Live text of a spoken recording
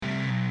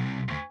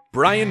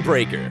Brian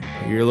Breaker.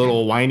 Your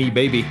little whiny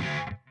baby.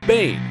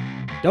 Bane.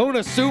 Don't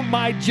assume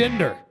my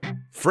gender.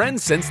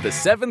 Friends since the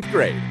 7th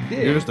grade.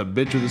 You're just a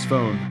bitch with his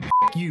phone.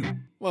 F*** you.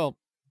 Well,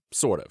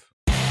 sort of.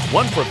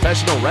 One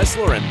professional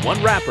wrestler and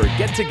one rapper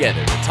get together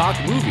to talk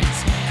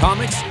movies,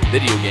 comics,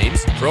 video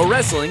games, pro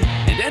wrestling,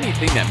 and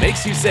anything that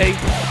makes you say,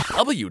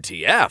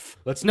 WTF.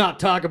 Let's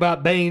not talk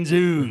about Bane's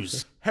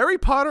ooze. Harry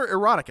Potter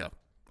erotica.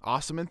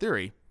 Awesome in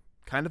theory,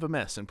 kind of a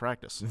mess in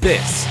practice.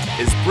 This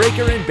is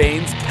Breaker and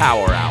Bane's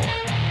Power Hour.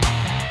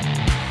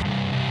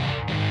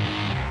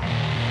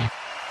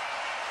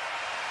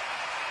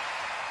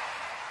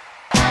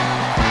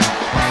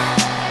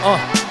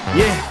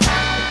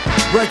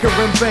 Yeah. Breaker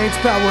and Bane's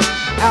Power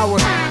Hour.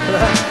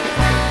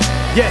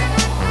 Yeah.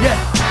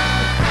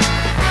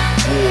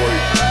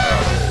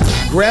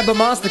 Grab a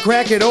monster,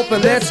 crack it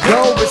open, let's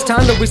go. It's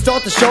time that we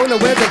start the show, no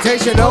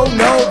hesitation, oh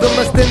no. The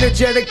most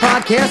energetic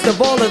podcast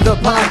of all of the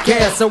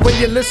podcasts. So when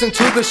you listen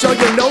to the show,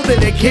 you know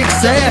that it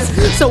kicks ass.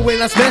 So when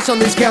I smash on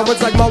these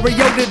cowards like Mario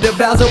did to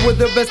Bowser, with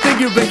the best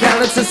thing you've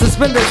encountered since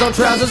suspenders on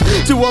trousers.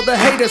 To all the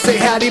haters, say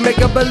howdy, make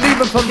a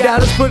believer from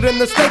doubters. Put in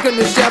the steak in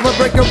the shower,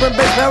 Breaker and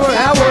Bane's Power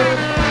Hour.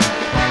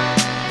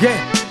 Yeah,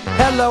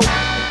 hello.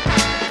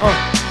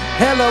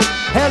 Hello.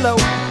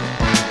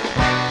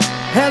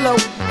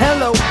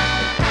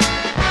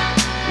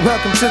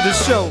 Welcome to the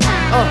show.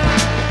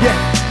 Yeah.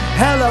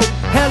 Hello.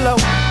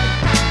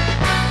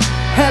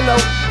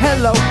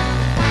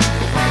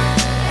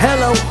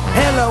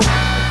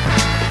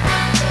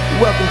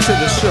 Welcome to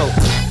the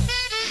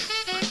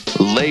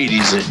show.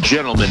 Ladies and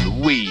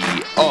gentlemen, we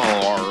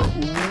are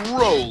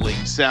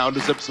rolling sound.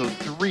 It's episode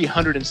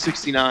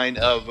 369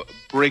 of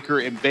Breaker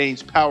and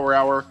Bane's Power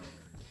Hour.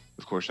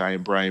 Of course, I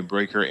am Brian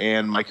Breaker,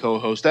 and my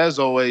co-host, as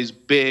always,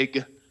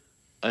 Big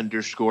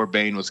 _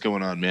 Bane. What's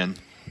going on, man?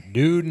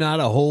 Dude, not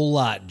a whole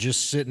lot.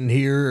 Just sitting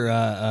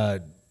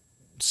here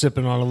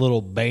sipping on a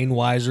little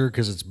Baneweiser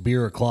because it's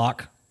beer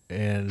o'clock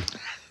and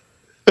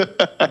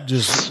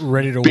just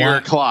ready to Beer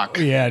o'clock.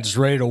 Yeah, just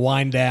ready to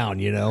wind down,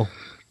 you know.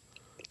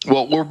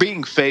 Well, we're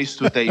being faced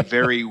with a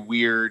very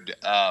weird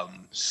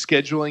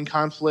scheduling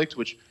conflict,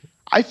 which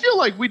I feel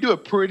like we do a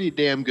pretty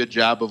damn good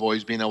job of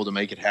always being able to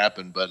make it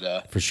happen.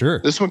 But for sure,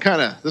 this one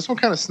kind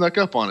of snuck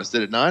up on us,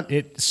 did it not?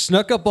 It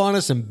snuck up on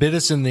us and bit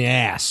us in the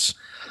ass.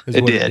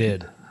 It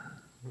did.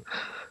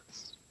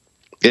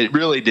 It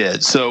really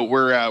did. So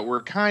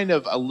we're kind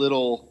of a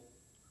little,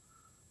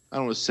 I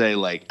don't want to say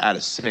like out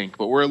of sync,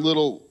 but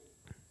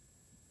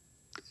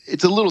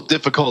it's a little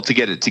difficult to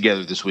get it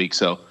together this week.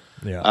 So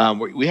yeah.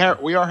 We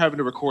are having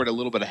to record a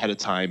little bit ahead of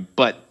time,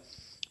 but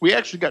we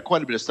actually got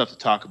quite a bit of stuff to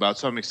talk about.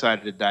 So I'm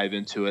excited to dive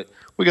into it.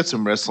 We got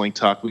some wrestling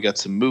talk. We got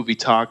some movie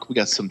talk. We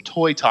got some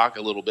toy talk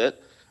a little bit.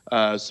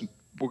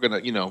 We're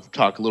going to,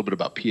 talk a little bit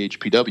about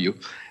PHPW.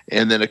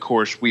 And then, of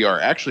course, we are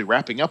actually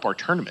wrapping up our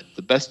tournament,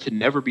 the best to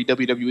never be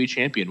WWE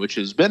champion, which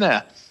has been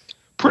a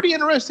pretty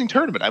interesting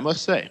tournament, I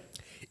must say.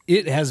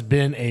 It has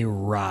been a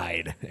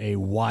ride, a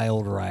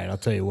wild ride. I'll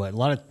tell you what, a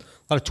lot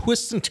of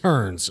twists and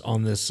turns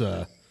on this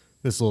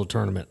little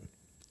tournament.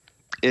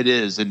 It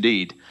is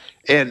indeed.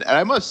 And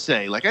I must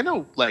say, I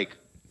know,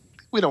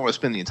 we don't want to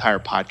spend the entire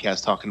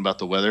podcast talking about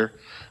the weather,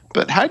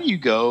 but how do you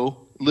go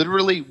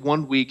literally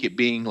 1 week it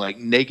being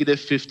negative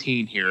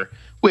 15 here,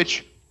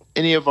 which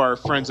any of our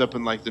friends up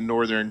in the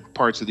northern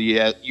parts of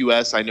the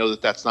U.S., I know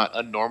that that's not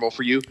unnormal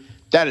for you.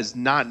 That is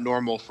not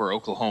normal for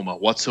Oklahoma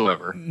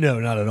whatsoever. No,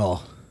 not at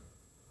all.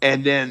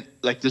 And then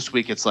this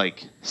week it's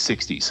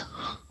 60s.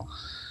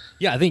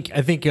 Yeah, I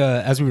think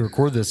as we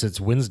record this, it's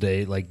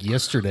Wednesday.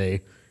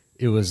 Yesterday,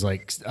 it was a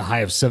high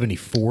of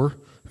 74.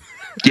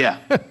 Yeah.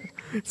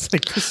 It's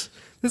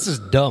this is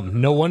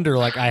dumb. No wonder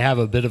I have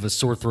a bit of a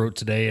sore throat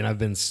today, and I've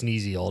been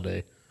sneezy all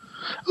day.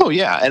 Oh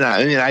yeah, and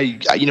I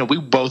we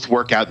both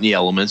work out in the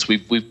elements.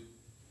 We've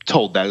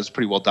told that, it's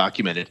pretty well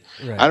documented.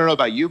 Right. I don't know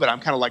about you, but I'm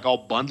kind of all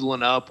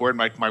bundling up, wearing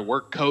my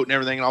work coat and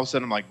everything, and all of a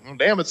sudden I'm like, oh,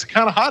 damn, it's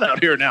kind of hot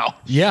out here now.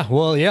 Yeah,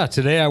 well, yeah.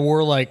 Today I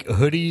wore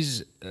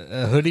hoodies,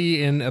 a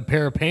hoodie, and a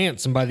pair of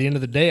pants, and by the end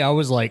of the day, I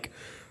was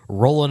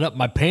rolling up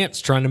my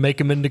pants, trying to make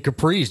them into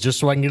capris, just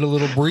so I can get a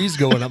little breeze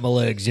going up my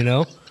legs, you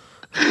know.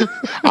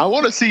 I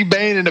want to see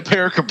Bane in a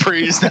pair of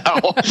capris now.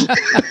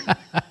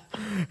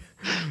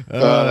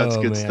 That's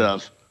good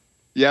stuff.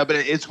 Yeah, but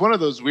it's one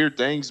of those weird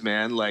things,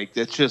 man.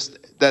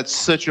 That's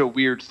such a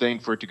weird thing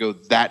for it to go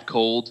that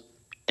cold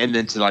and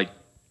then to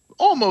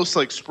almost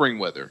spring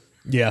weather.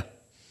 Yeah.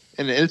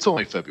 And it's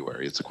only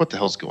February. It's what the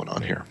hell's going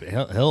on here?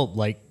 Hell,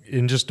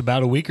 in just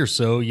about a week or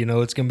so,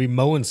 it's going to be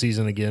mowing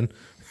season again.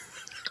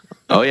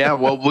 Oh yeah,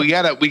 well we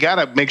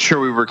gotta make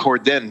sure we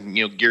record then.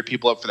 Gear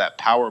people up for that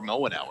power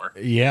mowing hour.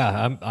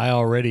 Yeah, I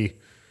already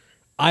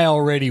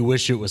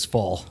wish it was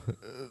fall.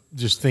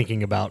 Just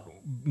thinking about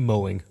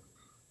mowing.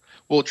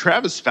 Well,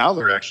 Travis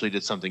Fowler actually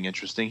did something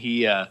interesting.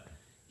 He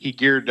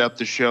geared up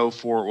the show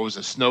for what was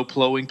a snow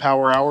plowing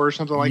power hour or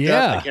something like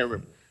that. I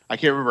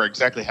can't remember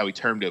exactly how he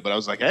termed it, but I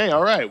was like, hey,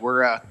 all right,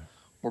 we're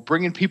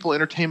bringing people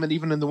entertainment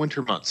even in the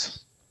winter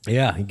months.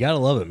 Yeah, you gotta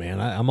love it, man.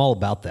 I'm all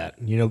about that.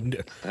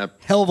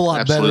 Hell of a lot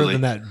Absolutely. better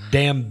than that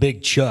damn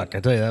big Chuck. I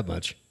tell you that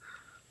much.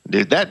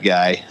 Dude, that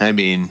guy, I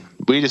mean,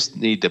 we just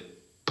need to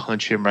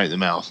punch him right in the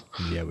mouth.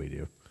 Yeah, we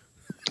do.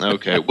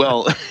 Okay,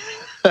 well,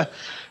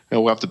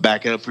 we'll have to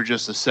back it up for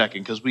just a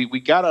second because we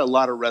got a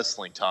lot of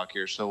wrestling talk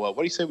here. So what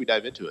do you say we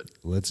dive into it?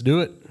 Let's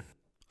do it.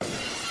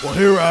 Well,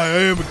 here I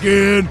am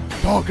again,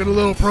 talking a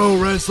little pro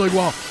wrestling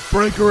while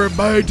Breaker and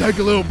Bay take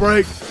a little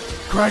break,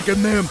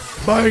 cracking them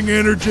bang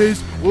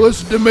energies. Well,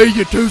 listen to me,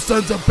 you two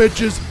sons of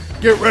bitches.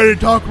 Get ready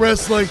to talk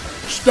wrestling.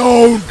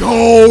 Stone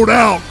Cold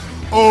out.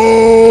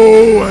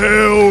 Oh,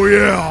 hell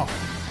yeah.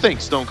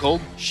 Thanks, Stone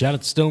Cold. Shout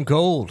out to Stone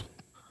Cold.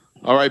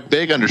 All right,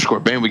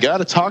 big_bang. We got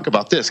to talk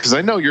about this because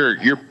I know you're.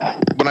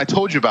 When I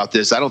told you about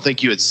this, I don't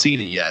think you had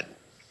seen it yet,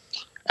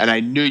 and I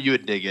knew you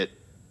would dig it.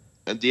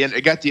 And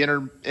it got the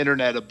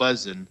internet a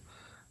buzzing.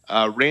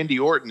 Randy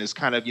Orton is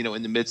kind of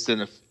in the midst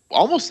of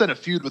almost in a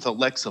feud with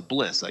Alexa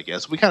Bliss. I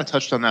guess we kind of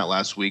touched on that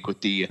last week with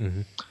the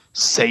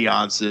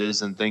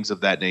seances and things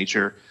of that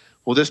nature.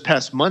 Well, this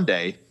past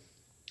Monday,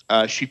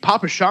 she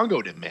Papa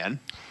Shango'd him, man.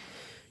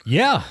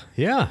 Yeah.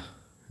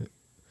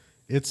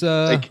 It's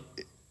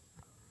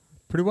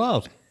pretty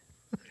wild.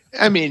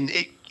 I mean,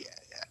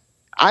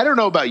 I don't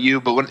know about you,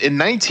 but in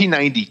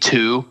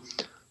 1992,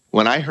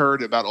 when I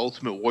heard about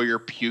Ultimate Warrior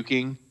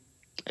puking,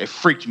 it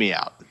freaked me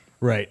out.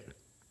 Right.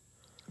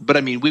 But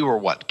I mean, we were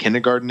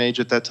kindergarten age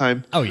at that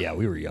time? Oh yeah,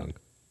 we were young.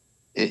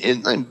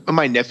 And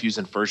my nephew's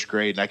in first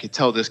grade, and I could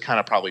tell this kind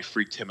of probably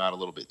freaked him out a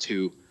little bit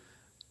too.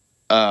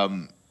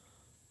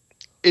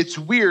 It's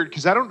weird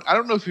because I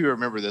don't know if you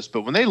remember this,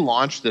 but when they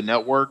launched the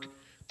network,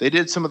 they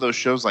did some of those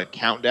shows like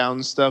Countdown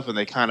and stuff, and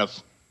they kind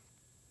of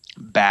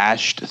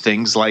bashed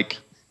things like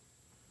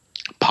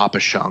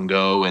Papa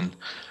Shango and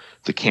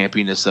the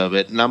campiness of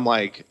it. And I'm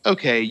like,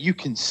 okay, you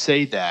can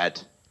say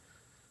that,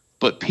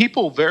 but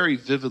people very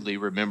vividly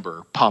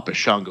remember Papa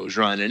Shango's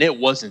run, and it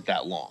wasn't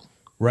that long.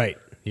 Right.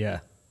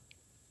 Yeah.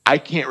 I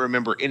can't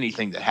remember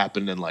anything that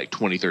happened in like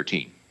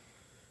 2013.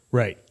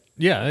 Right.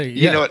 Yeah.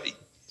 You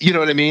know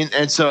what I mean?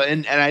 And so,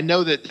 and I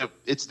know that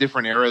it's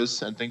different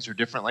eras and things are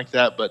different like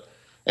that, but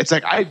it's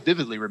like I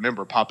vividly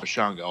remember Papa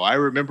Shango. I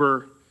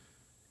remember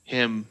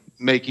him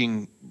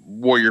making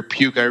Warrior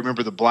puke. I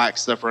remember the black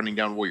stuff running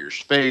down Warrior's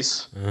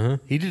face. Uh-huh.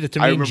 He did it to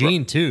Mean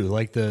Gene too.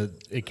 Like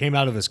it came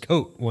out of his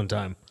coat one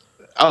time.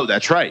 Oh,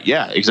 that's right.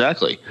 Yeah,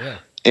 exactly. Yeah.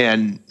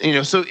 And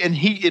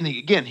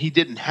he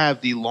didn't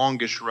have the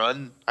longest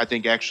run. I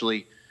think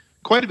actually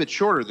quite a bit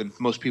shorter than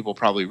most people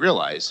probably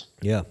realize.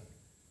 Yeah.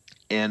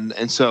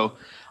 And so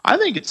I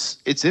think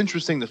it's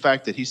interesting the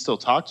fact that he still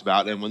talked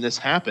about it. And when this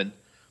happened,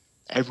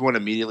 everyone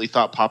immediately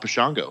thought Papa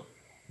Shango.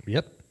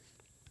 Yep.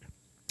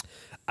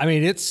 I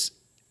mean, it's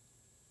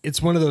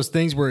one of those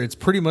things where it's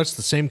pretty much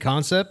the same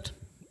concept,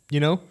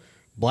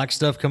 black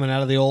stuff coming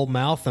out of the old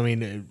mouth. I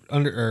mean,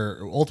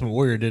 Ultimate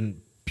Warrior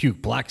didn't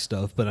puke black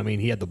stuff, but I mean,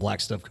 he had the black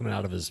stuff coming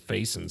out of his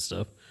face and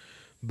stuff.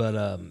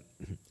 But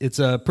it's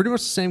pretty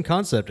much the same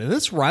concept. And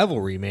this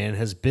rivalry, man,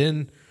 has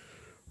been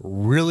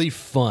really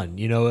fun.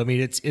 I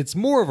mean, it's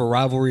more of a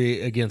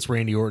rivalry against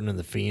Randy Orton and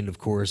The Fiend, of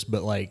course,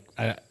 but like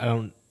I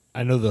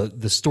know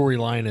the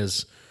storyline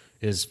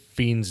is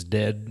Fiend's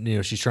dead.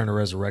 She's trying to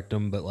resurrect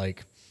him, but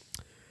like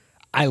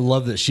I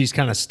love that she's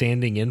kind of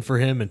standing in for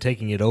him and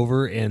taking it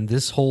over. And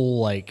this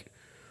whole like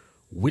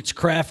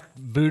witchcraft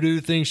voodoo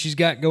thing she's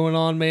got going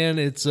on, man,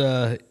 it's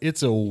a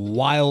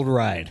wild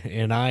ride,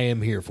 and I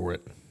am here for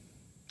it.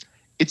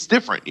 It's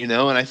different, and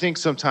I think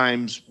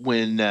sometimes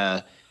when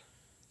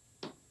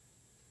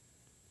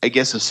I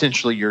guess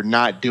essentially you're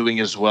not doing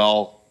as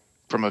well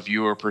from a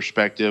viewer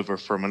perspective or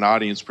from an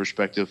audience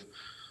perspective,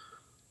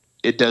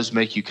 it does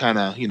make you kind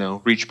of,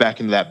 reach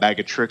back into that bag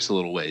of tricks a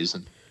little ways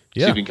and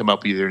see if you can come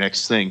up with your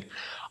next thing.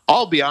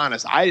 I'll be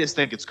honest, I just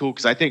think it's cool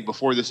because I think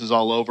before this is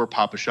all over,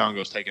 Papa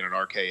Shango's taking an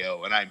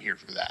RKO, and I'm here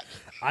for that.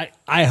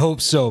 I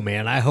hope so,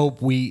 man. I hope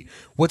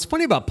what's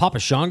funny about Papa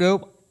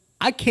Shango,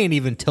 I can't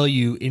even tell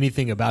you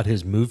anything about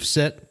his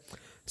moveset.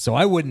 So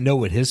I wouldn't know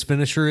what his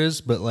finisher is,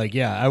 but like,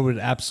 yeah, I would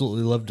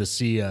absolutely love to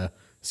see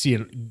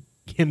him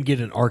get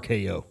an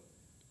RKO.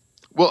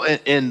 Well,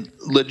 and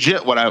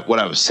legit, what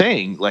I was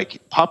saying,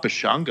 like Papa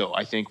Shango,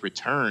 I think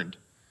returned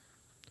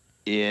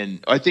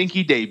I think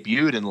he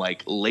debuted in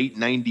like late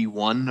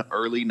 91,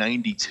 early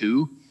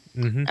 92,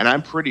 and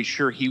I'm pretty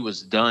sure he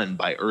was done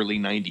by early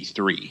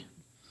 93.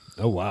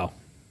 Oh wow!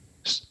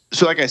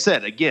 So, like I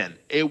said, again,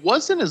 it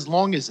wasn't as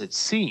long as it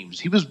seems.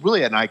 He was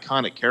really an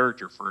iconic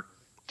character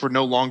for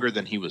no longer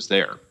than he was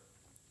there.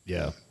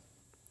 Yeah.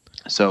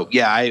 So,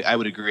 yeah, I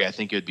would agree. I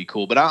think it would be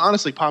cool. But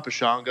honestly, Papa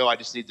Shango, I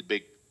just need the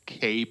big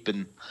cape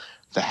and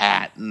the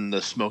hat and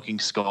the smoking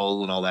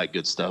skull and all that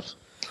good stuff.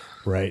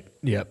 Right.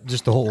 Yeah.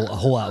 Just the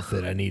whole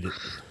outfit. I need it.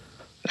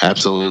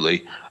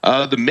 Absolutely.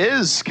 The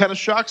Miz kind of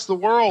shocks the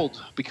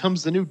world,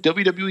 becomes the new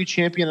WWE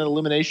champion at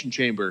Elimination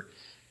Chamber.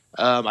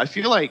 I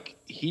feel like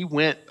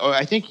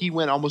I think he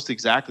went almost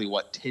exactly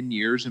 10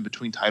 years in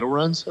between title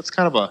runs. That's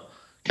kind of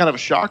a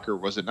shocker,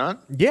 was it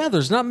not? Yeah,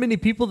 there's not many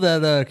people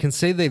that can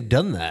say they've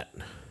done that.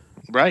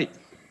 Right.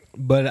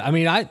 But I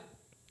mean,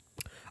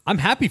 I'm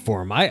happy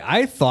for him.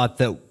 I thought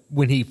that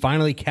when he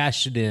finally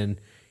cashed it in,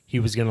 he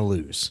was going to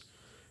lose.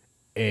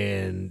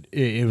 And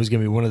it was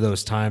going to be one of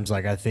those times,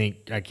 like I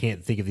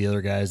can't think of the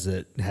other guys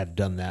that have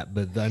done that,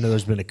 but I know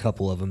there's been a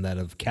couple of them that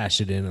have cashed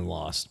it in and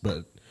lost.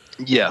 But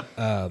Yeah.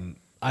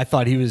 I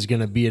thought he was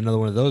going to be another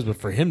one of those, but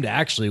for him to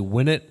actually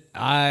win it,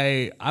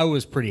 I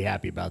was pretty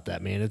happy about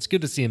that, man. It's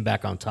good to see him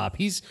back on top.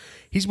 He's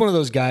one of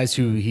those guys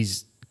who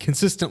he's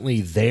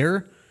consistently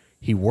there.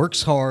 He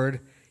works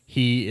hard.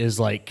 He is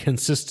like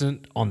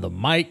consistent on the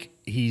mic.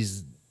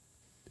 He's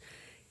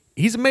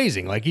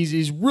amazing. Like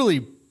he's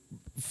really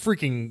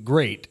freaking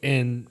great,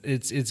 and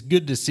it's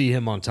good to see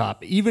him on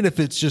top, even if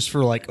it's just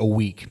for like a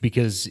week,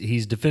 because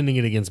he's defending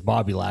it against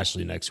Bobby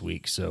Lashley next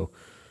week. So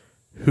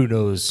who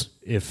knows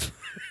if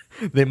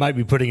they might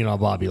be putting it on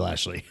Bobby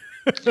Lashley.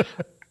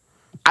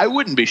 I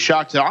wouldn't be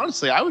shocked.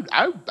 Honestly,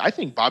 I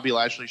think Bobby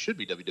Lashley should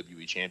be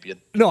WWE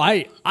champion. No,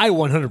 I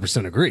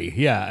 100% agree.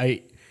 Yeah,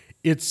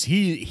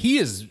 he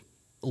is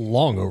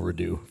long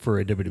overdue for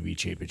a WWE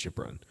championship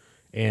run,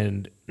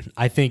 and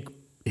I think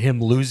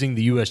him losing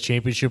the U.S.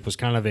 championship was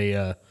kind of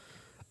a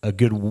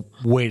good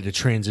way to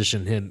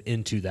transition him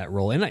into that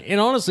role. And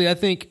honestly, I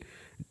think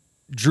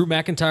Drew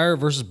McIntyre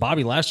versus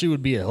Bobby Lashley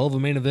would be a hell of a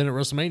main event at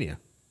WrestleMania.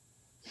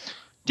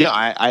 Yeah,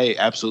 I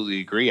absolutely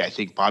agree. I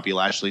think Bobby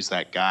Lashley's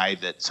that guy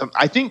that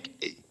I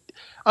think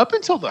up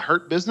until the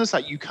Hurt Business,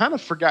 you kind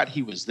of forgot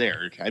he was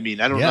there. I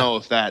mean, I don't know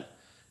if that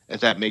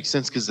makes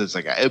sense, because it's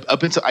like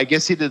up until, I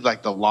guess he did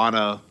like the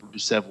Lana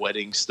Rusev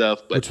wedding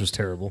stuff, Which was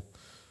terrible.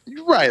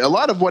 Right. A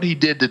lot of what he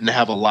did didn't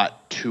have a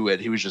lot to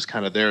it. He was just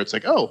kind of there. It's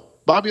like, oh,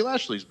 Bobby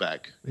Lashley's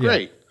back.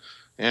 Great.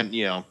 Yeah. And,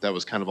 that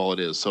was kind of all it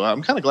is. So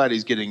I'm kind of glad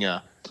he's getting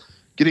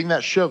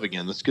that shove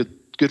again. That's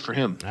good for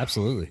him.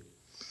 Absolutely.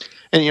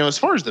 And, as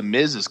far as The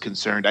Miz is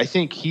concerned, I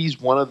think he's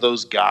one of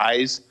those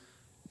guys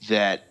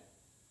that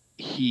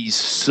he's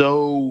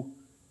so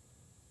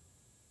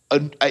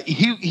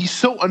he's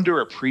so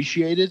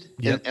underappreciated.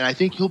 Yep. And I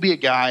think he'll be a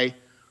guy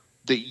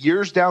that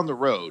years down the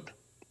road,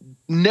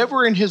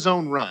 never in his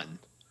own run,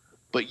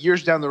 but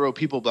years down the road,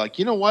 people will be like,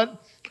 you know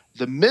what?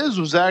 The Miz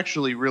was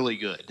actually really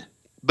good.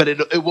 But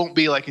it won't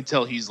be like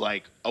until he's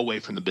like away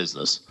from the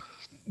business.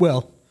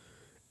 Well,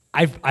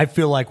 I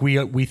feel like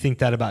we think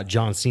that about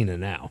John Cena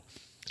now.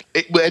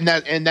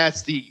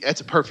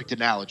 That's a perfect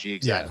analogy,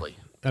 exactly. Yeah.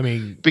 I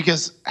mean,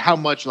 because how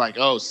much like,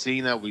 oh,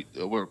 Cena,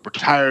 we're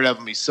tired of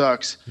him, he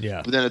sucks.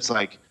 Yeah. But then it's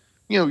like,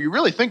 you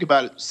really think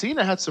about it,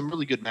 Cena had some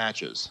really good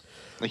matches.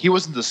 Like, he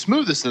wasn't the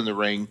smoothest in the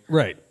ring.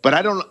 Right. But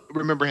I don't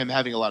remember him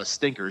having a lot of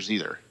stinkers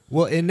either.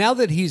 Well, and now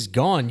that he's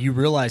gone, you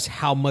realize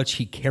how much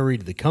he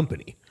carried the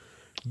company.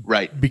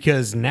 Right.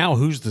 Because now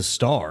who's the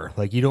star?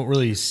 Like, you don't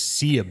really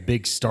see a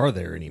big star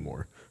there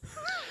anymore.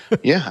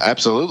 Yeah,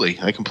 absolutely.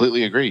 I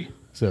completely agree.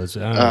 So it's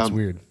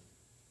weird.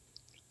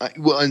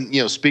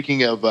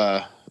 Speaking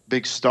of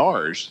big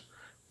stars,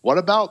 what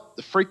about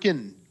the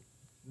freaking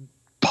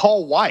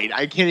Paul White?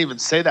 I can't even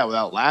say that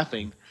without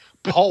laughing.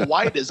 Paul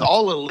White is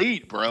All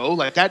Elite, bro.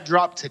 Like, that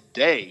dropped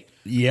today.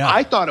 Yeah.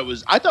 I thought it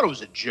was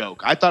a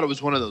joke. I thought it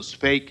was one of those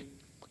fake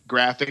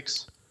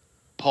graphics.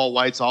 Paul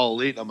White's All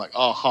Elite. I'm like,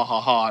 oh, ha, ha,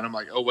 ha. And I'm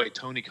like, oh, wait,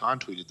 Tony Khan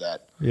tweeted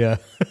that. Yeah.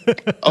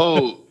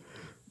 Oh,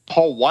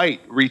 Paul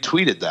White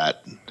retweeted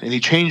that. And he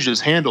changed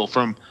his handle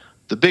from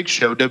The Big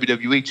Show,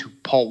 WWE, to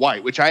Paul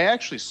White, which I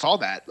actually saw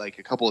that like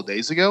a couple of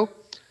days ago.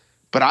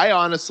 But I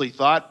honestly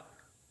thought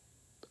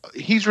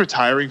he's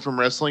retiring from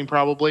wrestling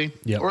probably,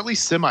 or at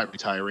least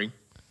semi-retiring.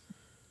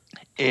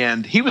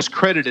 And he was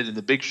credited in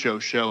the Big Show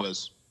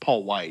as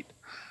Paul White.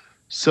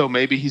 So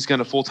maybe he's going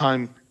to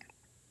full-time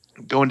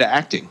go into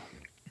acting.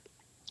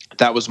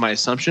 That was my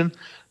assumption.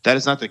 That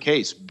is not the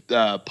case.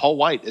 Paul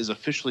White is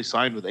officially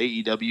signed with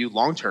AEW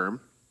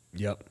long-term.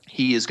 Yep.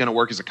 He is going to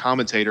work as a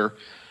commentator.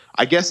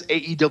 I guess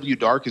AEW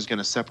Dark is going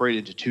to separate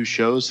into two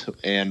shows,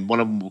 and one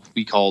of them will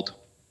be called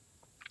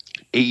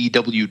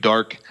AEW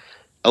Dark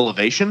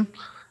Elevation.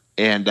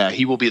 And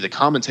he will be the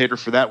commentator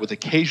for that with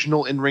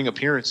occasional in-ring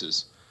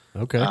appearances.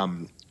 Okay.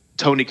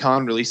 Tony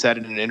Khan released that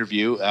in an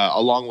interview,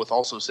 along with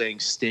also saying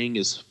Sting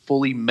is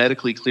fully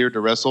medically cleared to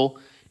wrestle.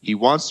 He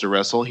wants to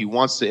wrestle. He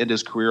wants to end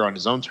his career on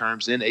his own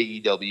terms in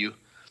AEW.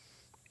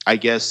 I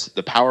guess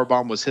the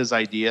Powerbomb was his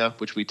idea,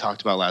 which we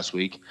talked about last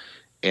week.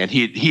 And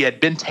he had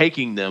been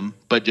taking them,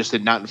 but just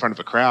not in front of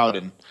a crowd.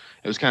 And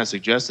it was kind of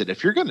suggested,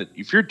 if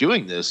you're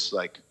doing this,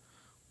 like,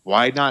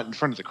 why not in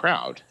front of the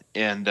crowd?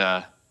 And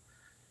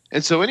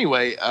so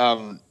anyway,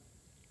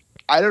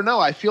 I don't know.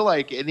 I feel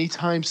like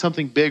anytime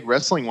something big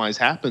wrestling-wise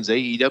happens,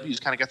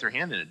 AEW's kind of got their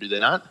hand in it, do they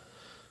not?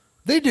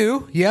 They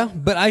do, yeah.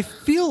 But I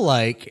feel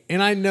like,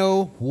 and I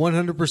know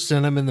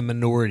 100% I'm in the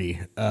minority,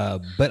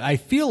 but I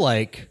feel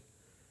like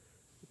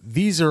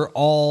these are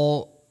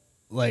all,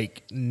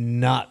 like,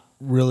 not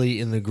really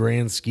in the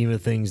grand scheme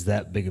of things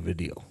that big of a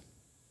deal.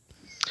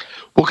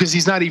 Well, because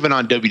he's not even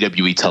on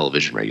WWE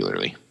television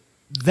regularly.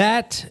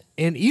 That,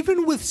 and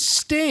even with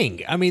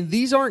Sting, I mean,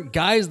 these aren't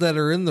guys that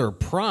are in their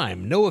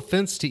prime. No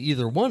offense to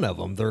either one of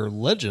them. They're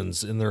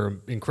legends and they're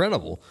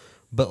incredible.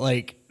 But,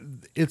 like,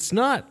 it's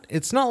not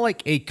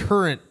like a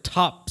current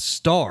top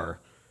star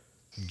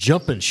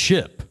jumping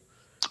ship.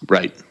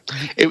 Right.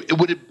 It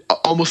would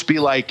almost be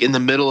like in the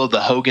middle of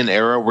the Hogan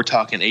era. We're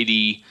talking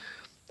 80,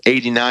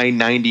 89,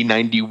 90,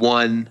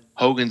 91.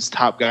 Hogan's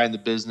top guy in the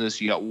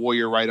business. You got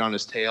Warrior right on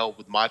his tail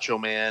with Macho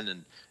Man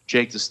and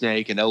Jake the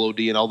Snake and LOD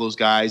and all those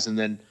guys. And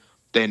then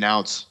they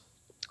announce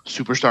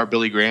superstar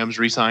Billy Graham's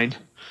re-signed.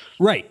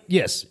 Right.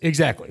 Yes,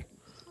 exactly.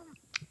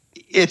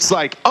 It's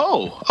like,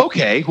 oh,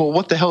 okay. Well,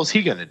 what the hell is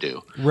he going to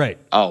do? Right.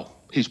 Oh,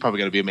 he's probably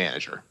going to be a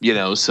manager,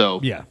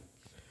 so yeah.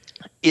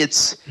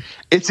 It's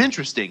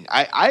interesting.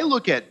 I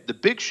look at the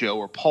Big Show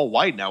or Paul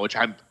White now, which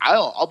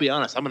I'll be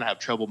honest, I'm going to have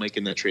trouble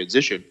making that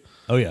transition.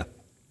 Oh yeah.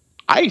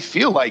 I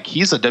feel like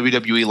he's a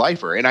WWE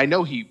lifer, and I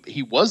know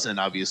he wasn't.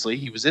 Obviously,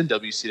 he was in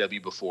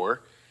WCW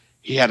before.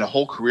 He had a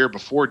whole career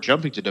before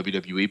jumping to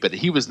WWE, but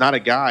he was not a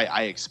guy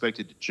I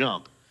expected to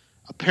jump.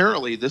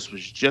 Apparently, this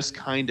was just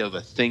kind of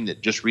a thing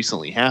that just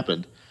recently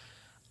happened.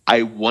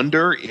 I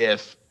wonder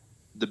if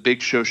the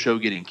Big Show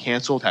getting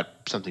canceled had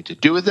something to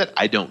do with it.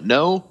 I don't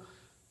know.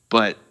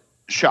 But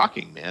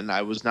shocking, man.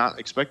 I was not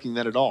expecting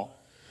that at all.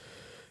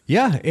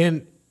 Yeah,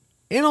 and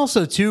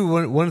also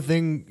too, one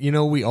thing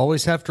we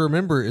always have to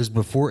remember is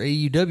before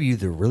AEW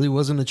there really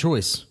wasn't a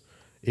choice.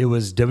 It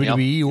was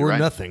WWE or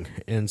nothing.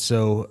 And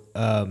so,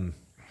 I'm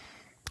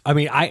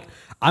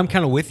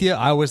kind of with you.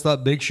 I always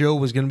thought Big Show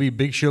was going to be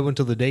Big Show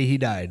until the day he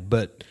died.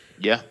 But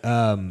yeah,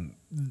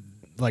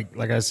 like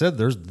I said,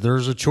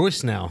 there's a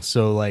choice now.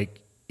 So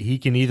like he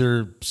can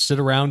either sit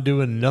around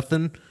doing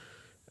nothing.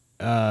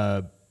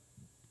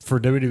 For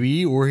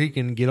WWE, or he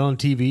can get on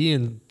TV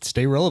and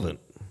stay relevant.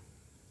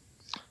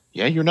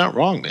 Yeah, you're not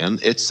wrong, man.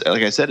 It's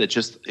like I said,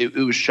 it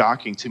was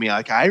shocking to me.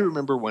 Like I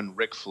remember when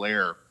Ric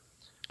Flair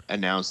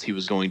announced he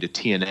was going to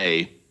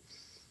TNA,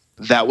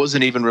 that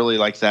wasn't even really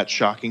like that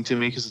shocking to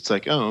me because it's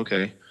like, oh,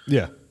 okay.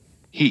 Yeah.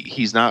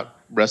 He's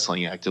not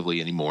wrestling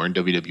actively anymore in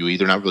WWE.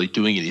 They're not really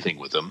doing anything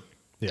with him.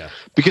 Yeah.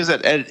 Because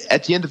at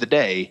the end of the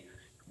day,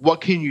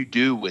 what can you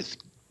do with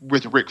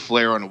Ric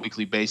Flair on a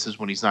weekly basis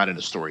when he's not in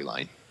a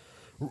storyline?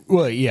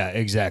 Well, yeah,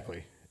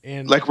 exactly.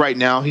 And like right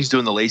now, he's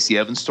doing the Lacey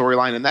Evans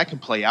storyline, and that can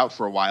play out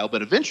for a while.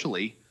 But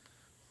eventually,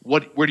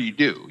 where do you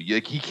do?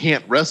 He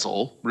can't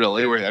wrestle,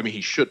 really. I mean,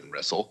 he shouldn't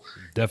wrestle.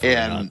 Definitely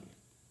and not.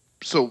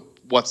 So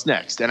what's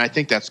next? And I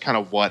think that's kind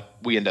of what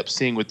we end up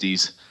seeing with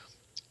these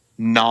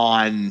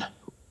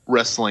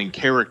non-wrestling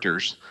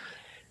characters.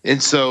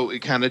 And so it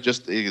kind of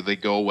just they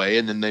go away,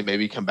 and then they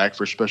maybe come back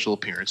for special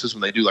appearances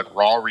when they do like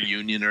Raw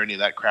reunion or any of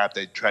that crap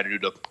they try to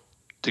do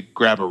to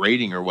grab a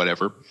rating or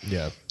whatever.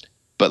 Yeah.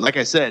 But like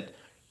I said,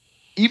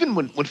 even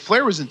when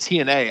Flair was in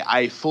TNA,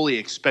 I fully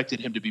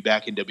expected him to be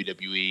back in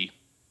WWE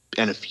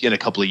in a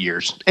couple of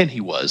years, and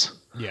he was.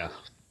 Yeah.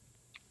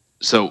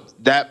 So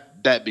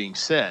that being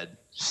said,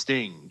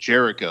 Sting,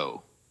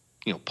 Jericho,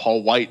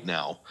 Paul White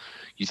now,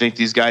 you think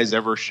these guys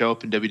ever show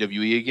up in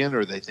WWE again,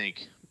 or they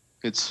think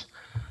it's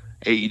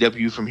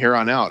AEW from here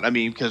on out? I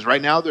mean, because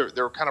right now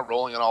they're kind of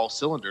rolling on all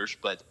cylinders,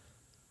 but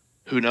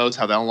who knows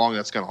how long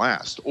that's going to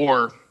last,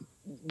 or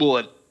will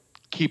it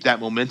keep that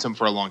momentum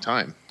for a long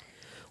time?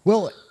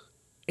 Well,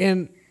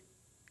 and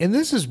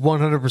this is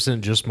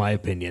 100% just my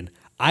opinion.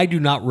 I do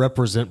not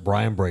represent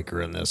Brian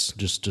Breaker in this.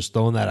 Just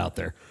throwing that out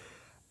there.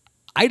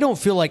 I don't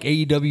feel like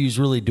AEW is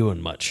really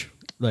doing much.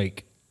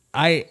 Like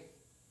I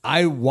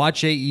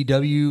watch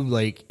AEW,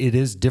 like it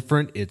is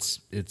different.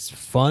 It's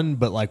fun,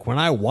 but like when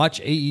I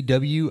watch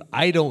AEW,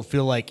 I don't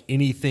feel like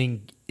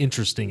anything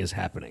interesting is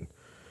happening.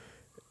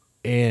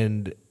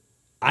 And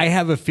I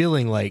have a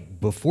feeling like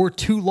before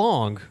too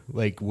long,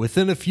 like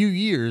within a few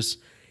years,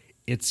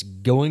 it's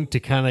going to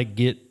kind of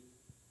get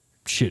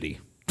shitty.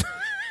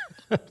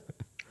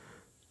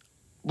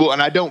 Well,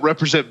 and I don't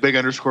represent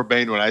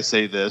Big_Bane when I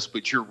say this,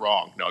 but you're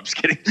wrong. No, I'm just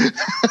kidding.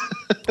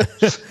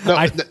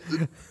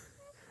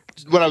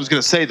 What I was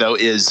going to say, though,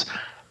 is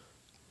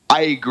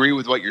I agree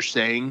with what you're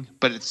saying,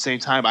 but at the same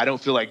time, I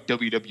don't feel like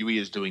WWE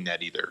is doing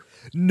that either.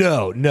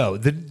 No.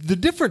 The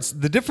difference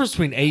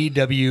between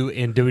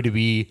AEW and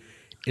WWE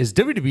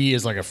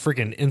is like a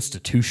freaking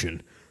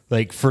institution.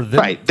 Like for them,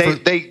 right?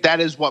 That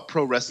is what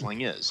pro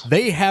wrestling is.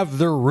 They have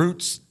their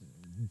roots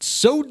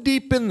so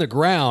deep in the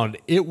ground,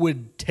 it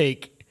would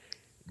take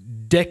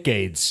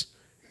decades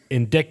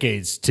and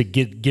decades to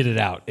get it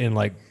out and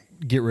like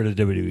get rid of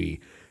WWE.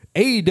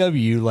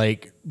 AEW,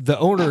 like the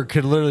owner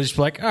could literally just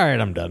be like, all right,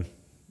 I'm done,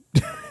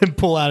 and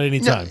pull out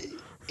anytime. No,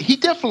 he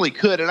definitely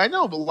could, and I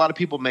know a lot of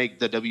people make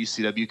the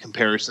WCW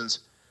comparisons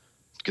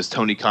because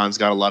Tony Khan's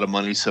got a lot of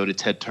money, so did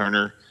Ted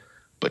Turner.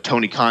 But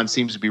Tony Khan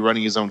seems to be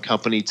running his own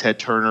company. Ted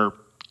Turner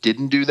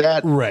didn't do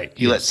that. Right.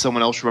 He let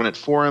someone else run it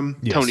for him.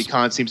 Yes. Tony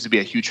Khan seems to be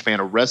a huge fan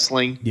of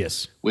wrestling.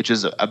 Yes. Which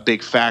is a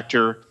big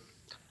factor.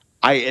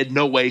 I in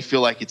no way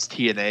feel like it's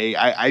TNA.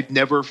 I've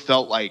never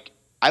felt like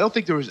 – I don't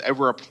think there was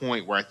ever a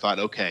point where I thought,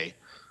 okay,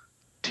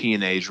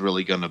 TNA is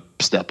really going to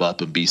step up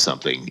and be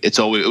something. It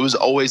was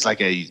always like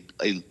it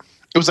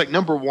was like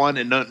number one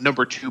and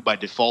number two by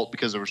default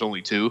because there was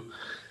only two.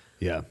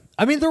 Yeah.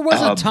 I mean, there was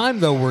a time,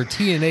 though, where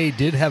TNA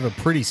did have a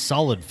pretty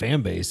solid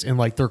fan base, and,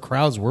 like, their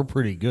crowds were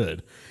pretty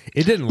good.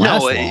 It didn't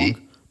last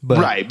long, But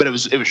right, but it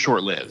was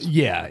short lived.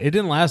 yeah, it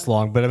didn't last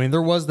long. But I mean,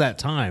 there was that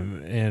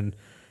time, and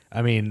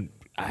I mean,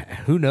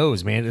 who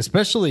knows, man?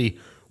 Especially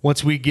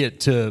once we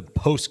get to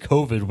post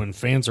COVID, when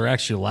fans are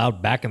actually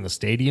allowed back in the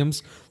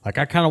stadiums. Like,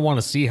 I kind of want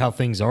to see how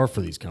things are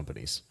for these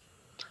companies.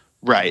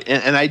 Right,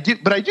 and I do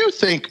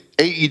think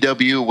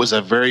AEW was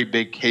a very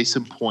big case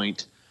in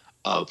point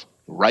of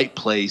right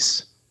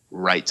place,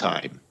 right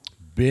time.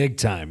 Big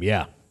time,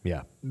 yeah.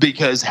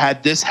 Because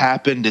had this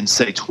happened in,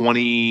 say,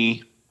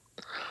 2013,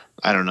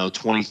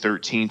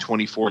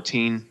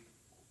 2014,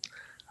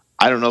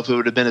 I don't know if it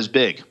would have been as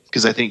big.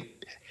 Because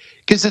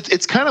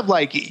it's kind of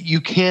like you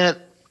can't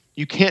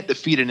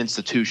defeat an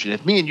institution.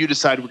 If me and you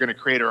decide we're going to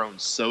create our own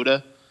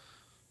soda,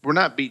 we're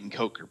not beating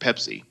Coke or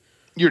Pepsi.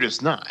 You're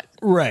just not.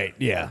 Right,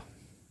 yeah.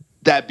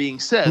 That being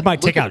said, We might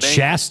take out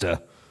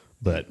Shasta,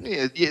 but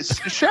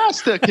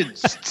Shasta can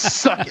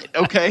suck it,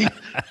 okay?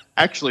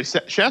 Actually,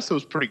 Shasta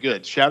was pretty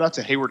good. Shout out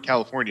to Hayward,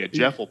 California.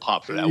 Jeff will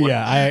pop for that one.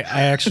 yeah, I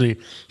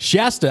actually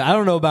Shasta. I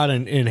don't know about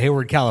in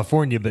Hayward,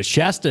 California, but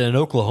Shasta in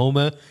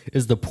Oklahoma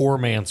is the poor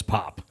man's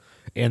pop,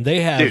 and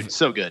they have Dude,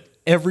 so good.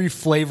 every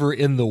flavor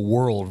in the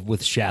world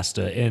with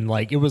Shasta, and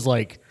it was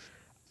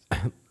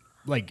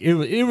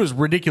it was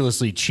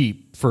ridiculously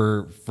cheap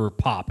for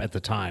pop at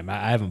the time.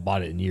 I haven't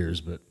bought it in years,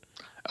 but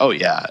Oh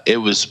yeah, it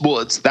was.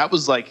 Well, that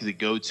was like the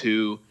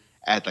go-to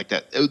at like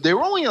that. They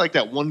were only like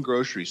that one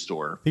grocery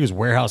store, I think it was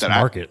Warehouse That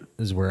Market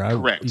is where I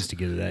Correct. used to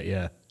get it at.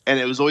 Yeah. and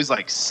it was always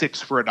like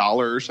 $6 for $1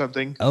 or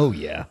something, Oh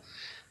yeah.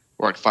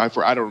 or like $5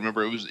 for. I don't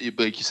remember. It was,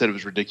 but like you said, it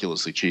was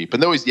ridiculously cheap,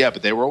 and they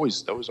were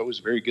always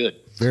very good.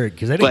 Very,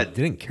 because they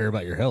didn't care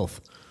about your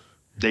health.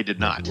 They did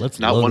not. Let's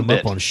not load one them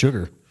bit. up on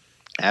sugar.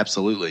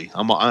 Absolutely,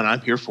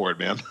 I'm here for it,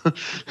 man.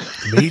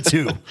 Me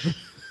too.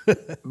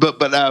 But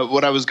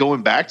what I was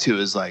going back to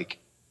is like,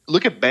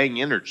 look at Bang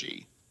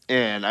Energy,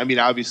 and I mean,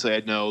 obviously,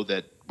 I know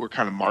that we're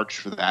kind of marked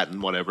for that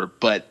and whatever,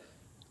 but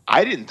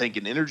I didn't think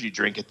an energy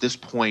drink at this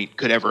point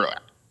could ever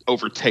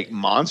overtake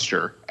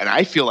Monster, and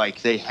I feel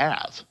like they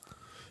have.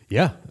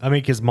 Yeah, I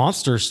mean, because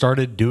Monster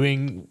started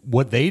doing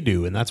what they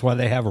do, and that's why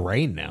they have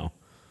Reign now.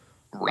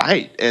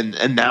 Right, and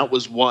that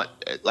was what,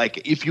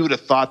 like, if you would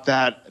have thought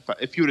that,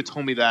 if you would have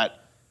told me that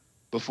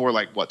before,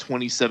 like,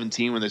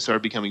 2017 when they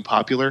started becoming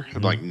popular, I'd be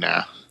like,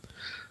 nah.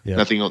 Yeah.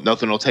 Nothing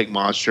will take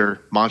Monster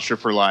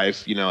for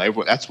life. You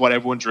know, that's what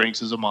everyone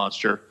drinks is a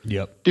Monster.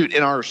 Yep. Dude,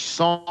 in our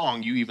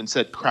song, you even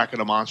said cracking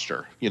a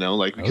Monster. You know,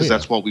 like, because yeah.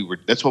 that's what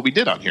we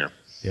did on here.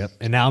 Yep.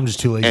 And now I'm just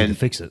too lazy to And-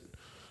 fix it.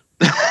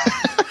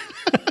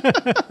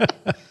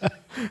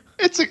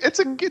 It's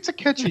a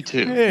catchy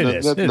tune.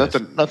 It is.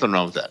 Nothing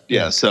wrong with that.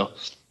 Yeah. So,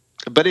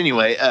 but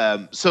anyway,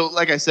 so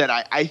like I said,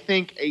 I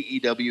think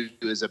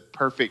AEW is a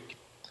perfect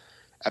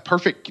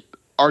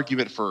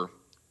argument for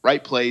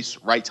right place,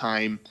 right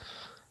time,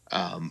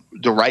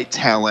 the right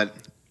talent.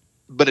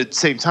 But at the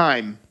same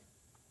time,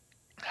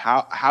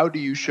 how do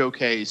you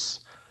showcase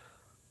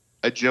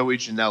a Joey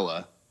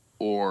Janela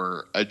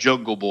or a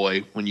Jungle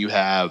Boy when you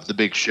have the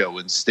Big Show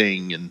and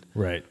Sting and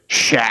Right.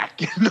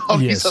 Shaq and all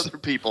these Yes. other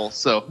people?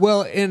 So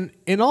Well, and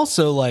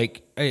also,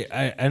 like,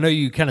 I know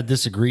you kind of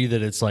disagree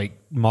that it's like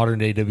modern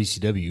day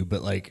WCW,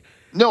 but like,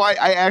 no, I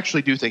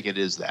actually do think it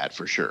is that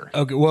for sure.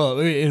 okay, well,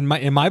 in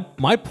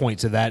my point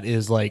to that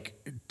is like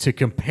to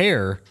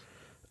compare.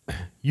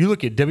 You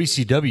look at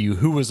WCW,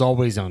 who was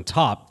always on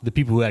top, the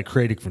people who had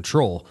creative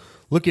control.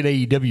 Look at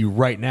AEW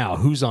right now,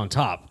 who's on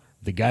top?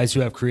 The guys who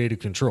have creative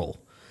control.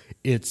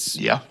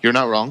 Yeah, you're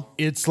not wrong.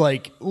 It's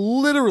like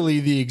literally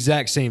the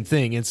exact same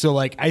thing. And so,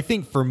 like, I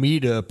think for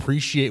me to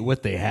appreciate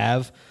what they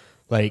have,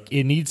 like,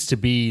 it needs to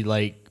be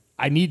like,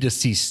 I need to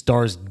see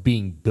stars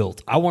being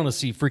built. I want to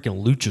see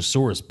freaking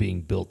Luchasaurus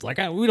being built. Like,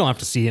 we don't have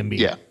to see him be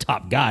Yeah.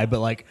 top guy, but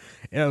like,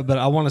 but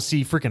I want to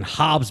see freaking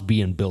Hobbs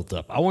being built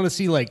up. I want to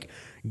see like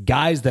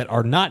guys that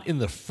are not in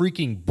the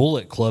freaking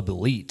Bullet Club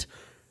elite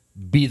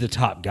be the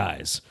top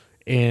guys.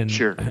 And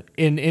Sure.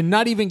 and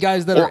not even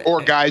guys that are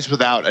Or guys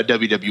without a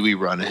WWE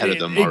run ahead of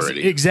them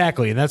already.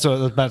 Exactly, and that's what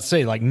I was about to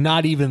say. Like,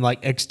 not even like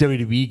ex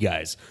WWE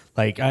guys,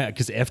 like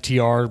because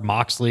FTR,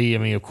 Moxley. I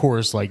mean, of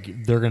course,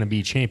 like they're going to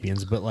be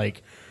champions, but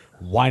like,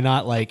 why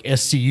not like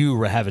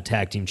SCU have a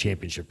tag team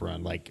championship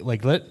run? Like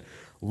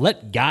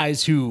let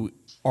guys who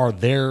are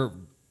there,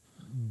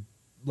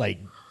 like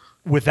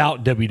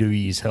without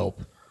WWE's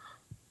help,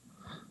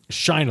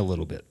 shine a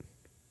little bit.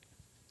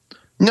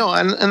 No,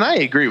 and I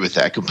agree with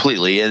that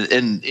completely.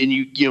 And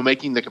you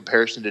making the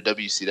comparison to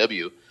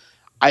WCW,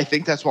 I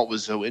think that's what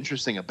was so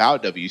interesting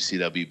about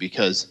WCW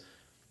because,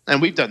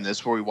 and we've done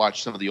this where we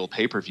watch some of the old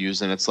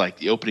pay-per-views and it's like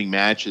the opening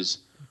match is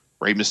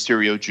Rey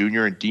Mysterio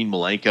Jr. and Dean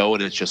Malenko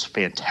and it's just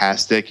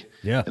fantastic.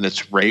 Yeah. And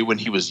it's Rey when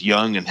he was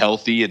young and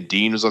healthy and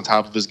Dean was on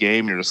top of his game.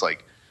 And you're just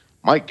like,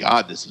 my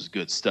God, this is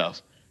good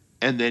stuff.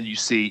 And then you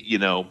see,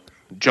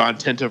 John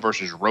Tenta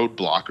versus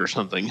Roadblock or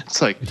something.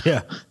 It's like,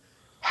 Yeah,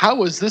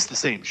 how is this the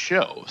same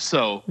show?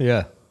 So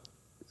yeah,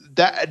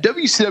 that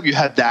WCW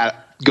had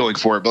that going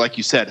for it, but like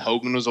you said,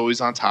 Hogan was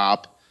always on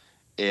top,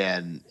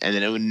 and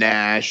then it was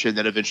Nash, and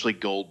then eventually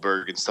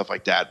Goldberg and stuff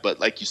like that. But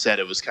like you said,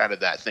 it was kind of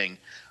that thing.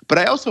 But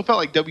I also felt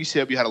like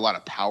WCW had a lot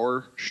of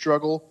power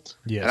struggle.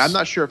 Yes. And I'm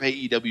not sure if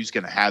AEW is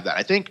going to have that.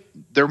 I think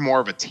they're more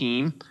of a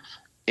team,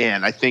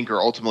 and I think are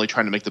ultimately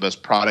trying to make the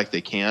best product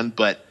they can.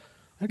 But,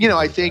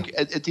 I think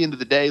at the end of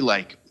the day,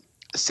 like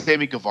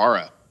Sammy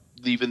Guevara,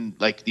 even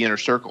like the Inner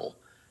Circle,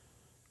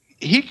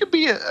 he could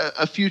be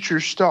a future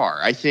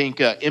star. I think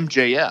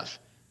MJF,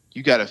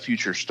 you got a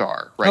future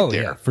star right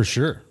there. Yeah, for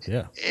sure.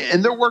 Yeah.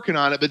 And they're working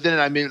on it. But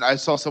then, I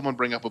saw someone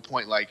bring up a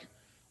point like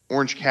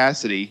Orange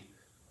Cassidy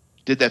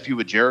did that feud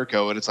with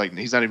Jericho, and it's like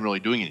he's not even really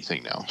doing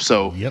anything now.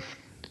 So Yep.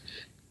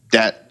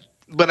 But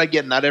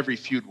again, not every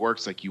feud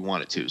works like you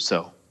want it to.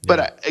 So,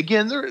 but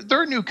again,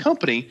 they're a new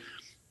company,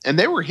 and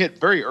they were hit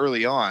very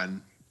early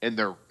on in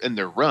their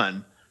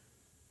run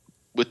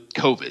with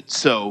COVID.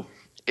 So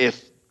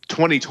if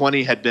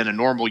 2020 had been a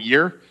normal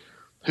year,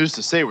 who's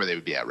to say where they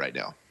would be at right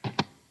now?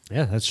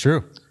 Yeah, that's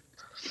true.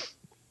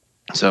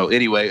 So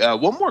anyway,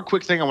 one more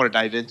quick thing I want to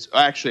dive into.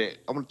 Actually,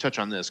 I want to touch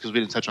on this because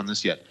we didn't touch on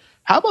this yet.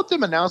 How about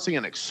them announcing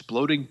an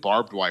exploding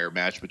barbed wire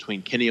match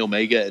between Kenny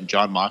Omega and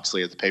Jon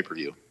Moxley at the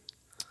pay-per-view?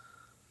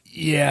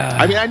 Yeah.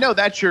 I mean, I know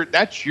that's your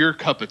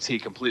cup of tea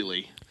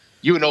completely.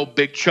 You and old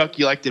Big Chuck,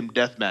 you like them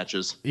death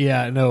matches.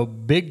 Yeah, no,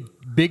 Big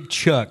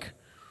Chuck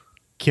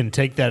can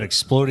take that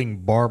exploding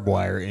barbed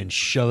wire and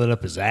shove it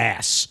up his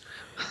ass.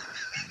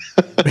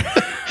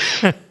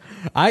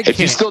 If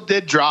you still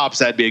did drops,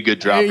 that'd be a good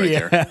drop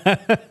right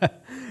there.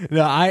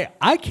 No,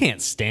 I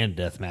can't stand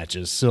death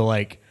matches. So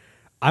like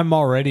I'm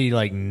already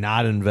like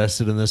not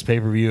invested in this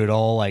pay-per-view at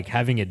all. Like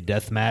having a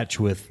death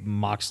match with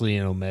Moxley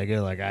and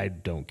Omega, like I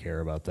don't care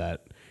about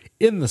that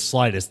in the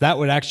slightest. That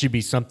would actually be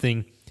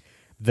something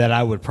that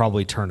I would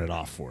probably turn it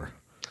off for.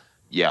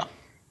 Yeah.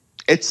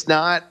 It's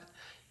not.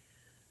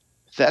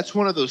 That's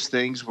one of those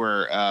things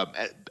where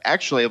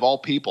actually, of all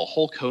people,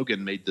 Hulk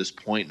Hogan made this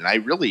point, and I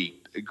really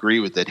agree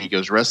with it. He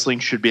goes, wrestling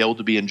should be able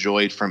to be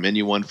enjoyed from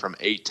anyone from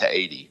 8 to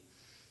 80.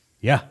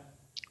 Yeah.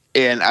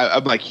 And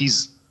I'm like, he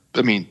has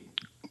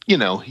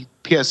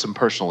some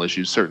personal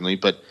issues, certainly,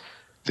 but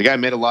the guy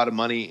made a lot of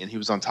money and he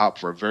was on top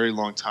for a very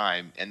long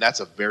time. And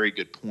that's a very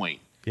good point.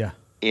 Yeah.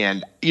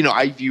 And,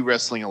 I view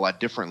wrestling a lot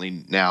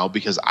differently now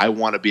because I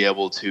want to be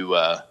able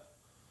to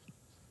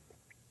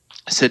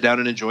sit down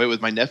and enjoy it with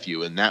my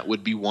nephew. And that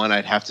would be one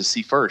I'd have to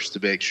see first to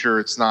make sure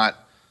it's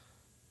not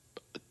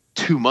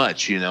too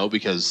much,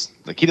 because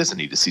like he doesn't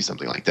need to see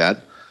something like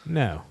that.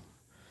 No.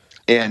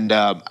 And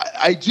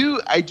I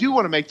do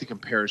want to make the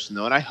comparison,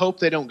 though, and I hope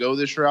they don't go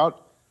this route.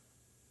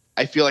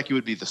 I feel like it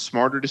would be the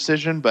smarter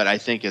decision, but I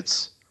think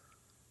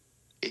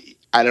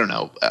I don't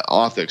know.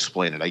 I'll have to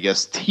explain it. I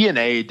guess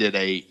TNA did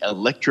a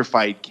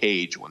electrified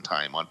cage one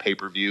time on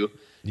pay-per-view.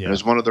 Yeah. It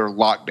was one of their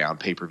lockdown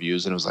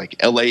pay-per-views, and it was like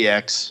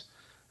LAX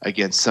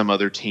against some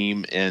other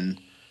team, and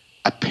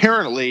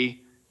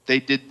apparently they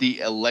did the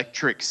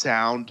electric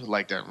sound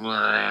like that,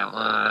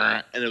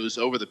 and it was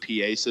over the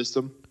PA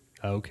system.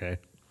 Okay.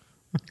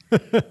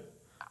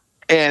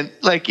 And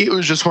like it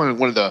was just one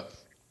of the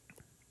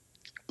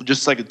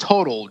just like a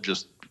total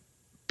just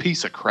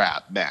piece of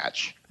crap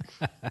match.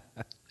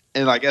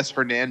 And I guess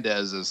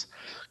Hernandez is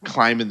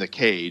climbing the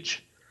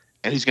cage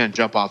and he's going to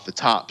jump off the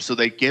top. So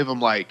they give him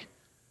like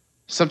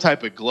some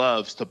type of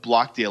gloves to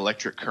block the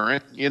electric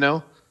current,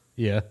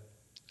 Yeah.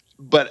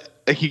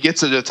 But he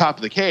gets to the top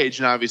of the cage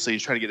and obviously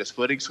he's trying to get his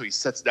footing. So he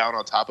sits down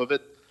on top of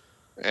it.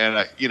 And,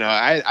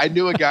 I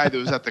knew a guy that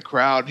was at the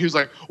crowd. He was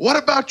like,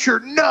 what about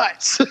your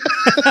nuts?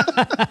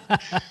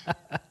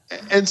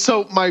 And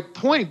so my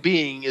point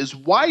being is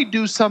why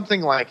do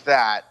something like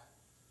that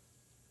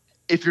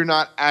if you're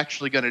not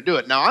actually going to do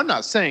it? Now, I'm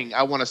not saying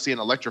I want to see an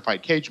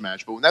electrified cage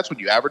match, but when that's what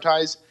you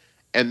advertise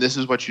and this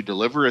is what you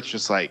deliver, it's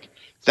just like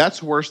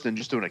that's worse than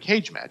just doing a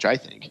cage match, I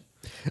think.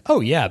 Oh,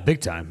 yeah, big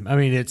time. I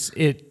mean,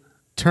 it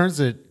turns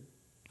it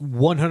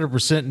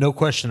 100%, no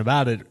question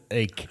about it,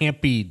 a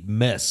campy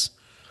mess.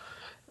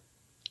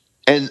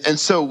 And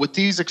so with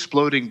these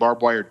exploding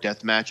barbed wire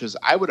death matches,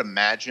 I would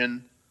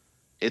imagine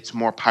it's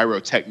more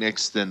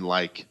pyrotechnics than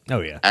like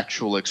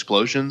actual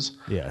explosions.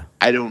 Yeah.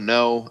 I don't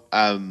know.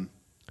 I mean,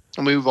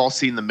 we've all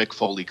seen the Mick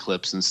Foley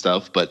clips and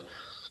stuff, but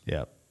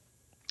yeah,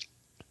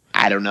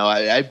 I don't know.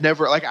 I've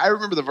never I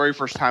remember the very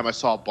first time I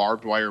saw a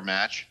barbed wire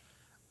match,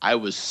 I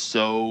was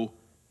so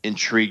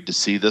intrigued to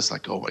see this.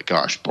 Like, oh my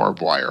gosh,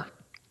 barbed wire.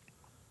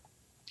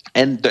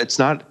 And it's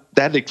not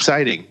that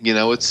exciting,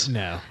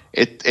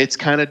 It's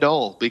kind of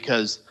dull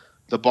because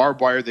the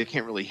barbed wire, they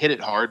can't really hit it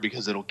hard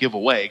because it'll give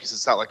away because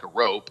it's not like a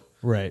rope.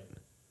 Right.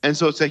 And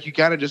so it's like you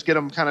got to just get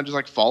them kind of just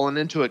like falling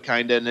into it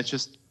kind of, and it's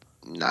just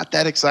not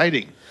that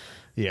exciting.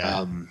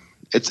 Yeah.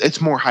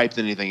 It's more hype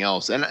than anything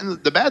else. And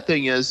the bad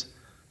thing is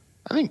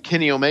I think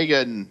Kenny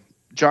Omega and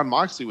Jon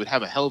Moxley would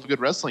have a hell of a good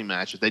wrestling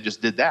match if they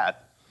just did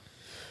that.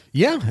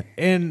 Yeah.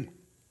 And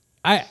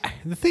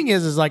the thing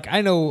is like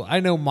I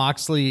know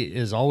Moxley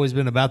has always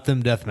been about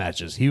them death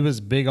matches. He was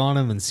big on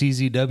them in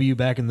CZW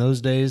back in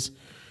those days.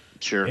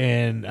 Sure.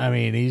 And I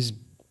mean, he's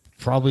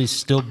probably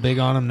still big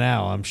on him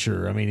now, I'm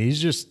sure. I mean,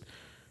 he's just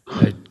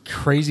a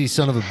crazy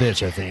son of a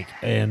bitch, I think.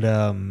 And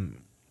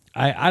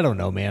I don't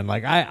know, man.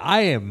 Like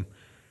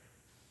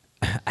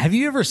Have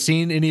you ever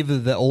seen any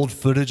of the old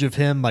footage of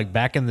him, like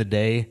back in the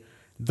day?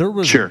 There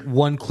was Sure.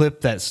 one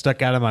clip that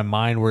stuck out of my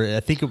mind where I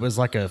think it was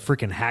like a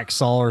freaking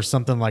hacksaw or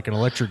something, like an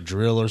electric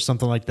drill or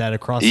something like that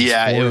across his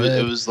Yeah, forehead.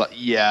 it was like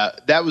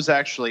that was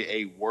actually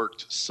a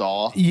worked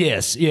saw.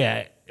 Yes,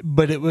 yeah.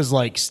 But it was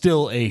like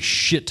still a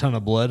shit ton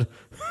of blood.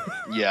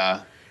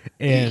 Yeah.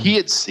 And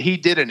he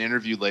did an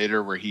interview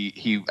later where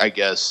he I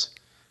guess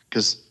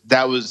because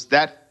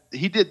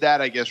he did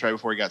that I guess right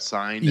before he got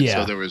signed. And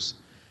Yeah. so there was,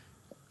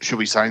 should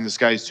we sign this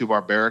guy? He's too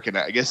barbaric. And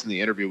I guess in the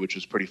interview, which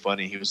was pretty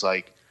funny, he was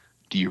like,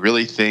 do you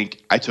really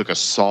think I took a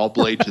saw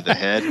blade to the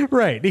head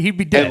right, he'd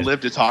be dead. and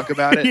lived to talk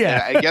about it?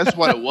 Yeah. And I guess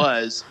what it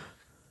was,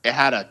 it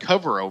had a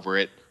cover over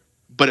it,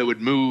 but it would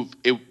move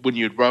it when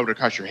you'd rub it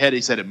across your head. He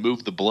said it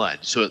moved the blood.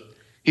 So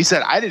he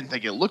said I didn't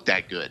think it looked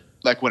that good,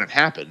 like when it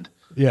happened.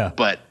 Yeah.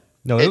 But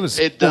No, it was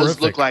It does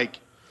horrific. look like,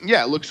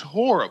 it looks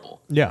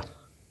horrible. Yeah.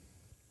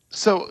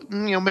 So,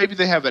 maybe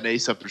they have an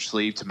ace up their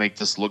sleeve to make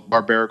this look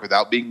barbaric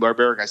without being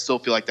barbaric. I still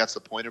feel like that's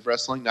the point of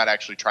wrestling, not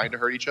actually trying to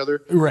hurt each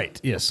other.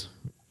 Right, yes.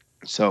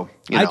 So,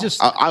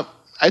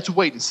 it's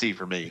wait and see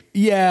for me.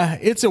 Yeah,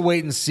 it's a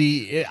wait and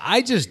see.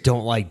 I just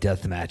don't like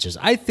death matches.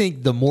 I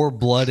think the more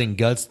blood and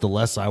guts, the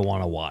less I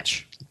want to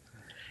watch.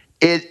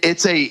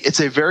 It's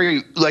a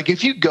very, like,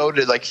 if you go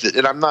to, like,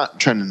 and I'm not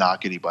trying to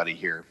knock anybody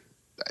here.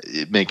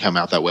 It may come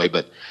out that way,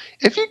 but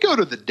if you go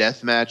to the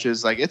death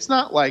matches, like, it's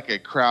not like a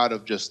crowd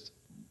of just,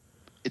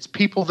 it's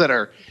people that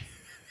are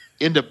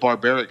into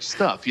barbaric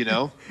stuff,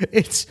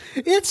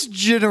 It's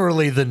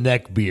generally the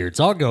neck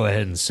beards. I'll go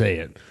ahead and say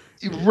it.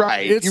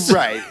 Right, you're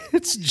right.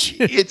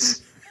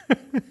 It's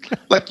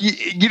like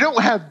you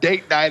don't have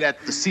date night at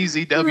the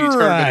CZW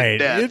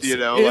tournament of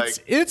death,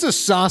 it's a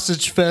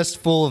sausage fest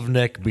full of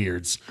neck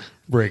beards,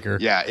 Breaker.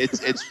 Yeah,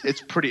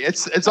 it's pretty.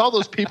 It's all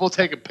those people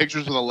taking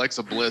pictures with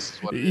Alexa Bliss.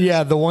 Is what it is.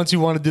 Yeah, the ones who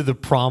want to do the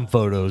prom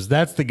photos.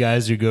 That's the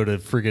guys who go to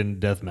friggin'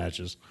 death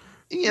matches.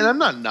 And I'm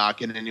not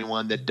knocking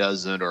anyone that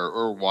doesn't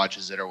or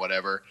watches it or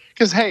whatever.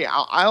 Because hey,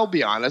 I'll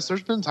be honest.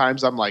 There's been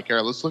times I'm like,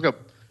 here, let's look up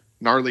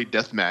gnarly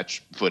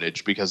deathmatch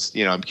footage because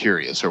I'm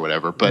curious or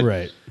whatever. But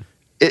right.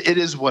 It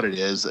is what it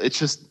is. It's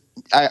just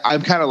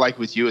I'm kind of like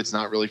with you. It's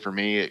not really for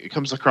me. It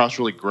comes across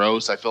really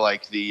gross. I feel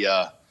like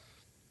the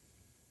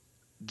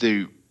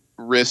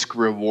risk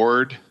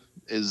reward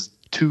is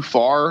too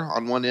far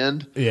on one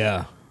end.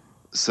 Yeah.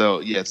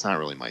 So it's not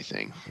really my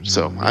thing.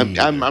 So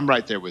I'm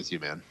right there with you,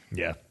 man.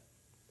 Yeah.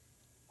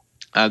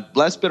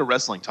 Last bit of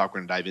wrestling talk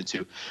we're going to dive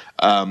into.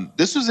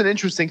 This was an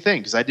interesting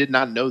thing because I did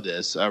not know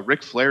this.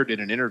 Ric Flair did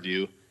an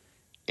interview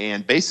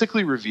and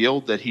basically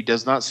revealed that he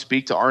does not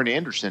speak to Arn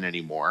Anderson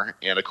anymore.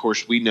 And of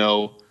course, we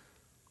know.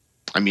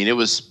 I mean, it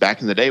was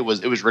back in the day. It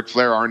was Ric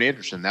Flair, Arn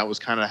Anderson. That was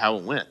kind of how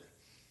it went.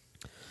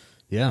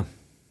 Yeah.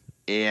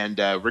 And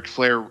Ric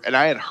Flair and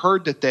I had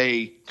heard that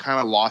they kind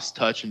of lost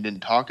touch and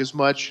didn't talk as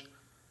much.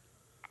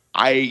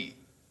 I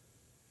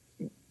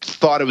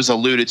thought it was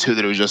alluded to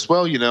that it was just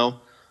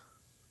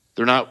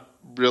they're not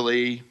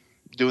really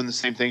doing the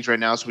same things right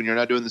now. So when you're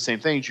not doing the same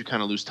things, you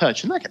kind of lose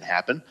touch. And that can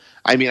happen.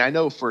 I mean, I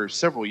know for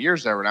several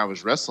years there when I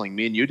was wrestling,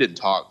 me and you didn't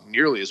talk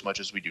nearly as much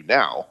as we do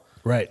now.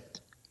 Right.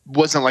 It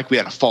wasn't like we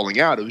had a falling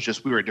out. It was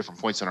just we were at different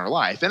points in our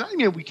life. And I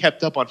mean, we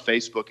kept up on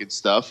Facebook and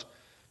stuff,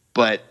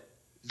 but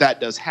that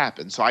does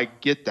happen. So I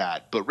get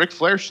that. But Ric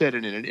Flair said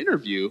in an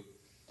interview,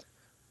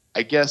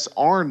 I guess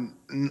Arn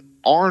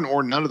or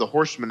none of the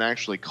Horsemen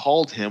actually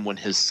called him when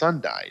his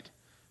son died.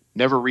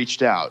 Never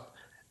reached out.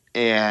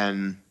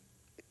 And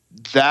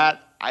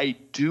that I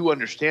do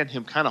understand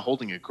him kind of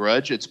holding a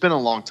grudge. It's been a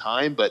long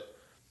time, but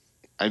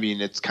I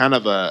mean, it's kind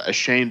of a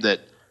shame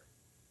that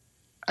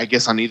I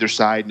guess on either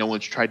side, no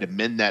one's tried to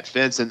mend that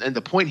fence. And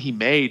the point he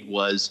made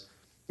was,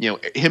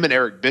 him and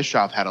Eric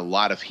Bischoff had a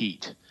lot of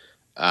heat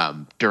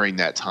during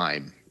that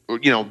time, or,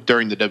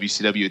 during the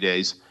WCW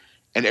days.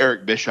 And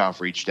Eric Bischoff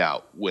reached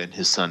out when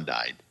his son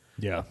died.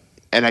 Yeah.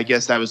 And I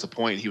guess that was the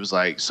point. He was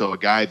like, so a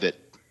guy that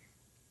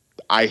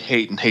I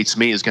hate and hates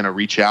me is going to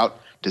reach out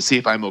to see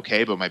if I'm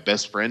okay, but my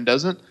best friend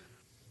doesn't.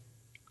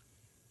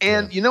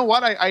 And you know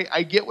what?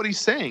 I get what he's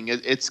saying.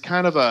 It's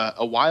kind of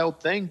a wild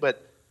thing,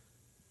 but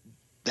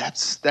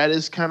that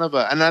is kind of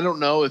and I don't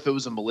know if it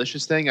was a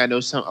malicious thing. I know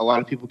a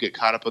lot of people get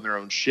caught up on their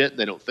own shit and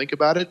they don't think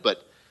about it,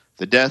 but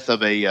the death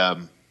of a,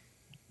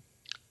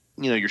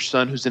 your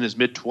son who's in his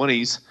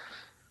mid-20s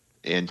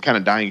and kind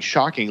of dying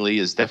shockingly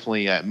is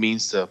definitely a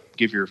means to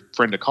give your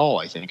friend a call,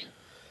 I think.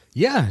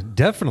 Yeah,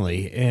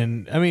 definitely.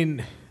 And I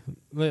mean,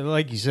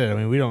 like you said, I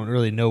mean, we don't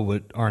really know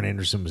what Arn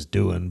Anderson was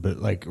doing, but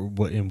like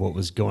what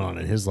was going on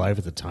in his life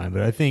at the time.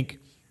 But I think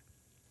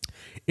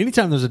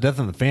anytime there's a death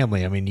in the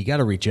family, I mean, you got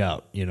to reach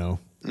out,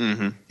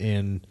 Mm-hmm.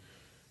 and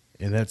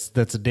that's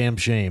a damn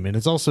shame. And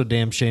it's also a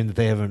damn shame that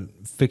they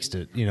haven't fixed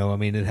it. I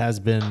mean, it has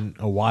been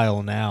a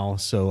while now.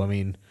 So, I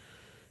mean,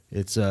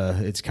 it's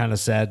kind of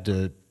sad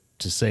to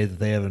say that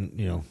they haven't,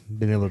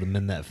 been able to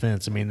mend that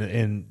fence. I mean,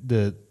 and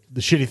the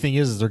shitty thing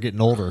is they're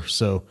getting older.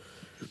 So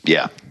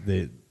yeah,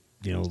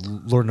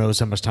 Lord knows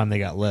how much time they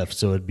got left.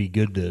 So it'd be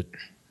good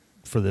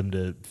for them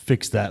to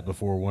fix that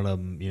before one of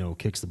them,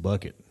 kicks the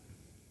bucket.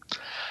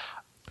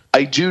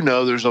 I do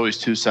know there's always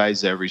two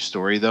sides to every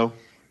story, though.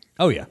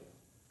 Oh yeah.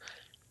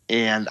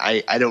 And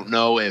I don't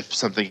know if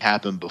something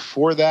happened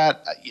before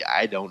that.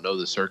 I don't know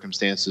the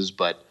circumstances,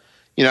 but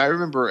I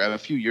remember a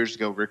few years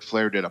ago, Ric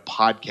Flair did a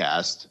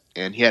podcast,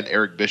 and he had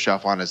Eric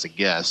Bischoff on as a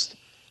guest,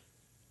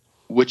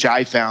 which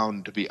I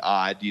found to be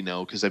odd,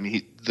 because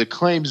the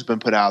claim's been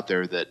put out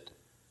there that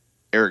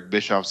Eric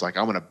Bischoff's like,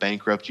 I'm going to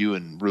bankrupt you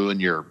and ruin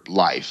your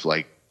life,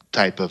 like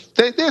type of.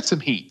 They had some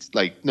heat,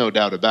 like no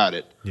doubt about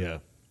it. Yeah.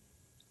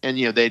 And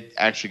they'd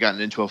actually gotten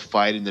into a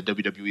fight in the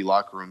WWE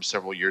locker room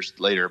several years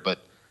later, but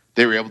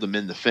they were able to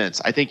mend the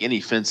fence. I think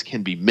any fence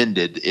can be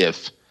mended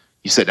if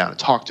you sit down and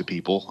talk to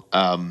people.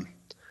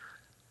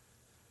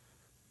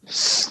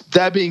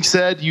 That being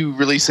said, you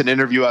release an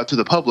interview out to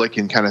the public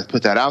and kind of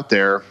put that out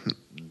there.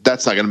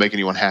 That's not going to make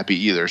anyone happy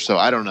either. So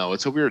I don't know.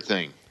 It's a weird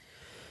thing.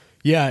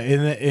 Yeah,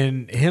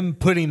 and him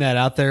putting that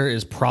out there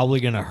is probably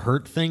going to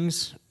hurt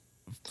things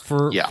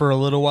for a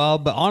little while.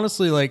 But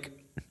honestly, like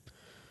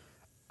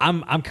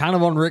I'm kind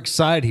of on Rick's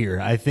side here.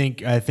 I think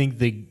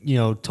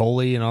the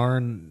Tully and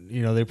Arn,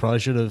 they probably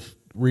should have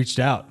reached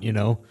out,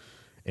 and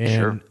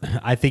Sure.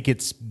 I think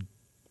it's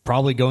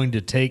probably going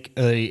to take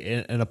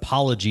an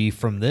apology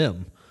from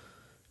them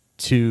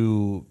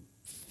to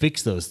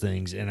fix those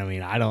things. And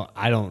I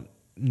don't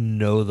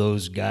know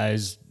those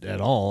guys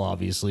at all,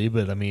 obviously,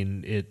 but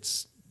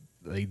it's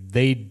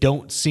they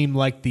don't seem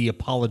like the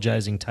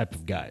apologizing type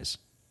of guys.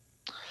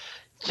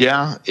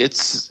 Yeah,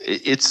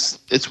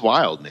 it's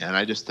wild, man.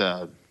 I just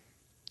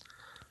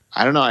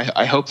I don't know.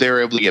 I hope they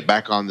were able to get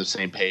back on the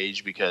same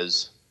page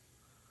because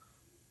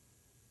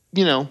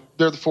they're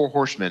the Four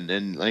Horsemen,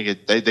 and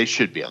they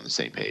should be on the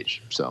same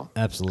page. So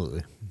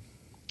Absolutely.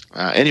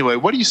 Anyway,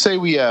 what do you say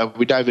we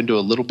dive into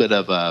a little bit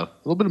of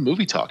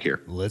movie talk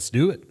here? Let's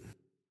do it.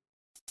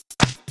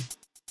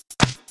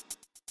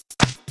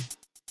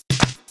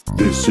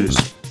 This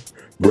is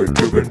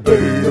Breaker and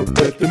Bane up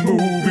at the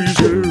movies.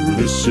 Yeah,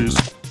 this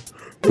is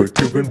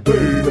Breaker and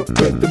Bane up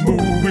at the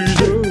movies.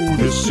 Yeah,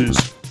 this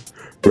is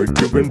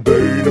Breaker and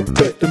Bane up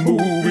at the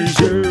movies.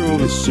 Yeah,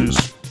 this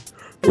is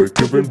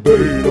Breaker and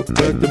Bane up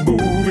at the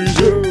movies.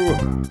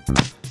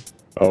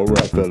 Yeah. All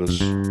right, fellas.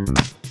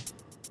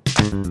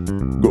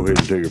 Go ahead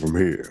and take it from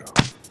here.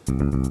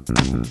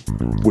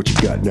 What you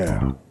got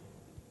now?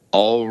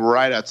 All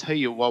right, I'll tell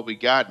you what we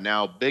got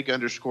now.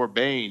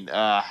 Big_Bane.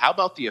 How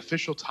about the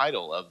official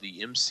title of the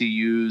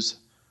MCU's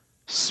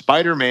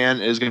Spider-Man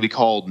is going to be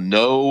called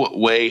No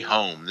Way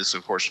Home. This,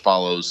 of course,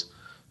 follows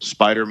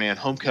Spider-Man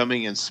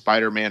Homecoming and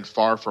Spider-Man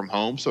Far From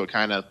Home, so it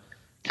kind of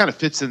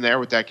fits in there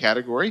with that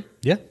category.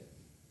 Yeah.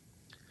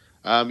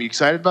 You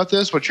excited about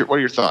this? What are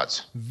your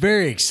thoughts?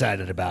 Very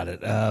excited about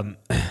it. And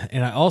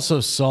I also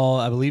saw,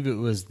 I believe it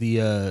was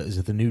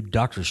the new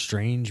Doctor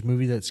Strange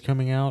movie that's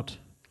coming out.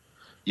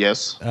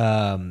 Yes.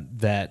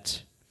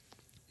 That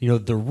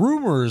the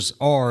rumors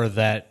are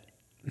that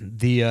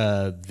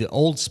the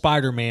old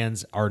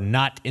Spider-Mans are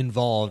not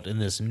involved in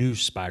this new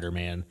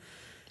Spider-Man,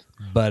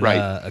 but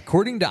right.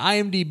 According to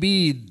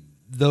IMDb,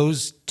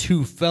 those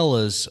two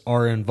fellas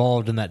are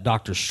involved in that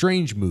Doctor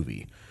Strange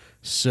movie.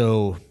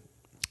 So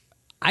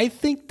I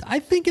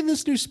think in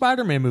this new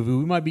Spider-Man movie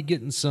we might be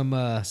getting some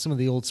of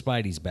the old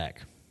Spideys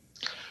back.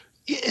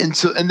 And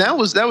that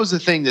was the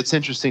thing that's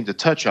interesting to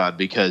touch on,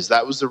 because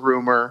that was the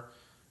rumor.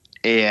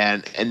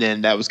 And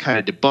then that was kind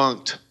of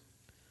debunked.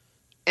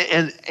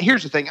 And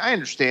here's the thing. I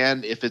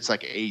understand if it's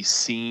like a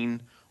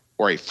scene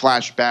or a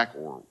flashback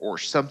or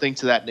something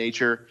to that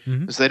nature.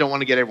 Mm-hmm. So they don't want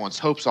to get everyone's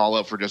hopes all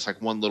up for just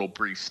like one little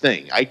brief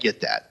thing. I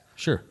get that.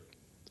 Sure.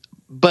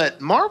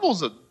 But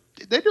Marvel's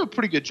they do a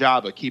pretty good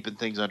job of keeping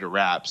things under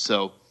wraps.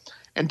 So,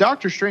 and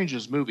Doctor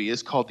Strange's movie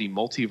is called The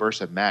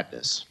Multiverse of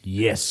Madness.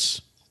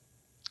 Yes.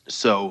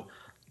 So,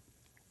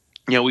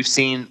 we've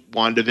seen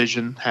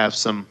WandaVision have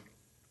some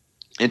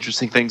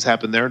interesting things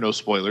happen there. No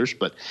spoilers,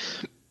 but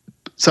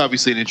it's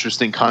obviously an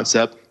interesting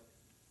concept.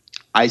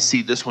 I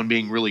see this one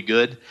being really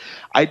good.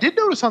 I did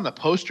notice on the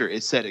poster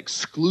it said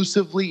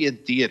exclusively in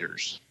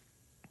theaters.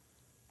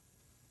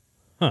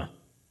 Huh.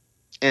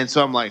 And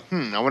so I'm like,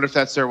 I wonder if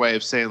that's their way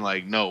of saying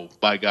like, no,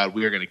 by God,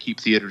 we are going to keep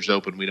theaters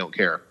open. We don't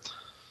care.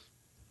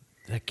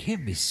 That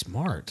can't be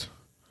smart.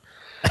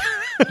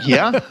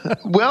 Yeah.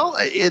 Well,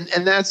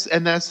 and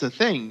that's the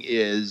thing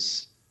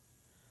is,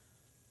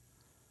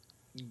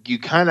 you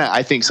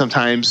I think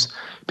sometimes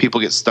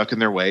people get stuck in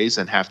their ways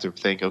and have to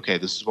think, okay,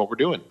 this is what we're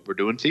doing. We're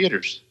doing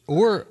theaters.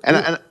 Or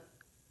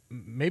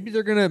maybe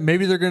they're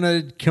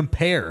gonna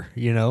compare,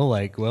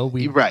 like, well,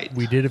 we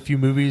did a few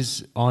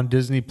movies on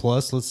Disney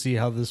Plus. Let's see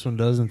how this one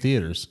does in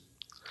theaters.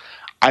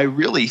 I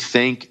really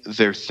think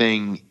their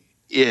thing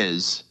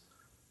is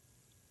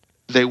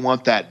they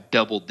want that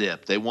double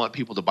dip. They want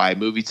people to buy a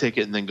movie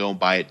ticket and then go and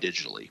buy it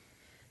digitally.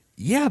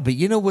 Yeah, but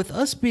with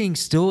us being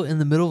still in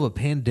the middle of a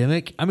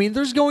pandemic,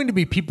 there's going to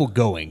be people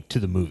going to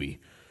the movie.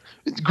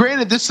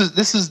 Granted, this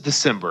is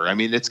December.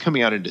 It's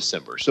coming out in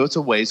December, so it's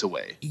a ways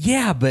away.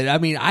 Yeah,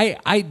 but we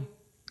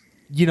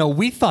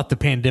thought the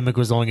pandemic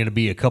was only going to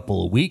be a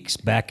couple of weeks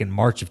back in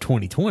March of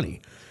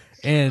 2020.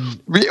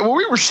 And we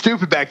were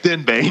stupid back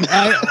then, Bane.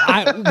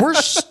 we're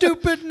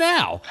stupid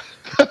now.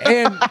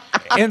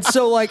 And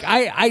so like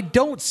I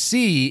don't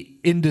see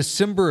in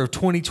December of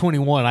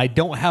 2021, I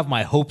don't have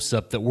my hopes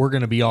up that we're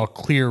going to be all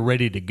clear,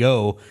 ready to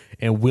go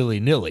and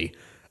willy-nilly.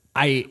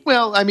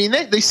 Well, I mean,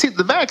 they see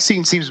the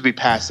vaccine seems to be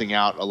passing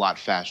out a lot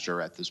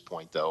faster at this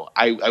point, though.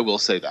 I will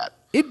say that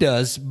it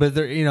does, but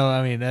there,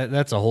 I mean,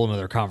 that's a whole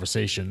nother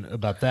conversation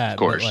about that. Of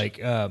course. But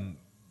like,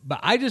 but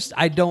I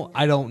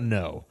don't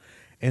know.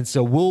 And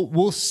so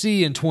we'll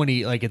see in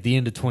at the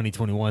end of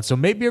 2021. So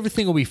maybe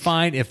everything will be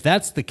fine. If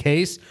that's the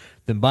case,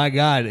 then by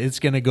God, it's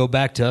going to go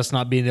back to us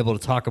not being able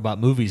to talk about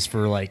movies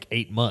for like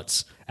 8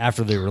 months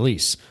after they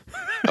release.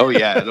 Oh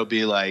yeah, it'll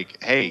be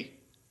like, hey,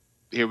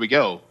 here we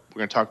go. We're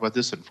going to talk about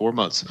this in 4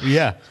 months.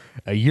 Yeah,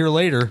 a year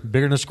later,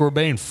 Biggerness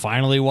Corbane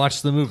finally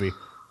watched the movie.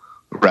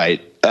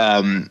 Right.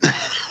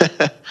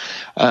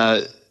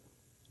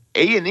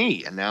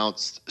 A&E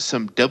announced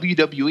some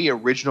WWE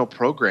original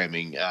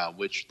programming,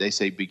 which they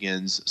say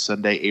begins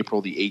Sunday,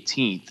 April the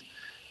 18th.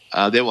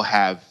 They will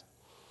have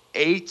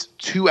 8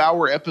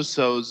 2-hour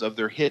episodes of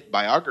their hit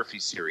biography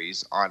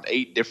series on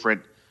 8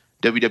 different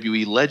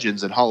WWE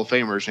legends and Hall of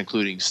Famers,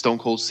 including Stone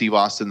Cold Steve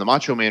Austin, the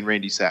Macho Man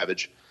Randy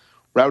Savage,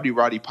 Rowdy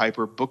Roddy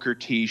Piper, Booker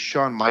T,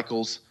 Shawn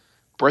Michaels,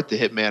 Bret the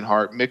Hitman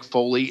Hart, Mick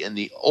Foley, and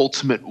the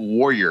Ultimate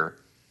Warrior.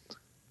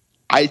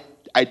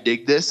 I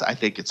dig this. I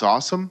think it's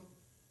awesome.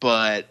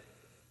 But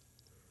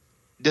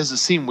does it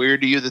seem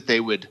weird to you that they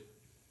would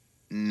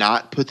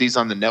not put these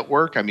on the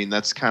network? I mean,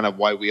 that's kind of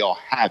why we all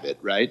have it,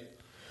 right?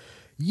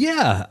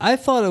 Yeah, I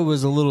thought it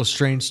was a little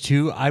strange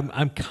too.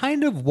 I'm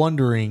kind of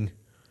wondering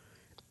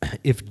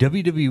if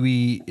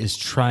WWE is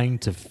trying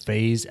to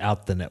phase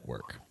out the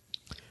network.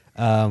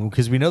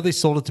 Because we know they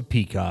sold it to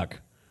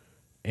Peacock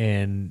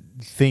and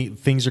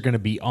things are going to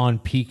be on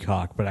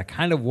Peacock, but I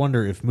kind of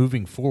wonder if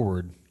moving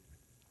forward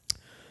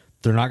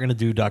they're not going to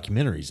do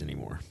documentaries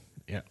anymore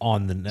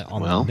on the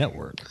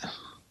network.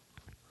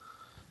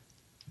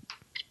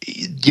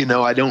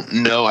 I don't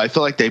know. I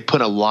feel like they put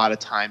a lot of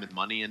time and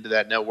money into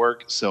that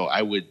network, so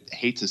I would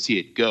hate to see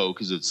it go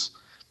because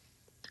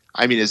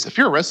if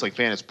you're a wrestling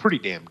fan, it's pretty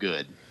damn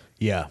good.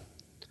 Yeah.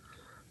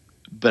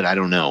 But I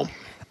don't know.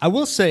 I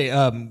will say,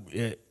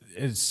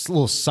 it's a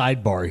little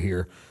sidebar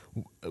here.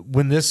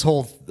 When this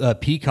whole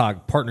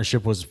Peacock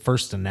partnership was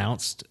first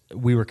announced,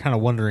 we were kind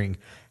of wondering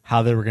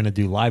how they were going to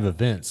do live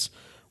events.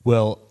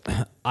 Well,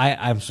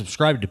 I'm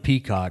subscribed to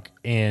Peacock,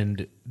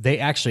 and they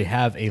actually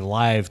have a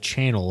live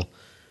channel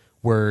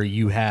where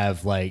you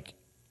have like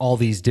all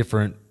these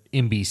different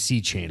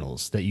NBC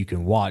channels that you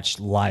can watch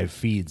live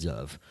feeds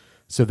of.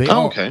 So they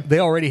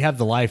already have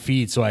the live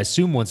feed. So I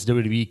assume once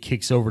WWE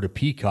kicks over to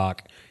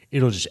Peacock,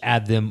 it'll just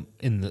add them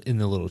in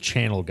the little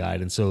channel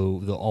guide, and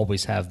so they'll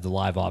always have the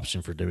live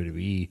option for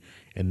WWE.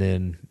 And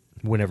then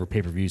whenever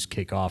pay-per-views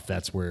kick off,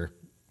 that's where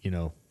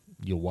you'll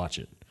watch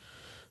it.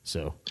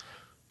 So,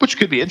 which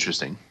could be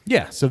interesting.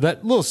 Yeah. So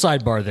that little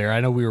sidebar there. I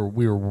know we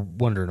were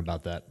wondering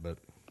about that, but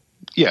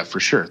yeah,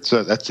 for sure. So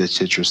it's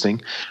interesting.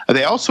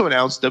 They also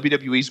announced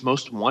WWE's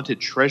Most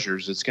Wanted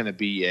Treasures. It's going to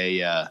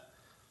be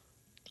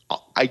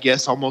I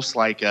guess almost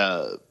like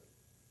the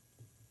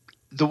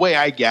way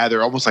I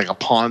gather, almost like a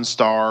Pawn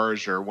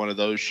Stars or one of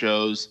those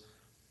shows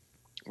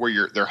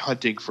where they're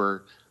hunting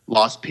for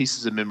lost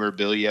pieces of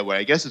memorabilia. Well,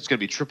 I guess it's going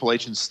to be Triple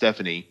H and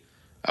Stephanie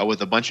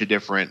with a bunch of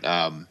different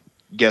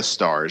guest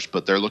stars,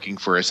 but they're looking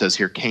for, it says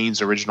here,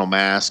 Kane's original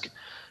mask,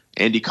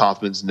 Andy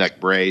Kaufman's neck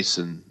brace,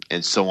 and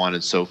so on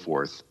and so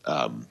forth.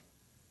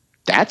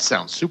 That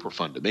sounds super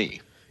fun to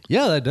me.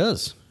 Yeah, that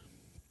does.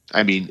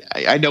 I mean,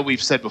 I know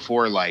we've said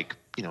before, like,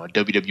 a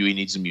WWE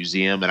needs a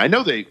museum, and I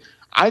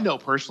know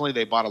personally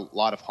they bought a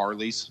lot of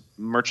Harley's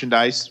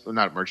merchandise, well,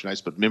 not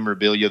merchandise, but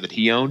memorabilia that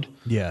he owned.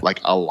 Yeah.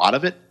 Like a lot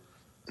of it.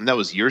 And that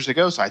was years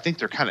ago. So I think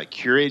they're kind of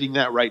curating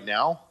that right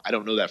now. I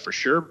don't know that for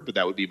sure, but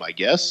that would be my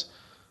guess.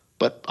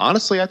 But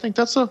honestly, I think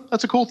that's a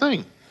cool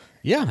thing.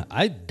 Yeah,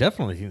 I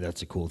definitely think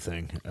that's a cool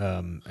thing.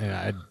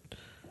 And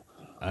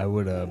I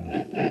would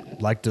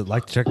like to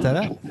check that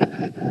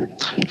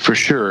out. For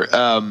sure.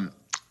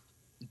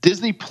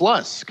 Disney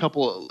Plus, a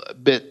couple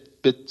of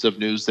bits of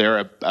news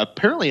there.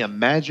 Apparently a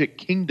Magic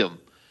Kingdom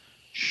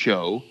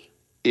show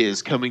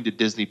is coming to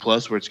Disney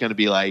Plus, where it's going to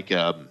be like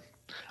a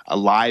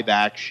live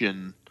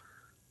action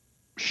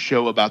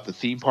show about the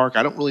theme park.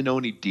 I don't really know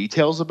any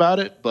details about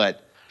it,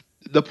 but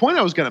the point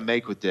I was going to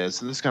make with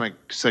this, and this kind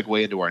of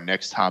segue into our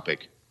next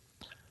topic,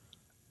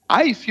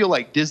 I feel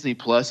like Disney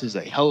Plus is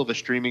a hell of a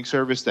streaming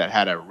service that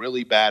had a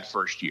really bad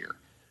first year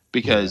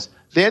because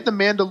they had The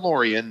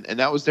Mandalorian, and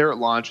that was there at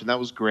launch, and that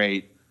was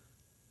great,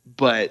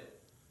 but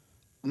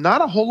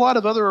not a whole lot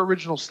of other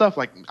original stuff.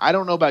 Like, I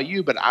don't know about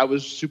you, but I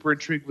was super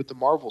intrigued with the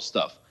Marvel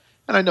stuff.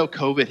 And I know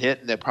COVID hit,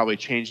 and that probably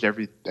changed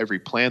every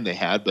plan they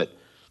had, but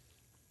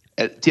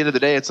at the end of the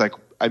day, it's like,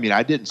 I mean,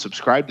 I didn't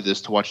subscribe to this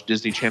to watch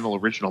Disney Channel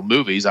original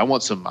movies. I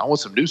want some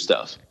new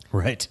stuff.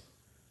 Right.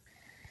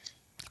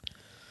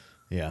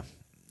 Yeah.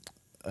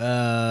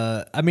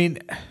 I mean,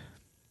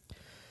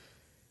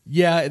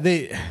 yeah,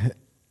 they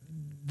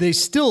they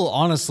still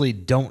honestly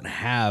don't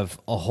have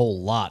a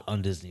whole lot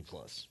on Disney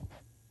Plus.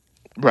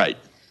 Right.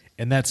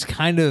 And that's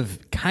kind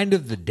of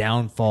the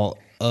downfall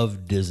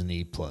of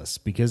Disney Plus,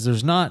 because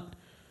there's not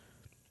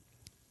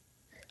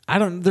a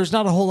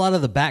whole lot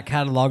of the back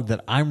catalog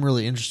that I'm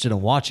really interested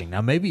in watching.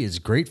 Now, maybe it's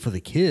great for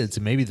the kids,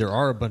 and maybe there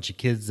are a bunch of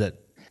kids that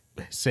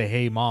say,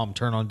 "Hey, Mom,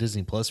 turn on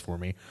Disney Plus for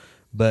me."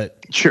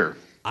 But Sure.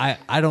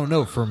 I don't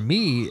know. For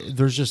me,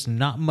 there's just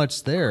not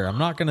much there. I'm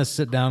not going to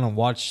sit down and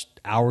watch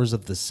hours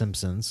of The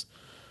Simpsons.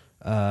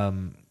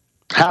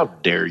 How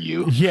dare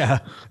you? Yeah.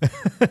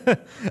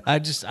 I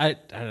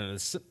don't know.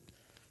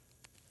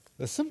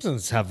 The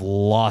Simpsons have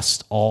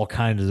lost all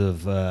kinds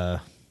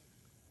of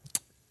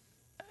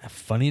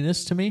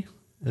funniness to me,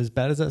 as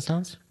bad as that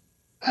sounds.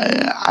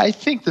 I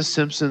think The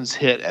Simpsons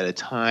hit at a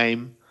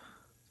time.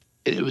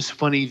 It was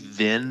funny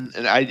then,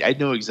 and I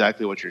know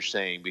exactly what you're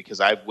saying,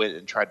 because I went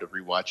and tried to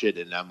rewatch it,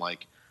 and I'm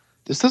like,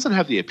 this doesn't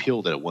have the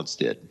appeal that it once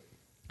did.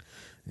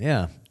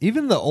 Yeah.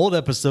 Even the old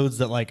episodes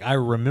that like I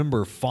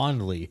remember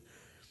fondly,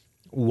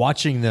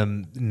 watching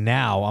them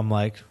now, I'm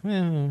like,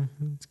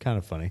 it's kind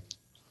of funny.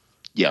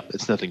 Yeah,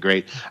 it's nothing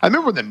great. I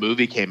remember when the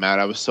movie came out,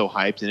 I was so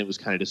hyped, and it was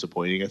kind of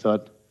disappointing, I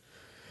thought.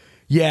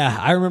 Yeah,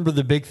 I remember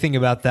the big thing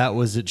about that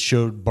was it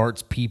showed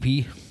Bart's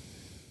pee-pee.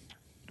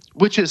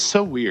 Which is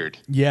so weird.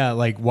 Yeah,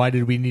 like, why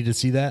did we need to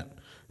see that?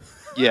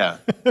 Yeah,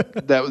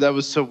 that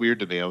was so weird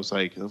to me. I was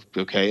like,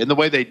 okay. And the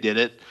way they did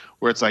it,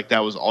 where it's like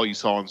that was all you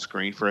saw on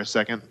screen for a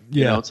second. Yeah.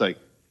 You know, it's like,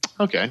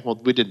 okay, well,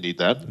 we didn't need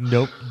that.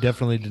 Nope,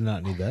 definitely did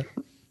not need that.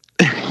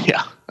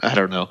 Yeah, I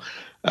don't know.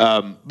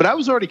 But I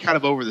was already kind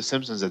of over The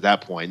Simpsons at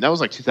that point. That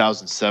was like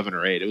 2007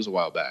 or 8. It was a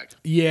while back.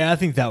 Yeah, I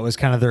think that was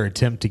kind of their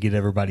attempt to get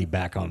everybody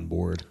back on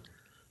board.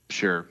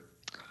 Sure.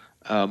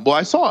 Well,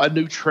 I saw a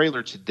new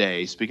trailer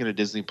today, speaking of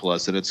Disney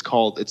Plus, and it's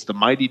The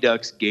Mighty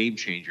Ducks Game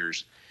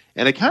Changers.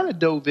 And I kind of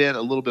dove in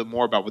a little bit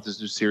more about what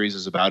this new series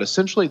is about.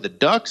 Essentially, the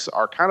Ducks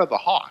are kind of the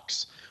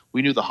Hawks.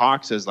 We knew the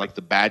Hawks as like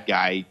the bad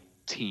guy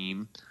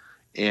team,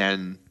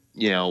 and,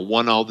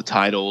 won all the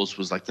titles,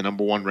 was like the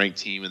number 1 ranked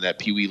team in that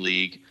Pee Wee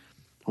League.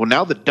 Well,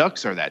 now the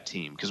Ducks are that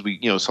team, because we,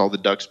 saw the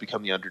Ducks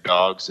become the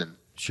underdogs, and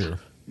Sure.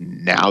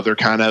 Now they're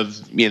kind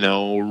of,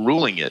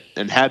 ruling it,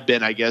 and have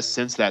been, I guess,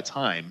 since that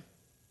time.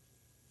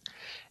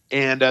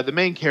 And the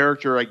main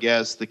character, I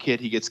guess, the kid,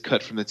 he gets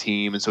cut from the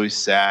team, and so he's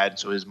sad.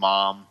 So his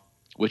mom,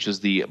 which is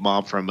the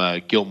mom from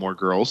Gilmore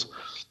Girls,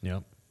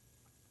 Yep.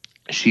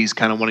 she's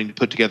kind of wanting to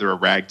put together a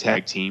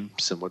ragtag team,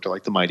 similar to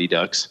like the Mighty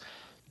Ducks.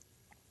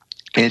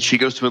 And she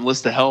goes to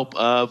enlist the help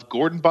of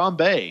Gordon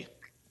Bombay,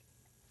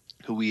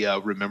 who we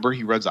remember.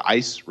 He runs an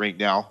ice rink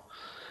now.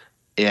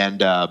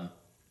 And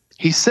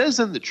he says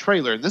in the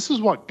trailer, and this is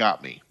what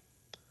got me,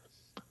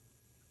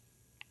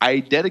 I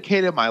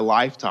dedicated my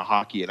life to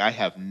hockey, and I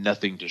have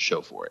nothing to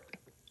show for it.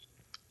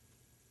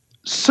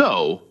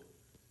 So,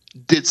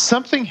 did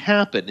something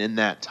happen in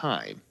that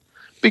time?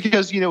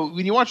 Because,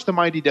 when you watch the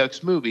Mighty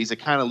Ducks movies, it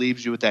kind of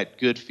leaves you with that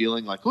good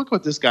feeling like, look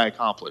what this guy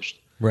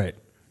accomplished. Right.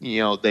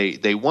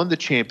 They won the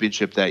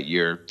championship that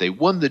year. They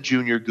won the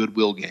Junior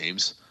Goodwill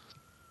Games.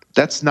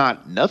 That's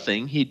not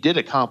nothing. He did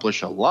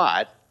accomplish a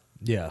lot.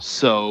 Yeah.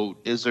 So,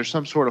 is there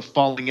some sort of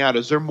falling out?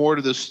 Is there more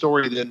to this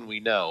story than we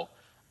know?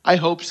 I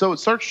hope so. It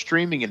starts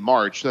streaming in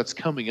March. So that's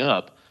coming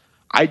up.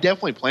 I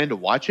definitely plan to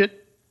watch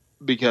it,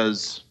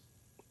 because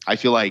I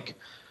feel like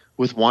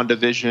with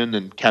WandaVision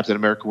and Captain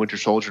America Winter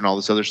Soldier and all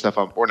this other stuff,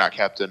 or not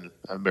Captain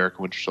America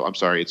Winter Soldier, I'm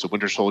sorry, it's a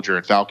Winter Soldier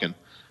and Falcon.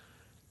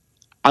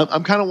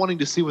 I'm kind of wanting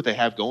to see what they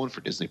have going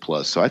for Disney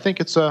Plus. So I think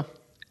it's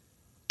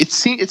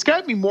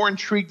got me more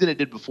intrigued than it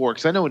did before,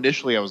 because I know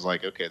initially I was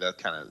like, okay, that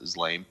kind of is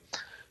lame.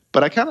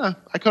 But I kind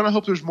of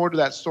hope there's more to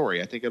that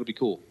story. I think it'll be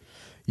cool.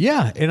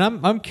 Yeah, and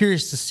I'm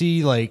curious to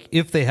see, like,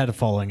 if they had a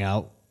falling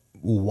out,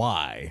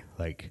 why?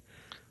 Like,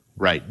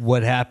 right,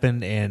 what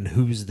happened and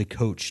who's the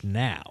coach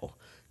now?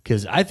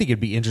 Because I think it'd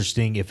be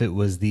interesting if it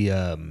was the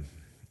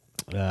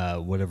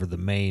whatever the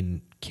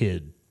main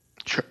kid,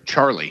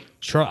 Charlie.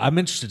 I'm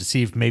interested to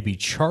see if maybe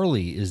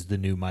Charlie is the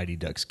new Mighty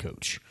Ducks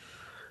coach.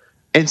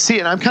 And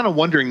I'm kind of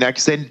wondering that,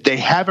 because they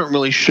haven't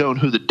really shown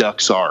who the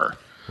Ducks are.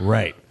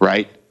 Right.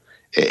 Right.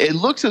 It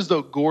looks as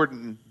though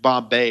Gordon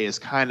Bombay is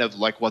kind of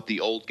like what the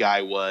old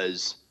guy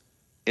was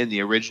in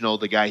the original,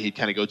 the guy he'd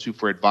kind of go to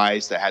for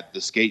advice that had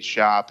the skate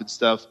shop and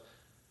stuff.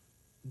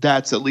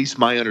 That's at least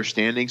my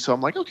understanding. So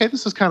I'm like, okay,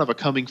 this is kind of a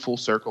coming full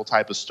circle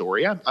type of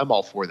story. I'm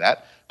all for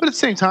that. But at the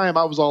same time,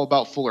 I was all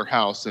about Fuller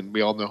House, and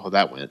we all know how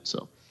that went.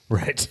 So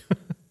Right.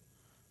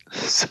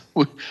 So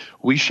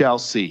we shall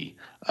see.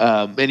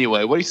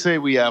 Anyway, what do you say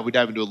we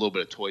dive into a little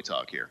bit of toy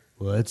talk here?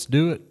 Let's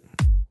do it.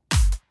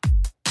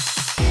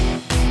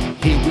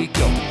 Here we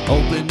go,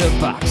 open the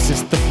box.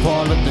 It's the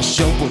part of the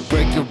show where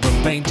Breaker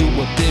and Bane do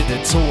a bit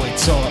of toy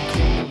talk.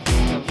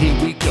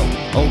 Here we go,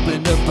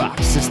 open the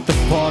box. It's the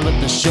part of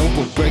the show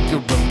where Breaker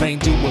and Bane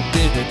do a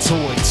bit of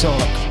toy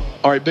talk.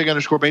 All right,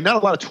 Big_Bane. Not a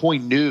lot of toy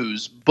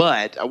news,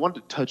 but I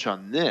wanted to touch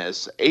on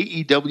this.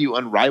 AEW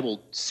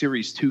Unrivaled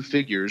Series 2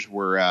 figures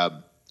were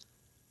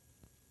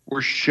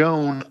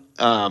shown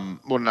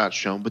well, not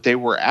shown, but they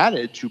were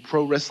added to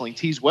Pro Wrestling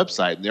Tees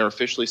website, and they're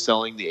officially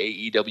selling the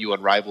AEW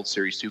Unrivaled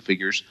Series 2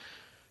 figures.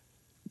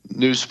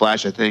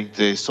 Newsflash, I think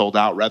they sold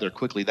out rather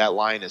quickly. That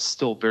line is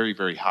still very,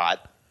 very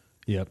hot.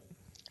 Yep.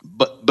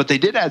 But they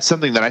did add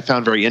something that I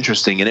found very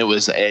interesting, and it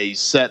was a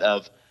set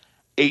of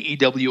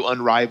AEW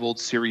Unrivaled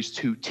Series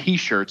 2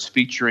 T-shirts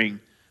featuring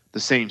the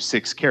same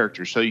 6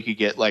 characters. So you could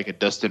get like a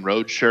Dustin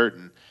Rhodes shirt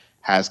and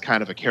has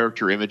kind of a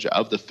character image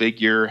of the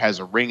figure, has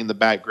a ring in the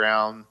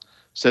background,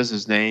 says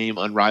his name,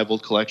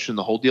 Unrivaled Collection,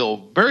 the whole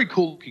deal. Very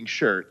cool looking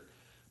shirt.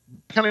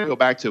 Kind of go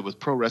back to it with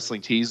Pro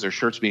Wrestling Tees, their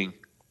shirts being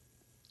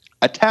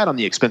a tad on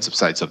the expensive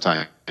side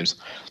sometimes.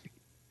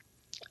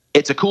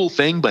 It's a cool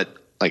thing, but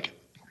like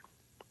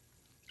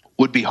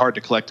would be hard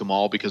to collect them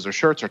all because their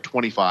shirts are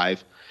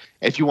 $25.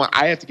 If you want,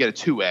 I have to get a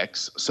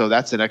 2X, so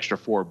that's an extra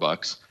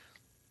 $4.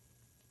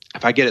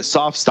 If I get it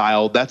soft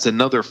style, that's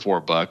another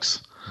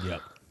 $4.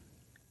 Yep.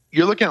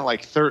 You're looking at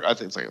like I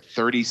think it's like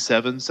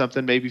 37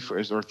 something maybe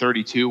or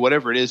 32,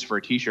 whatever it is for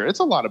a T-shirt. It's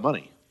a lot of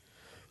money.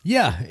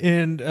 Yeah,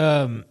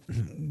 and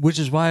which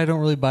is why I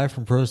don't really buy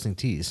from Pro Wrestling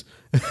Tees.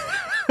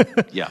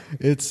 Yeah,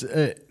 it's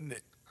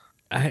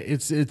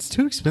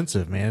too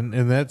expensive, man,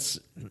 and that's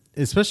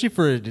especially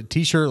for a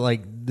T-shirt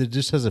like that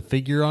just has a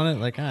figure on it.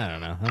 Like I don't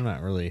know, I'm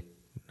not really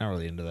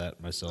into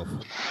that myself.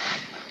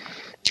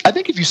 I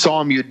think if you saw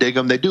them, you'd dig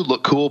them. They do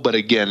look cool, but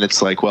again,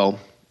 it's like, well,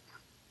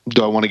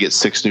 do I want to get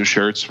 6 new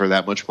shirts for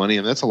that much money?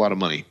 And that's a lot of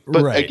money.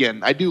 But right.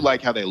 Again, I do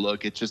like how they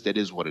look. It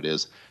is what it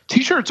is.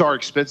 T-shirts are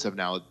expensive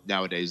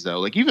nowadays, though.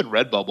 Like even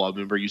Redbubble, I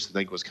remember used to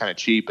think was kind of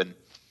cheap, and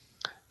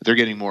they're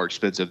getting more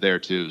expensive there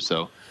too.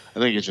 So I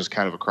think it's just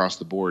kind of across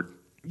the board.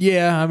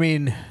 Yeah, I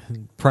mean,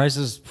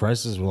 prices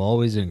will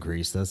always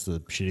increase. That's the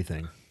shitty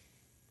thing.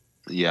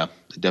 Yeah,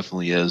 it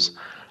definitely is.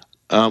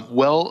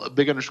 Well,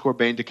 Big _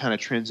 Bane to kind of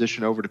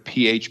transition over to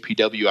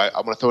PHPW.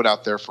 I'm going to throw it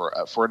out there for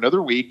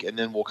another week, and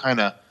then we'll kind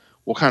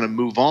of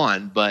move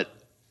on. But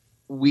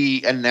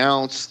we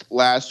announced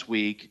last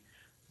week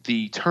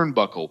the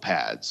turnbuckle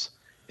pads.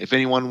 If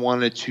anyone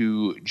wanted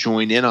to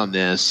join in on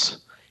this,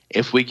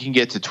 if we can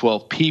get to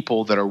 12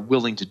 people that are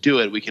willing to do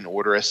it, we can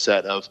order a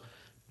set of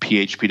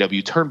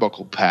PHPW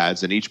turnbuckle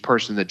pads, and each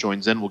person that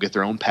joins in will get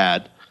their own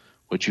pad,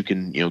 which you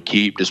can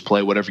keep,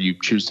 display, whatever you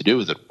choose to do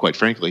with it. Quite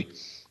frankly,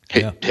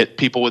 hit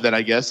people with it.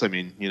 I guess. I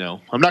mean,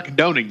 I'm not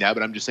condoning that,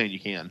 but I'm just saying you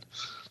can.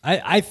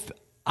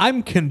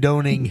 I'm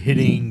condoning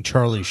hitting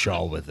Charlie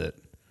Shaw with it.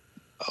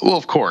 Well,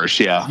 of course,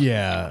 yeah.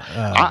 Yeah.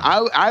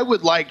 I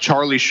would like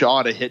Charlie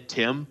Shaw to hit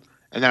Tim,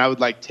 and then I would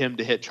like Tim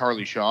to hit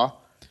Charlie Shaw,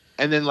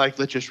 and then let's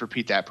just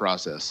repeat that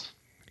process.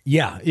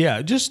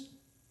 Yeah. Just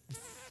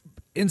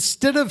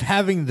instead of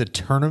having the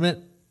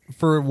tournament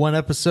for one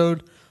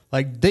episode,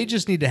 they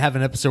just need to have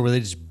an episode where they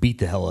just beat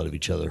the hell out of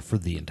each other for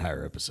the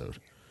entire episode.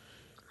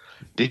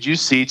 Did you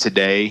see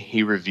today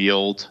he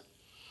revealed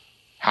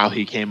how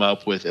he came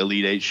up with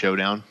Elite 8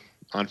 Showdown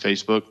on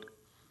Facebook?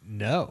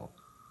 No.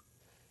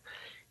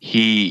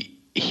 He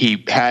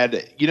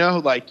had,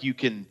 you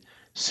can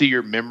see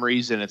your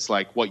memories and it's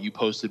like what you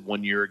posted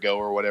 1 year ago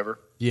or whatever.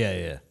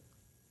 Yeah.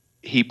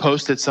 He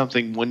posted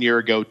something 1 year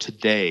ago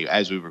today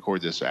as we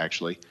record this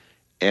actually.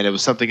 And it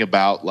was something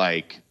about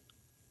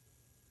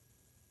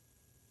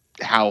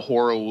how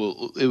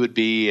horrible it would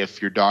be if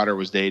your daughter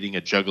was dating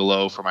a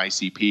juggalo from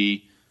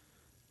ICP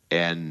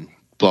and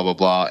blah, blah,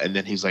 blah. And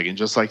then he's like, and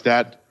just like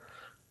that,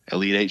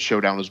 Elite 8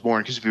 Showdown was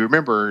born. Because if you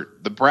remember,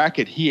 the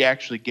bracket he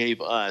actually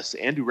gave us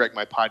and to Wreck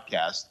My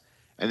Podcast,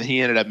 and then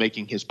he ended up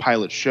making his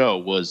pilot show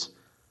was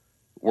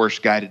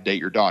Worst Guy to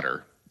Date Your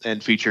Daughter,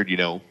 and featured,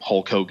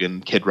 Hulk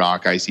Hogan, Kid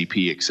Rock,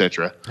 ICP,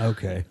 etc.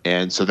 Okay.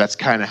 And so that's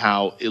kind of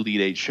how Elite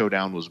 8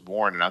 Showdown was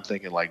born. And I'm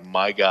thinking,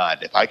 my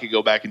God, if I could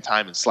go back in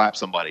time and slap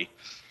somebody,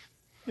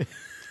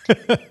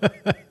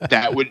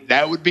 that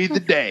would be the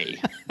day.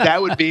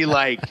 That would be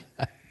like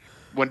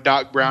when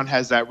Doc Brown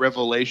has that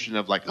revelation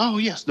of oh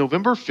yes,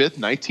 November 5th,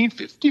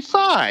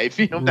 1955.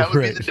 That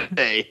would be the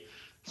day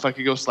if I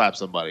could go slap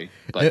somebody.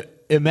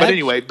 But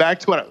anyway, back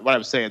to what I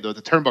was saying though,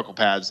 the turnbuckle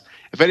pads.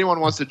 If anyone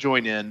wants to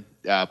join in,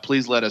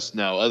 please let us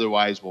know.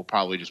 Otherwise, we'll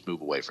probably just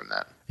move away from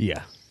that.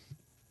 Yeah.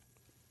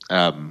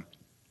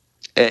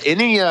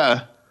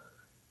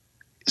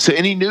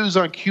 Any news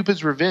on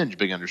Cupid's Revenge,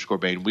 Big _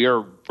 Bane? We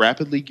are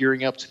rapidly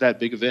gearing up to that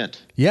big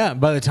event. Yeah,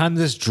 by the time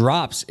this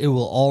drops, it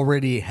will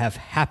already have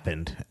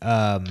happened.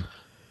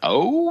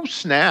 Oh,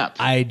 snap.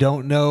 I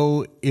don't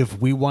know if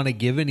we want to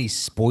give any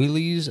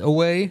spoilies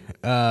away.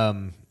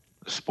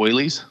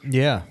 Spoilies?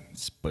 Yeah,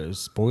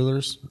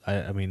 spoilers.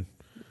 I mean,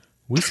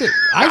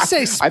 I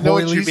say spoilies. I know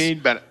what you mean,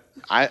 but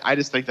I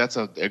just think that's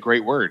a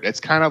great word.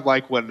 It's kind of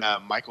like when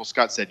Michael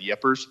Scott said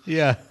yippers.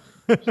 Yeah.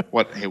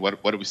 What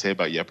do we say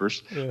about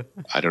yippers? Yeah.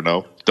 I don't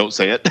know. Don't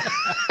say it.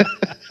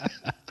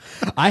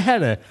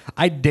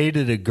 I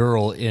dated a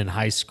girl in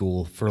high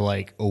school for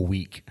a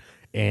week,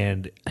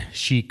 and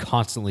she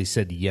constantly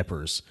said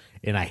yippers,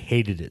 and I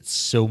hated it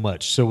so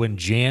much. So when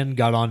Jan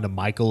got on to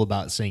Michael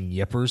about saying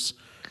yippers,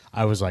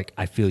 I was like,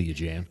 I feel you,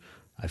 Jan.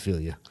 I feel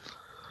you.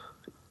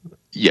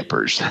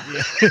 Yippers.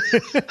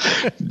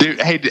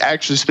 Dude, hey,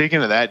 actually,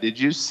 speaking of that, did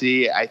you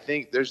see? I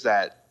think there's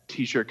that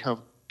T-shirt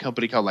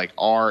company called like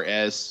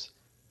RS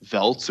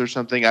Velts or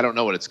something. I don't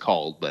know what it's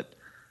called, but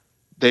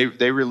they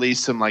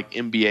released some like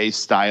NBA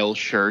style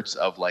shirts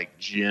of like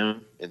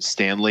Jim and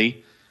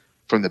Stanley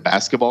from the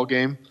basketball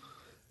game.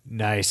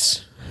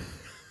 Nice.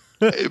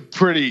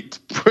 Pretty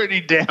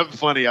damn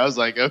funny. I was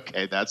like,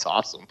 okay, that's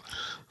awesome.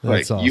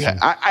 That's like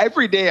awesome.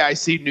 Every day I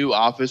see new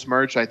Office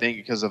merch. I think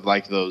because of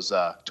like those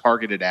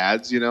targeted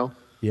ads, you know.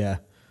 Yeah.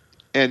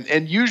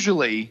 And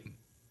usually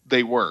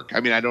they work.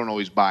 I mean, I don't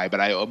always buy, but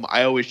I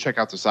always check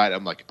out the site.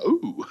 I'm like,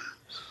 ooh.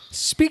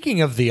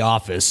 Speaking of The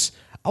Office,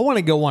 I want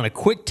to go on a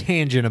quick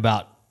tangent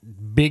about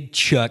Big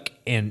Chuck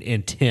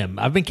and Tim.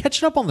 I've been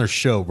catching up on their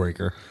show,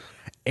 Breaker.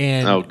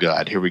 And Oh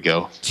God, here we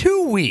go.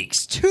 2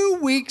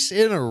 weeks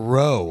in a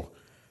row,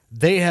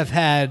 they have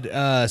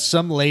had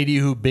some lady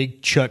who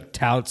Big Chuck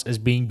touts as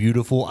being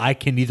beautiful. I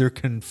can neither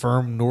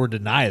confirm nor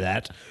deny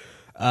that.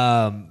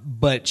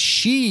 But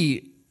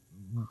she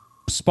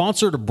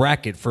sponsored a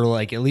bracket for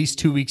like at least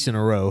 2 weeks in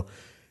a row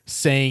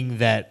saying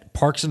that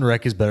Parks and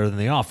Rec is better than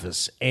The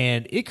Office.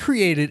 And it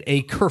created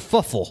a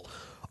kerfuffle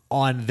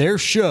on their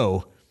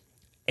show.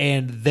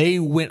 And they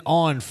went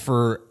on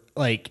for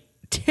like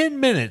 10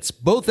 minutes,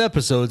 both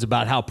episodes,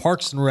 about how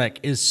Parks and Rec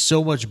is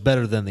so much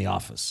better than The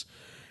Office.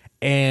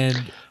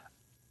 And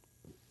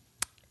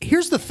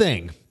here's the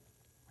thing.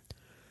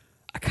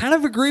 I kind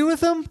of agree with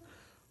them,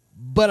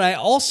 but I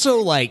also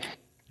like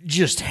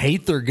just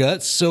hate their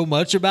guts so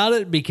much about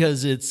it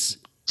because it's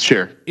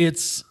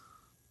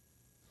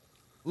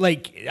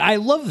like, I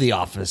love The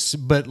Office,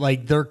 but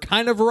like they're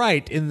kind of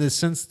right in the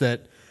sense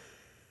that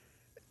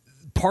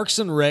Parks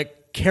and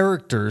Rec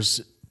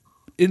characters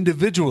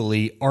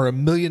individually are a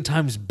million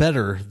times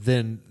better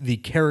than the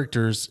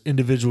characters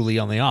individually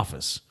on The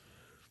Office.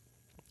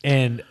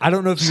 And I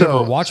don't know if you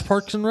ever watched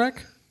Parks and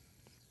Rec.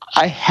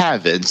 I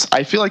haven't.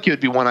 I feel like it would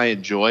be one I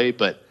enjoy,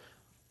 but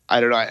I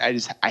don't know.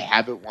 I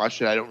haven't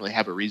watched it. I don't really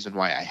have a reason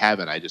why I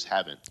haven't. I just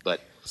haven't. But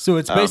so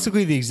it's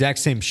basically the exact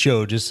same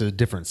show, just a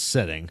different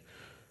setting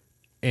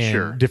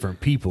and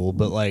different people.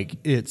 But like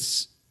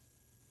it's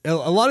a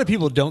lot of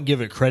people don't give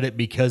it credit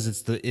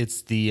because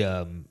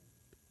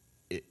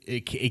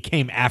it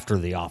came after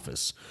The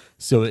Office,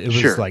 so it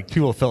was like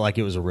people felt like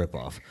it was a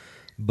ripoff.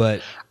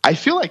 But I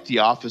feel like The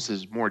Office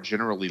is more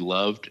generally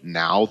loved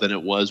now than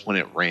it was when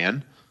it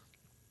ran.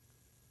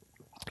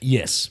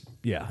 Yes,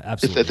 yeah,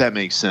 absolutely. If that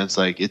makes sense,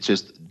 like it's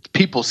just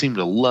people seem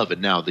to love it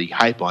now. The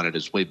hype on it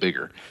is way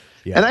bigger,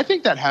 yeah. And I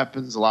think that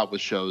happens a lot with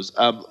shows.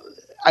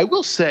 I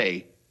will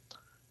say,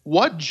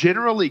 what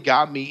generally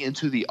got me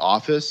into The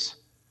Office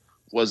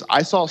was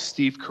I saw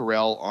Steve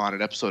Carell on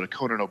an episode of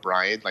Conan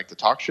O'Brien, like the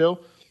talk show.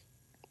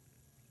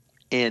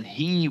 And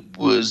he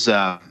was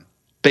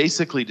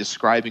basically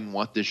describing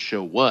what this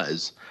show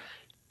was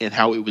and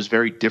how it was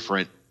very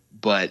different,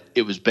 but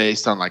it was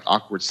based on like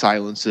awkward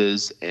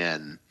silences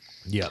and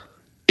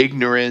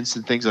ignorance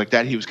and things like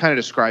that. He was kind of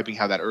describing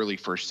how that early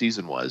first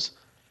season was.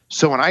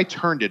 So when I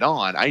turned it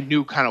on, I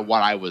knew kind of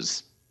what I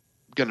was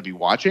going to be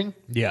watching.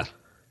 Yeah.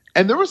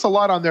 And there was a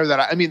lot on there that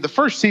I mean, the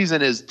first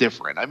season is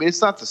different. I mean,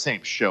 it's not the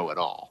same show at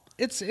all.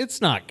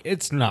 It's not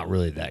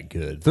really that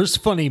good. There's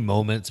funny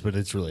moments, but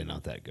it's really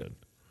not that good.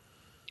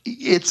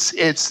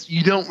 It's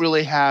you don't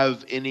really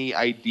have any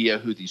idea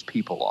who these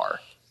people are,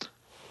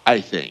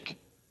 I think.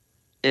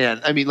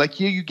 And I mean, like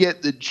you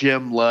get the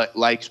Jim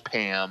likes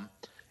Pam,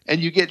 and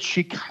you get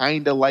she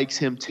kind of likes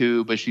him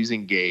too, but she's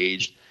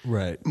engaged.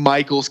 Right.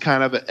 Michael's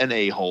kind of an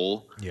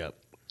a-hole. Yep.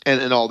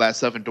 And all that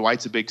stuff. And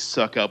Dwight's a big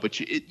suck up, but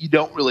you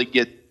don't really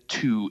get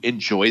to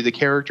enjoy the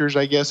characters,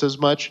 I guess, as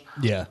much.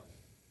 Yeah.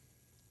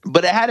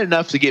 But it had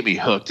enough to get me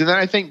hooked. And then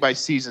I think by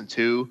season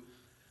 2,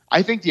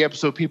 I think the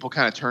episode people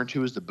kind of turn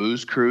to is the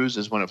Booze Cruise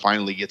is when it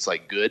finally gets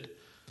like good.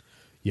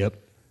 Yep.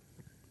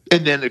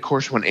 And then of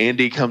course when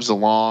Andy comes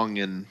along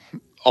and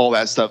all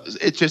that stuff,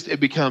 it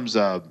becomes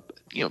a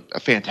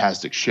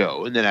fantastic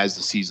show. And then as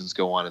the seasons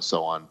go on and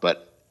so on.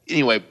 But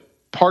anyway,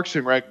 Parks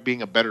and Rec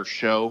being a better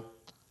show,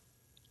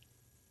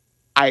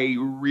 I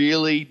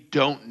really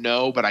don't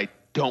know, but I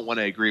don't want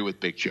to agree with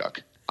Big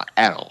Chuck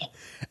at all.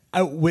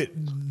 With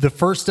the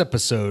first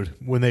episode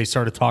when they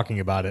started talking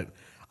about it,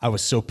 I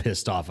was so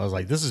pissed off. I was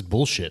like, this is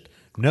bullshit.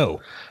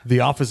 No, The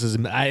Office is,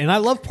 and I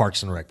love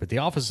Parks and Rec, but The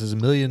Office is a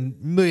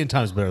million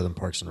times better than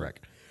Parks and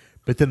Rec.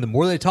 But then the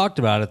more they talked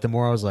about it, the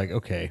more I was like,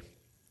 okay,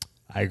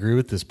 I agree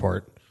with this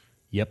part.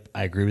 Yep,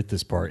 I agree with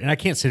this part. And I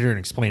can't sit here and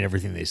explain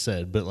everything they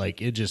said, but like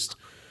it just,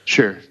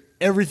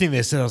 everything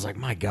they said, I was like,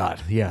 my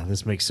God, yeah,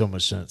 this makes so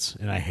much sense.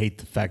 And I hate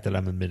the fact that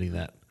I'm admitting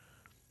that.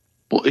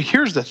 Well,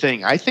 here's the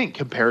thing. I think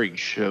comparing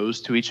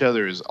shows to each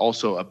other is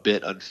also a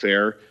bit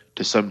unfair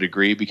to some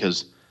degree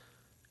because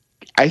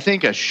I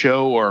think a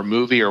show or a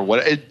movie or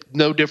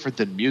no different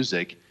than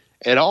music.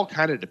 It all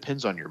kind of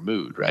depends on your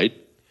mood, right?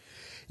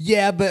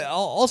 Yeah, but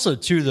also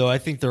too, though, I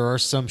think there are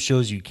some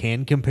shows you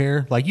can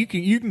compare. Like you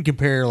can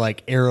compare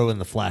like Arrow and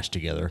The Flash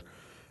together.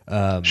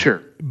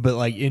 Sure. But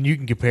like, and you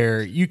can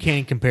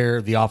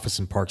compare The Office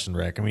and Parks and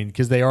Rec. I mean,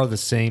 because they are the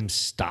same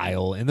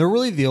style, and they're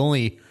really the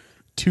only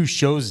two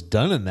shows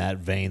done in that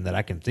vein that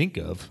I can think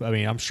of. I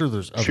mean, I'm sure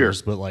there's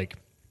others, but like,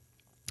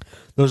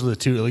 those are the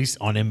two, at least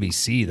on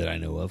NBC, that I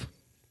know of.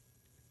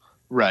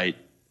 Right.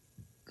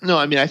 No,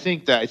 I mean, I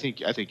think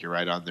you're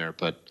right on there,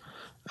 but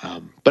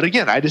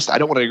again, I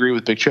don't want to agree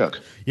with Big Chuck.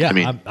 Yeah, I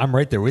mean, I'm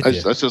right there with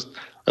you.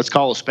 Let's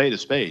call a spade a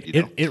spade.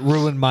 You know? It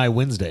ruined my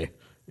Wednesday,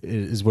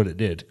 is what it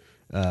did.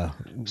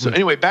 So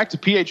anyway, back to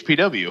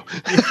PHPW.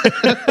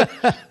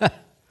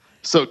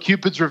 So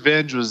Cupid's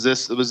Revenge was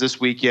this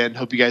weekend.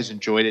 Hope you guys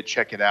enjoyed it.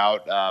 Check it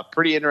out.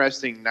 Pretty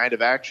interesting night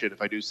of action,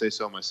 if I do say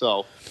so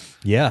myself.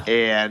 Yeah.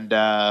 And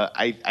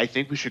I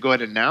think we should go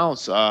ahead and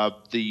announce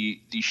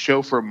the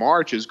show for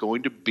March is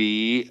going to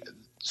be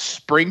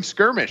Spring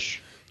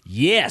Skirmish.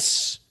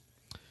 Yes.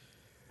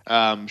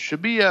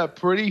 Should be a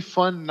pretty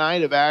fun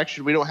night of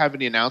action. We don't have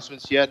any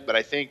announcements yet, but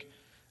I think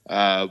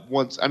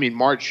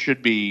March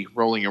should be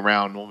rolling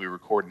around when we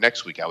record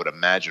next week, I would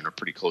imagine, or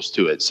pretty close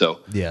to it.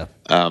 So yeah,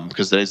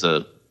 because today's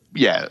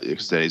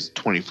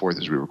 24th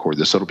as we record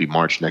this, so it'll be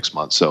March next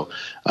month. So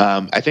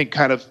I think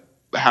kind of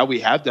how we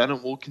have done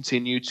it, we'll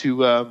continue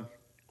to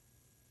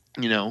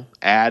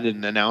add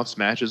and announce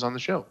matches on the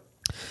show.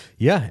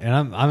 Yeah,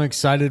 and I'm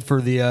excited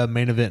for the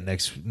main event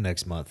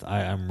next month.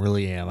 I'm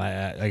really am.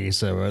 Like I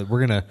said,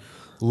 we're gonna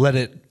let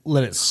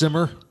it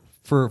simmer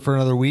for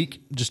another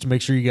week just to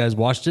make sure you guys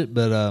watched it.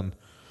 But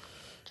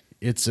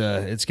it's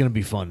gonna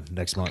be fun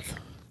next month.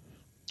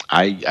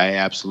 I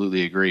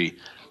absolutely agree.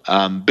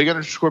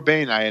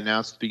 Big_Bane, I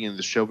announced at the beginning of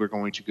the show we're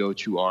going to go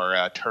to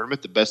our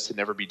tournament, the best to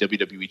never be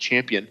WWE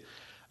champion.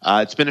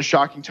 It's been a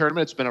shocking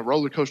tournament. It's been a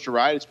roller coaster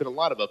ride. It's been a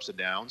lot of ups and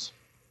downs.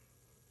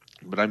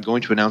 But I'm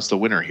going to announce the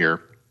winner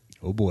here.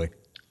 Oh, boy.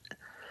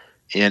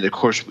 And, of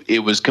course, it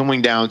was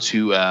going down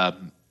to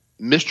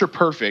Mr.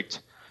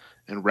 Perfect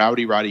and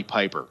Rowdy Roddy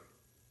Piper.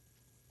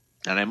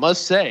 And I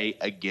must say,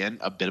 again,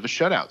 a bit of a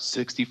shutout.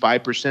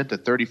 65% to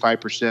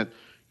 35%.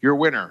 Your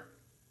winner,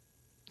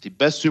 the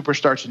best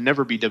superstar to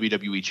never be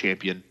WWE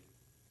champion,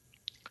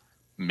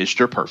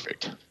 Mr.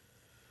 Perfect.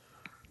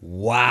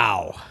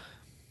 Wow.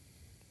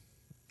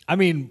 I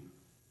mean,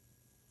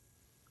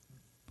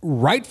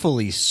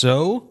 rightfully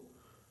so.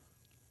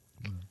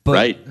 But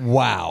right.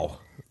 Wow.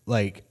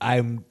 Like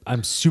I'm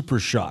super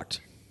shocked.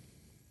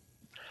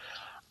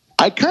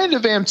 I kind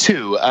of am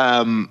too.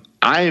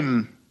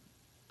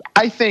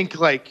 I think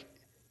like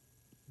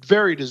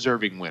very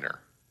deserving winner,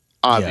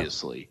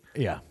 obviously.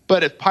 Yeah.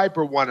 But if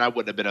Piper won, I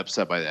wouldn't have been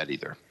upset by that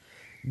either.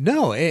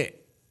 No,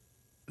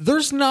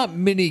 there's not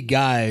many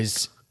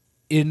guys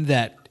in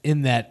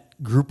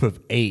that group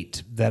of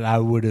 8 that I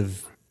would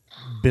have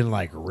been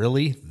like,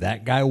 really?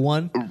 That guy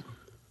won?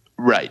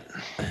 Right.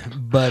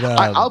 But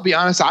I'll be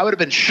honest, I would have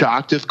been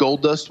shocked if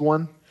Goldust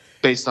won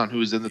based on who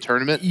was in the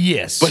tournament.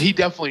 Yes. But he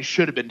definitely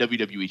should have been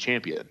WWE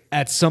champion.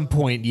 At some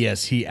point,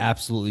 yes, he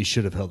absolutely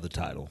should have held the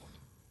title.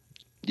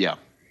 Yeah.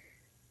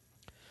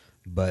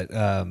 But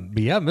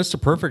yeah,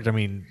 Mr. Perfect, I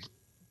mean,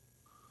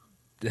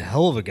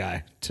 hell of a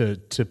guy to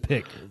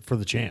pick for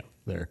the champ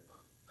there.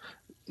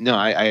 No,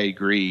 I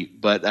agree.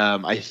 But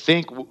I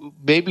think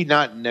maybe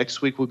not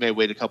next week. We may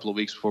wait a couple of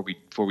weeks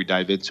before we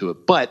dive into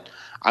it. But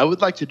I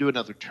would like to do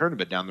another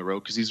tournament down the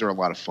road because these are a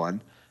lot of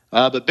fun.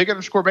 But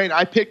Big_Bane,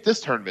 I picked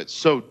this tournament.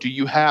 So do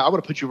you have – I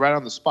want to put you right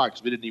on the spot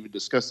because we didn't even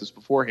discuss this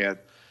beforehand.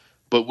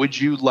 But would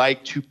you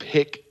like to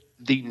pick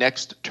the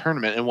next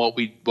tournament and what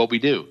we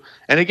do?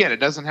 And again, it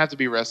doesn't have to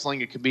be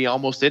wrestling. It could be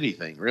almost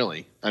anything,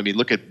 really. I mean,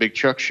 look at Big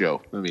Chuck's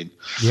show. I mean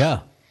 –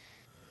 yeah.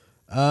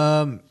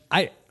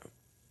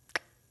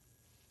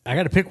 I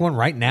got to pick one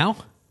right now?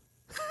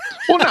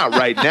 Well, not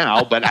right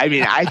now, but I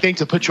mean, I think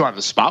to put you on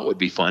the spot would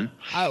be fun.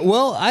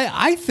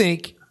 I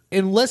think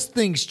unless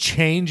things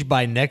change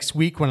by next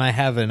week when I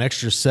have an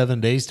extra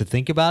 7 days to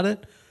think about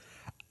it,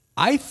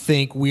 I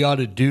think we ought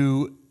to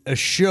do a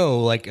show,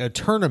 like a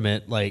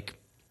tournament, like,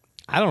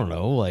 I don't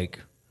know, like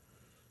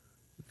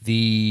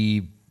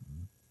the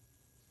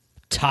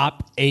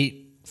top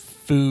 8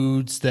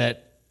 foods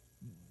that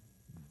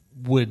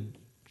would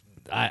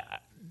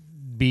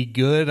be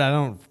good. I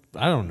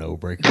don't know,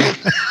 Breaker.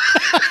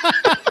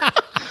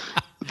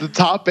 The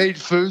top 8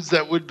 foods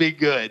that would be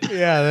good.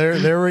 Yeah,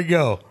 there we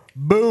go.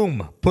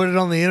 Boom. Put it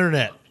on the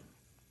internet.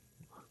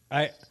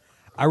 I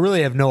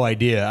really have no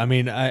idea. I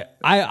mean,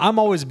 I'm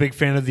always a big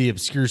fan of the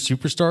obscure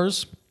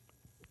superstars.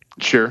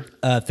 Sure.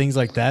 Things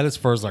like that as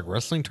far as like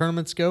wrestling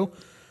tournaments go.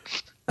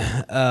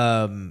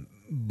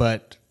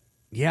 But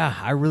yeah,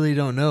 I really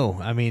don't know.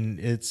 I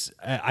mean,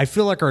 I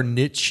feel like our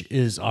niche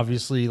is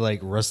obviously like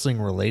wrestling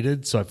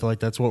related, so I feel like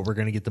that's what we're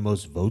going to get the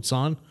most votes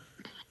on.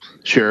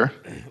 Sure.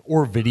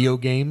 Or video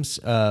games.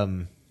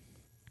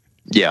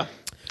 Yeah.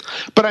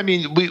 But I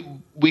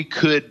mean, we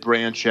could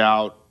branch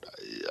out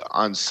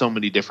on so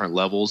many different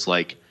levels.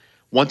 Like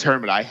one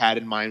tournament I had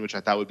in mind, which I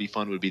thought would be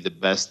fun, would be the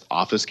best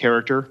Office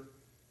character.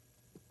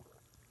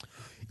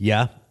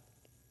 Yeah.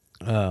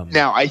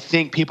 Now, I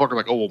think people are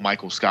like, oh, well,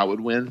 Michael Scott would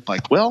win.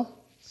 Like, well,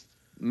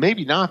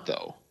 maybe not,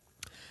 though.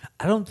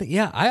 I don't think.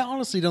 Yeah, I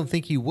honestly don't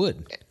think he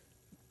would.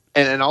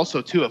 And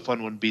also, too, a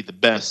fun one would be the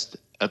best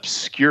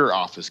obscure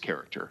Office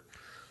character.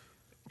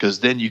 Because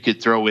then you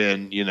could throw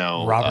in,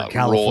 Robert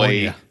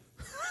California.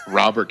 Roy,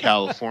 Robert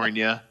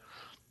California,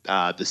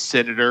 the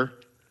Senator.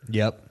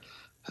 Yep.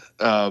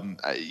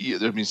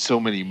 So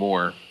many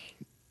more.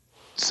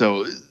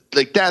 So,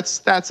 like,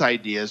 that's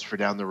ideas for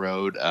down the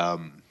road.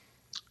 And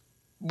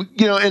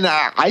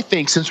I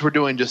think since we're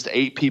doing just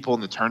 8 people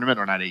in the tournament,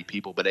 or not 8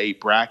 people, but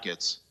 8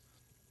 brackets,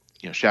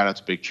 shout out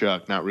to Big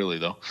Chuck. Not really,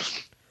 though.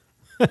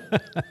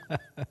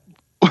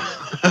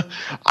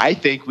 I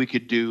think we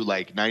could do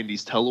like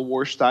 90s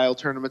Telewar style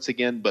tournaments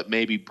again, but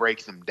maybe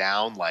break them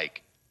down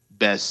like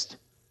best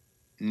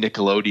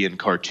Nickelodeon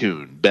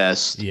cartoon,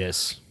 best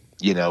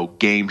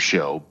game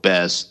show,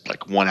 best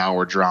like 1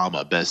 hour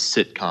drama, best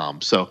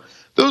sitcom. So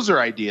those are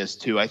ideas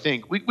too. I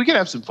think we could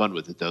have some fun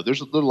with it though.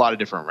 There's a lot of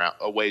different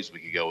ways we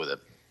could go with it.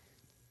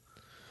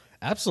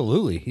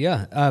 Absolutely,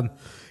 yeah,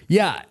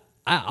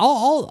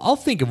 I'll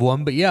think of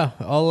one, but yeah,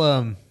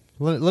 I'll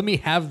let me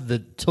have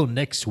till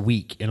next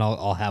week, and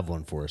I'll have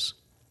one for us.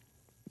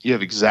 You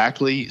have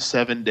exactly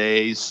 7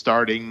 days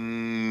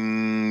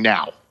starting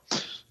now.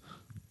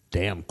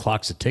 Damn,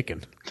 clock's a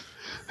ticking.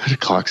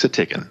 Clock's a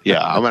ticking.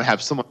 Yeah, I'm gonna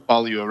have someone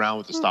follow you around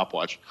with a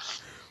stopwatch.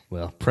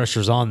 Well,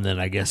 pressure's on then,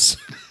 I guess.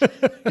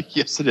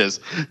 Yes, it is.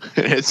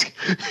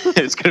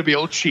 It's gonna be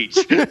old Cheech.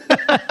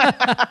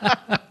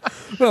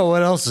 Well,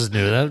 what else is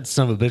new? That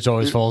son of a bitch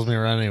always follows me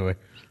around anyway.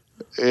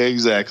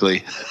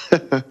 Exactly.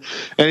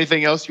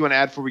 Anything else you want to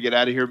add before we get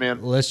out of here,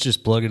 man? Let's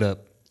just plug it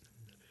up.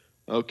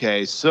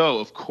 Okay, so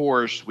of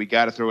course we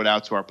got to throw it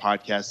out to our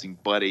podcasting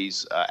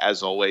buddies.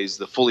 As always,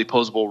 the Fully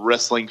Posable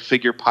Wrestling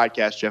Figure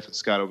Podcast, Jeff and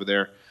Scott over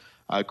there.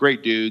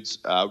 Great dudes,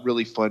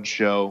 really fun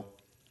show.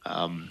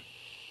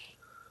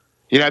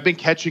 I've been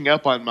catching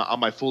up on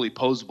my Fully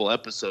Posable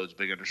episodes,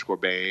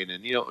 Big_Bane,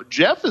 and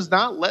Jeff is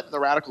not letting the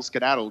Radical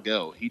Skedaddle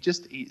go.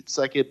 It's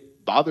like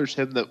it bothers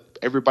him that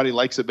everybody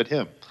likes it but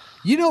him.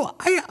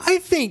 I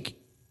think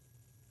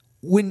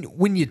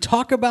when you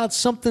talk about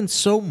something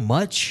so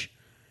much,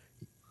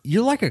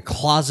 you're like a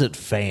closet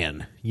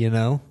fan,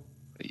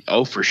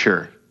 Oh, for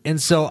sure.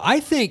 And so I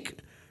think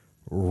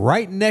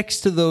right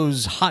next to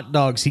those hot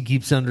dogs he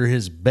keeps under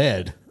his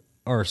bed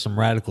are some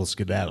Radical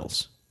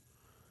Skedaddles.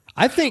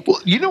 I think.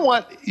 Well, you know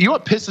what? You know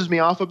what pisses me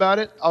off about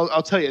it?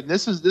 I'll tell you. And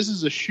this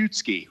is a shoot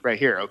ski right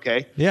here.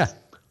 Okay. Yeah.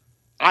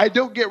 I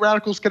don't get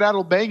Radical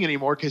Skedaddle Bang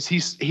anymore because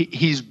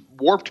he's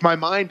warped my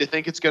mind to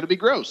think it's going to be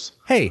gross.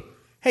 Hey,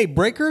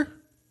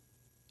 Breaker,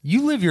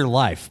 you live your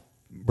life,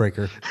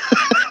 Breaker.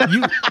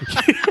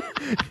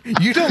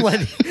 You don't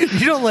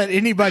let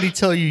anybody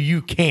tell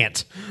you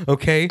can't.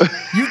 Okay,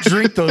 you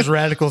drink those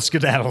Radical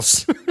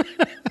Skedaddles.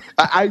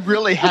 I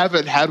really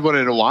haven't had one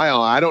in a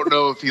while. I don't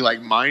know if he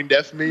mind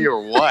deaf me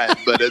or what,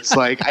 but it's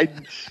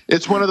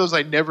it's one of those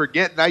I never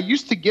get, and I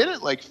used to get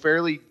it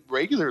fairly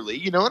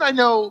regularly, And I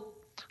know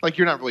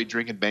you're not really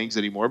drinking bangs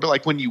anymore,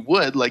 but when you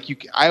would,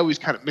 I always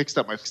kind of mixed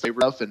up my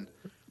flavor stuff, and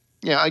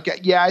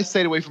I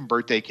stayed away from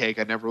birthday cake.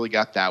 I never really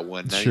got that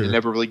one. Sure.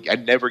 I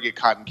never get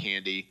cotton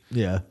candy.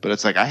 Yeah, but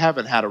it's I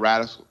haven't had a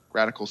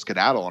radical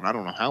Skedaddle in I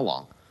don't know how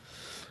long.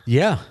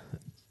 Yeah.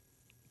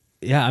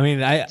 I mean,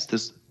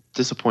 it's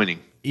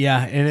disappointing.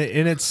 Yeah,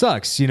 and it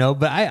sucks,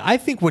 But I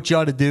think what you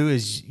ought to do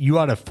is you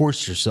ought to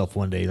force yourself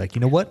one day, you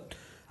know what?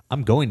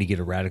 I'm going to get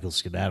a Radical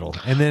Skedaddle,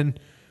 and then.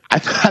 I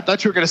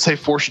thought you were going to say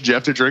force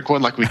Jeff to drink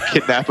one, we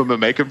kidnap him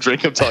and make him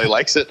drink him till he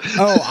likes it.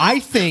 Oh,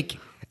 I think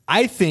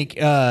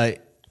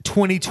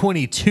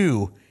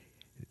 2022,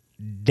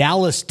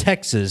 Dallas,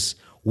 Texas,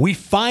 we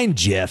find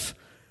Jeff,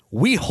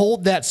 we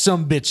hold that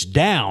sumbitch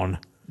down,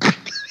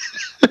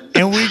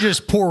 and we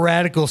just pour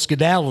Radical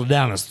Skedaddle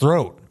down his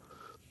throat.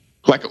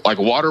 Like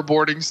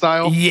waterboarding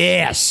style?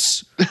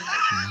 Yes.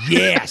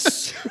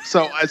 Yes.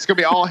 So it's going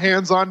to be all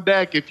hands on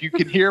deck. If you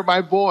can hear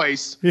my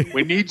voice,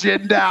 we need you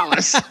in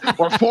Dallas.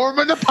 We're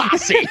forming a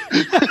posse.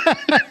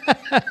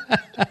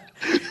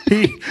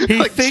 He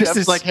thinks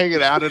Jeff's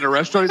hanging out in a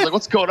restaurant. He's like,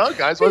 what's going on,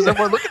 guys? Why is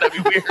everyone looking at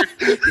me weird?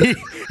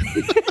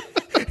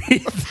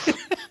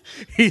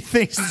 He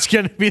thinks it's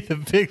going to be the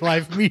Big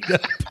Life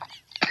meetup.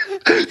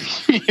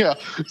 Yeah.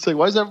 It's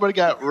why does everybody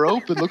got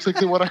rope? It looks like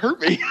they want to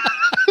hurt me.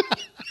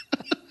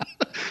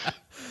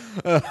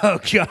 Oh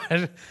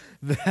God,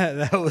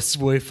 that was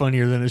way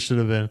funnier than it should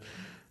have been.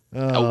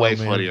 Way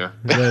funnier.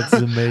 That's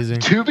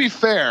amazing. To be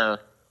fair,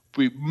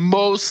 we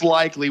most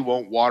likely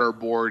won't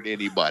waterboard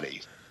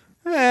anybody.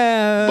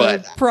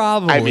 But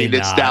probably. I mean,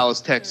 it's not. Dallas,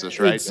 Texas,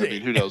 right?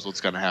 Who knows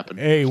what's going to happen?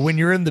 Hey, when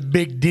you're in the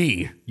Big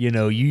D, you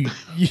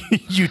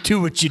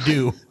do what you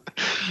do.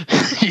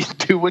 You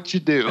do what you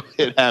do.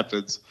 It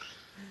happens.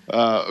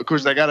 Of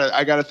course, I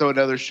gotta throw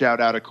another shout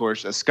out. Of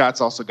course,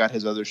 Scott's also got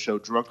his other show,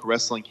 Drunk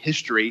Wrestling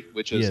History,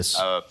 which is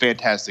a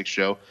fantastic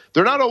show.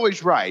 They're not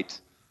always right,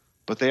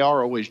 but they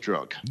are always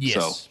drunk. Yes.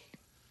 So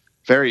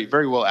very,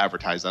 very well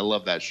advertised. I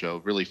love that show.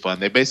 Really fun.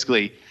 They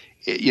basically,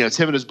 it's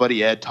him and his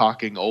buddy Ed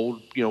talking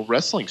old,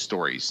 wrestling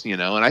stories.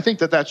 And I think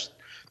that's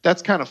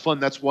kind of fun.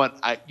 That's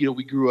what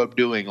we grew up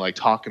doing,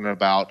 talking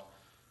about,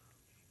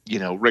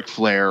 Ric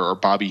Flair or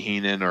Bobby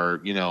Heenan or,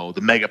 the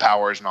Mega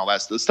Powers and all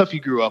that, the stuff you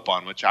grew up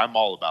on, which I'm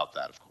all about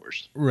that, of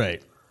course.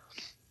 Right.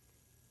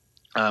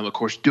 Of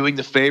course, Doing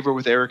the Favor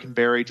with Eric and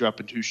Barry,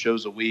 dropping 2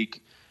 shows a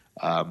week.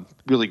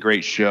 Really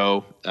great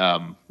show.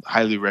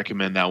 Highly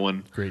recommend that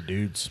one. Great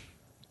dudes.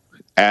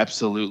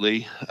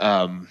 Absolutely.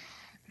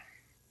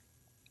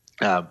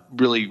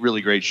 Really,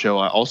 really great show.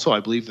 Also, I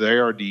believe they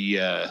are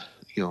the,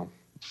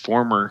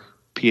 former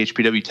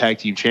PHPW tag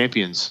team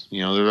champions.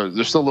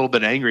 They're still a little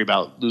bit angry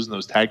about losing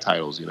those tag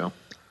titles,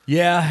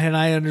 Yeah, and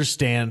I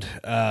understand.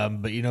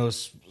 But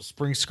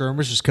spring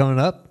skirmish is coming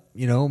up.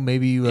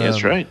 Maybe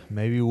that's right.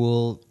 Maybe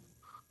we'll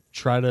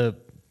try to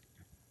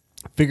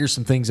figure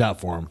some things out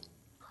for them.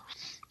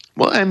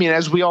 Well, I mean,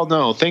 as we all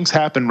know, things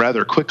happen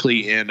rather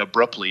quickly and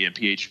abruptly in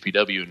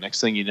PHPW. Next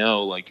thing you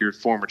know, like, you're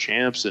former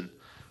champs and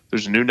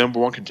there's a new number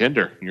 1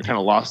 contender, and you're kind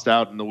of lost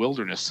out in the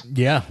wilderness.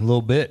 Yeah, a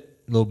little bit.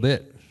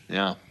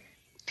 Yeah.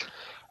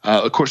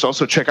 Of course,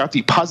 also check out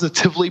the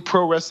Positively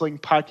Pro Wrestling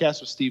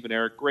podcast with Steve and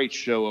Eric. Great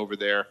show over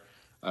there.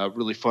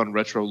 Really fun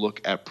retro look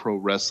at pro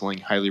wrestling.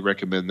 Highly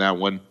recommend that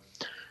one.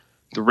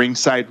 The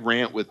Ringside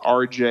Rant with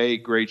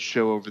RJ. Great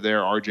show over there.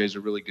 RJ's a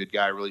really good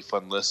guy. Really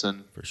fun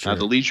listen. For sure.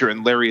 The Leisure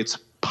and Lariats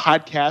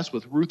podcast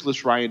with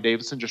Ruthless Ryan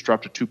Davidson. Just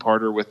dropped a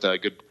 2-parter with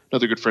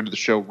another good friend of the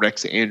show,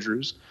 Rex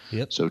Andrews.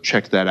 Yep. So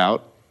check that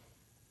out.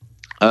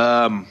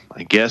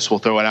 I guess we'll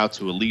throw it out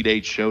to Elite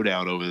 8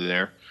 Showdown over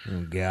there.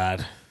 Oh,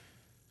 God.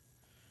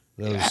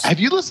 Have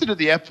you listened to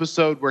the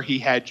episode where he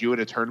had you in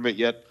a tournament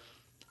yet?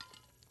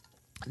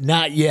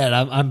 Not yet.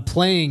 I'm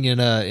playing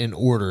in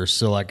order,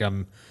 so like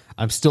I'm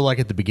still like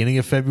at the beginning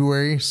of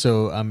February,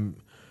 so I'm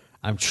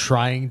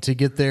trying to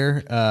get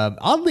there.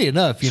 Oddly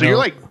enough,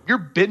 you're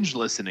binge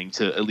listening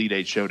to Elite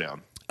 8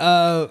 Showdown.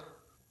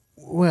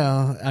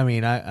 Well, I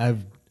mean, I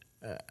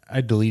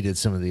deleted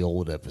some of the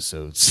old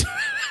episodes.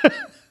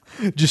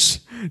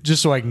 just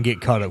so I can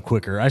get caught up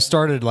quicker. I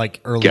started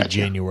like early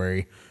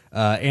January,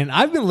 and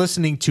I've been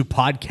listening to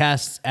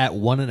podcasts at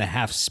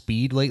 1.5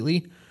 speed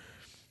lately.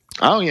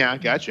 Oh yeah,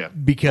 gotcha.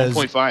 Because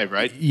 1.5,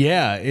 right?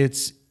 Yeah,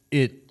 it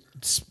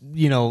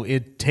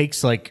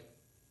takes like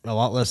a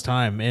lot less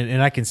time,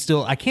 and I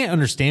can't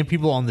understand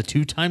people on the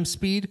 2x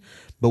speed,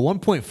 but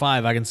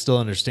 1.5 I can still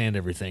understand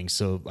everything.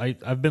 So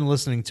I've been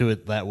listening to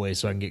it that way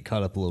so I can get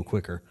caught up a little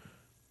quicker.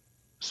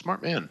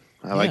 Smart man.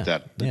 I like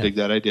that. I Yeah. dig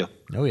that idea.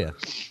 Oh yeah.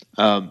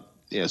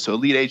 So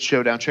Elite 8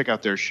 Showdown, check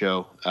out their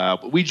show.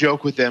 We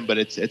joke with them, but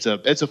it's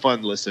a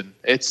fun listen.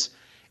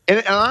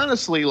 And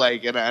honestly,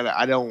 like, and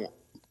I don't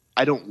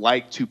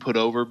like to put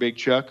over Big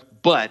Chuck,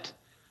 but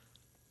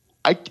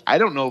I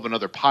don't know of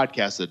another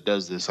podcast that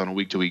does this on a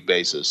week-to-week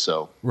basis.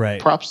 So right.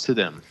 Props to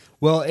them.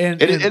 Well,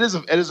 and it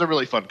is a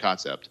really fun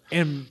concept.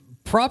 And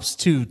props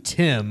to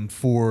Tim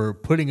for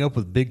putting up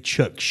with Big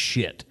Chuck's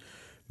shit,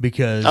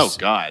 because oh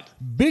God,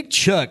 Big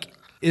Chuck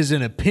is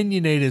an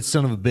opinionated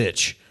son of a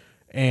bitch,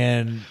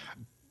 and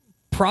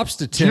props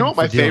to Tim. You know what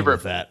my favorite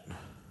with that? Do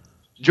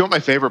you know what my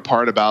favorite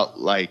part about,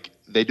 like,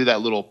 they do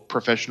that little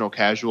professional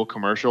casual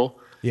commercial?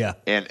 Yeah.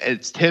 And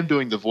it's Tim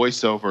doing the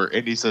voiceover,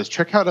 and he says,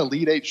 check out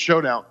Elite 8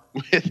 Showdown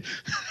with,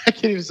 I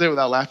can't even say it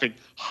without laughing,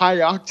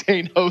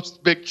 high-octane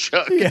host Big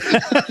Chuck. Yeah.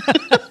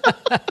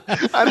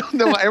 I don't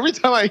know. Every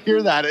time I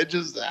hear that, it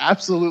just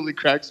absolutely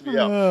cracks me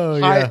up. Oh,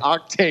 yeah.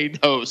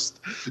 High-octane host.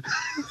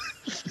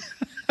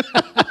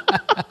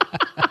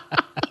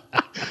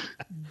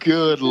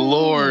 Good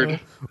Lord.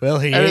 Well,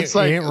 he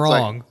ain't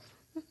wrong.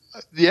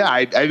 Yeah,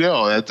 I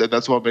know.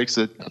 That's what makes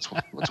it. That's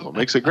what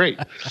makes it great.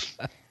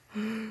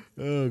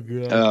 Oh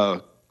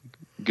God.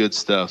 Good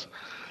stuff.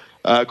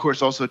 Of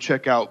course, also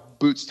check out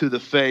Boots to the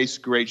Face.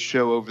 Great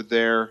show over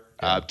there.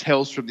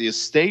 Tales from the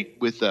Estate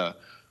with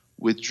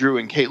Drew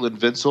and Caitlin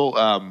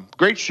Vinsel.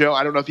 Great show.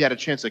 I don't know if you had a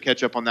chance to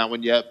catch up on that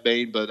one yet,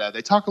 Bane, but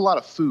they talk a lot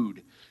of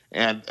food,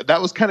 and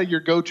that was kind of your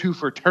go-to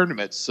for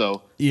tournaments.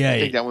 So yeah, I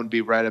think that would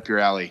be right up your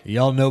alley.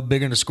 Y'all know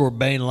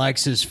Big_Bane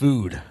likes his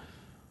food.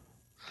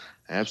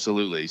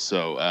 Absolutely.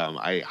 So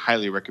I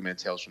highly recommend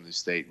Tales from the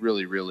Estate.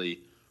 Really,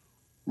 really,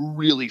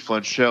 really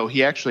fun show.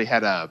 He actually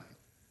had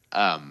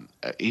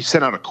he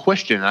sent out a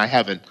question, and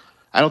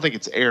I don't think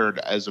it's aired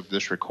as of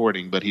this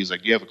recording, but he's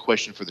like, you have a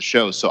question for the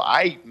show. So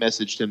I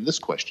messaged him this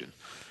question.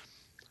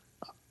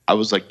 I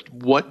was like,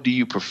 what do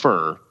you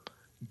prefer,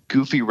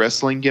 goofy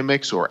wrestling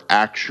gimmicks or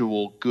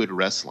actual good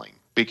wrestling?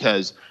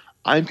 Because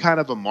I'm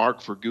kind of a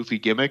mark for goofy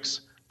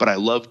gimmicks, but I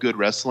love good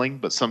wrestling,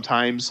 but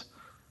sometimes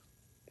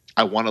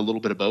I want a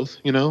little bit of both,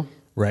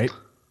 Right.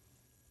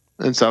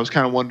 And so I was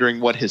kind of wondering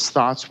what his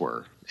thoughts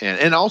were.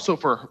 And also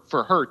for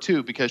her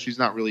too, because she's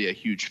not really a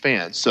huge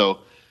fan. So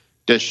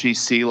does she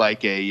see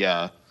like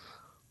a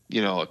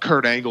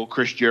Kurt Angle,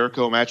 Chris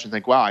Jericho match and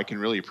think, wow, I can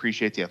really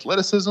appreciate the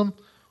athleticism?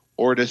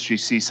 Or does she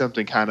see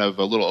something kind of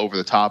a little over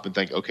the top and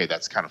think, okay,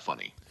 that's kind of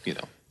funny,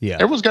 Yeah.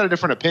 Everyone's got a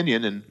different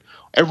opinion, and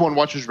everyone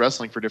watches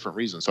wrestling for different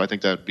reasons. So I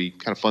think that would be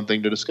kind of fun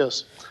thing to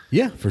discuss.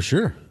 Yeah, for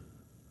sure.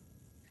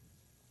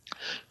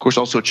 Of course,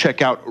 also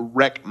check out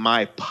Wreck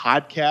My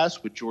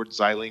Podcast with Jordan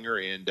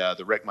Zeilinger and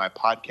the Wreck My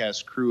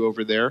Podcast crew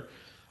over there.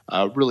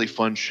 Really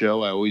fun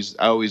show. I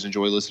always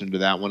enjoy listening to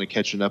that one and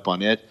catching up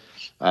on it.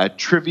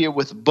 Trivia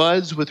with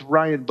Buds with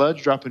Ryan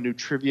Buds, dropping new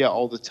trivia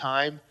all the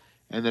time.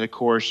 And then, of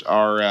course,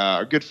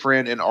 our good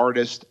friend and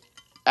artist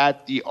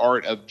at the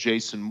Art of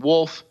Jason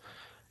Wolf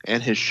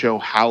and his show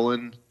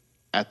Howlin'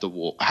 with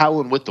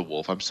the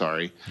Wolf. I'm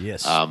sorry.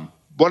 Yes.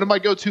 One of my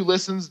go-to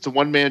listens. It's a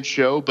one-man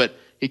show, but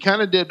he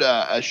kind of did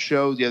a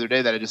show the other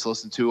day that I just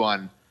listened to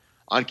on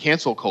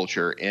cancel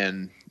culture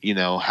and,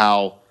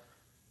 how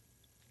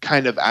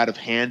kind of out of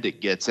hand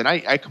it gets. And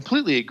I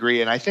completely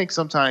agree. And I think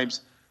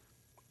sometimes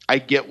I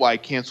get why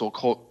cancel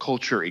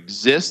culture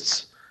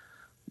exists.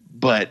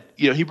 But,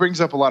 he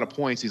brings up a lot of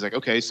points. He's like,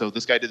 okay, so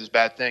this guy did this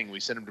bad thing. We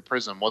send him to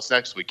prison. What's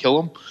next? We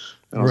kill him?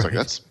 And I was like,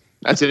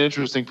 that's an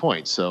interesting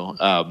point. So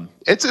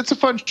it's a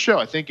fun show.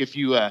 I think if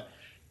you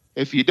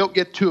don't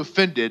get too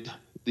offended,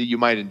 you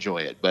might enjoy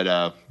it.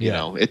 But,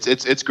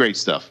 it's great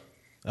stuff.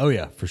 Oh,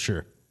 yeah, for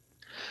sure.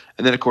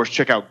 And then, of course,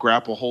 check out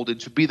Grapple Holden,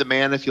 To Be the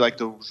Man. If you like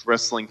those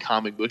wrestling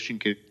comic books, you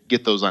can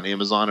get those on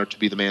Amazon, or To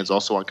Be the Man's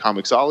also on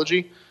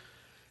Comixology.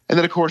 And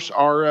then, of course,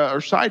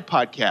 our side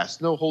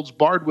podcast, No Holds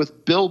Barred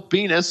with Bill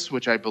Venus,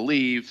 which I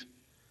believe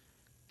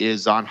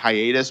is on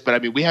hiatus. But, I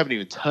mean, we haven't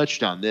even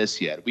touched on this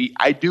yet.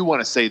 I do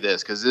want to say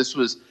this because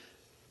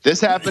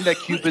this happened at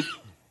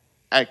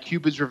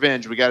Cupid's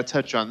Revenge. We got to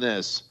touch on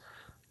this.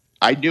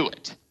 I knew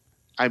it.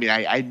 I mean,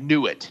 I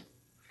knew it.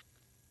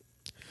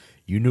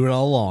 You knew it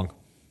all along.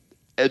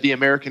 The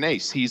American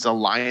Ace. He's a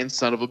lying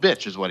son of a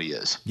bitch is what he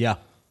is. Yeah.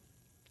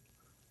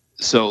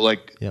 So,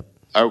 yep.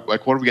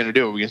 What are we going to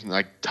do? Are we going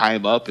to tie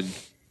him up and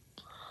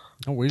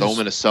throw him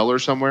in a cellar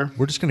somewhere?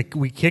 We're just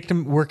we're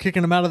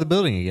kicking him out of the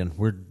building again.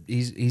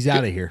 He's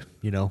out of here,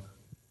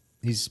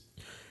 He's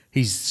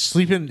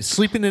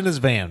sleeping in his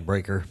van,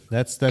 Breaker.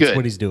 That's Good.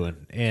 what he's doing.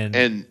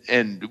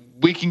 And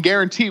we can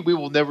guarantee we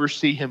will never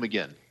see him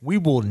again. We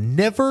will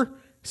never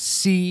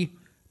see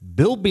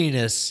Bill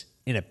Venus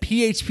in a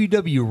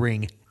PHPW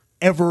ring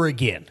ever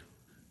again.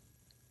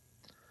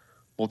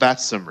 Well,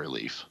 that's some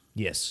relief.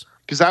 Yes.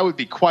 Because I would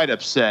be quite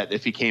upset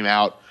if he came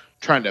out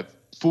trying to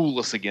fool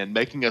us again,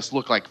 making us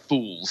look like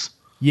fools.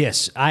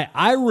 Yes.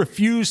 I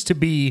refuse to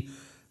be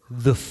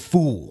the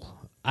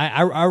fool.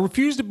 I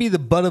refuse to be the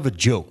butt of a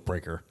joke,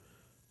 Breaker.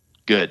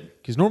 Good.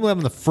 Because normally I'm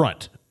in the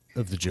front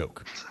of the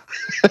joke.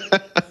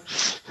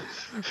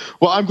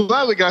 Well, I'm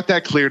glad we got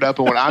that cleared up,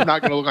 and I'm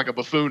not going to look like a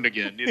buffoon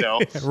again,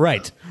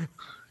 Right.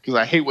 Because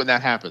I hate when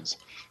that happens.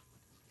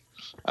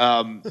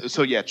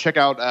 So yeah, check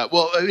out.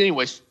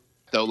 Anyways,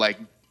 though,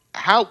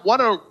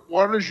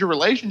 what is your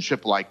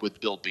relationship like with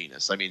Bill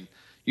Venus? I mean,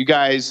 you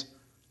guys.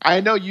 I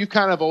know you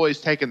kind of always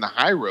taken the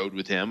high road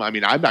with him. I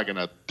mean, I'm not going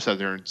to sit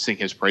there and sing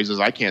his praises.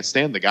 I can't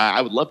stand the guy.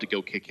 I would love to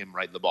go kick him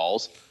right in the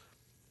balls.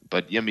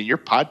 But I mean, you're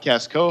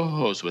podcast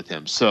co-host with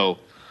him, so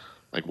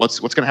what's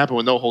going to happen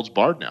with No Holds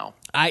Barred now?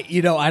 I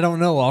don't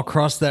know. I'll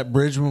cross that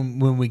bridge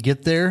when we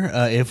get there.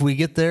 If we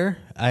get there,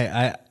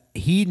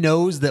 he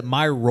knows that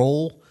my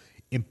role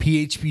in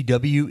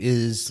PHPW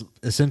is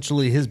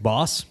essentially his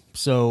boss.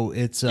 So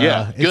it's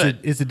a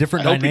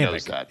different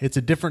dynamic. It's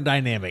a different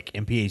dynamic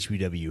in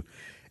PHPW.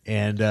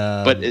 And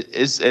but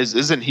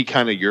isn't he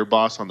kind of your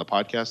boss on the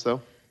podcast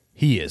though?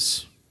 He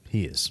is.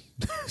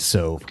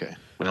 So okay.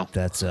 Well,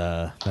 that's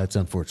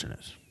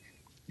unfortunate.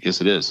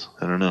 Yes, it is.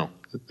 I don't know.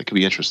 That could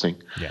be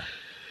interesting. Yeah.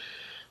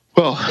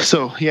 Well,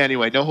 so yeah,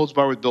 anyway, No Holds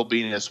Barred with Bill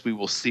Venus. We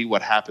will see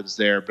what happens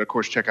there. But of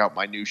course, check out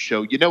my new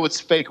show. You know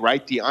it's fake,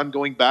 right? The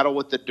ongoing battle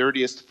with the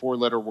dirtiest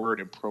four-letter word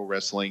in pro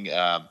wrestling.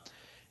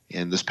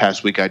 And this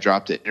past week, I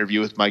dropped an interview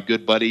with my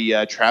good buddy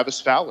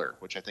Travis Fowler,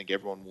 which I think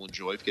everyone will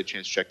enjoy if you get a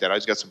chance to check that out.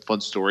 He's got some fun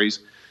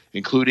stories,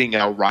 including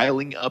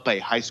riling up a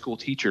high school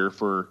teacher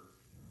for,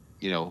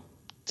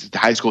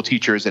 high school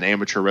teacher is an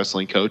amateur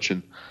wrestling coach,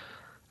 and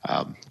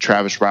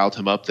Travis riled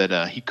him up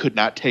that he could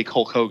not take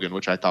Hulk Hogan,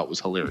 which I thought was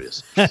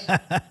hilarious.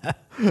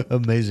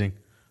 Amazing.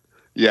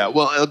 Yeah,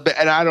 well,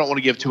 and I don't want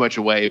to give too much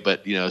away,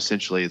 but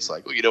essentially it's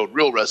like, in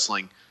real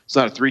wrestling, it's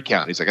not a 3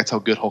 count. He's like, that's how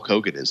good Hulk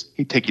Hogan is.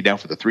 He'd take you down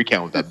for the 3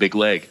 count with that big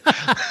leg.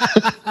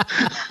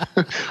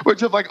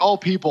 Which of all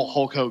people,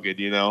 Hulk Hogan,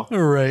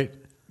 Right.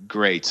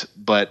 Great.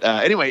 But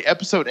anyway,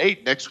 episode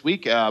 8 next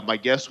week. My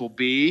guest will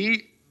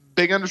be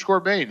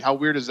Big_Bane. How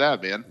weird is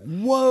that, man?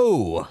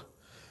 Whoa.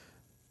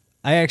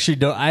 I actually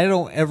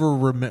don't ever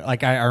remember.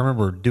 I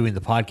remember doing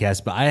the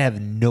podcast, but I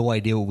have no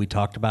idea what we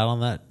talked about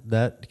on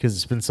that because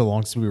it's been so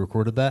long since we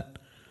recorded that.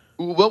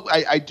 Well,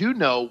 I do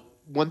know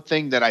one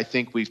thing that I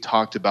think we've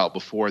talked about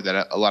before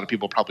that a lot of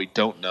people probably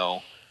don't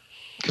know,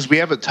 because we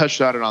haven't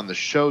touched on it on the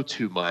show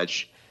too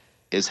much,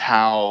 is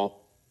how,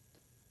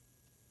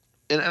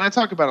 and I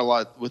talk about a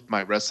lot with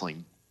my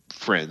wrestling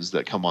friends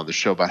that come on the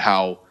show about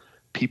how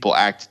people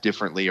act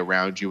differently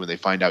around you when they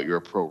find out you're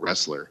a pro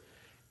wrestler.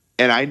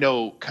 And I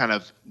know, kind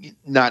of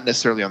not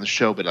necessarily on the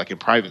show, but in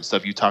private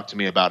stuff, you talk to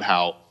me about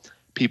how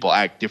people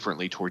act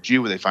differently towards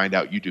you when they find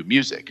out you do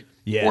music,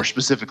 or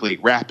specifically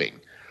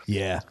rapping.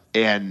 Yeah.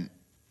 And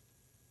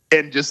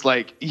just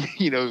I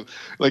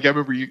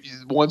remember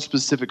one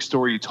specific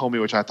story you told me,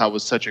 which I thought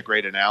was such a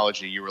great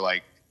analogy. You were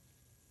like,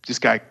 this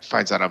guy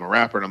finds out I'm a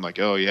rapper, and I'm like,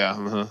 oh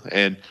yeah,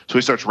 and so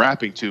he starts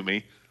rapping to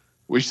me.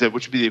 Which would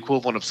be the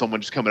equivalent of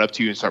someone just coming up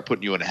to you and start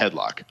putting you in a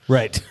headlock.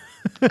 Right.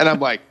 And I'm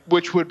like,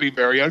 which would be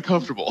very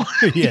uncomfortable.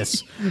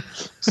 Yes.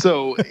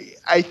 So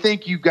I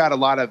think we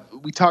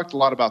talked a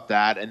lot about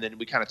that. And then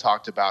we kind of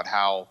talked about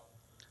how,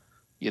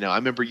 I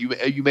remember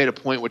you made a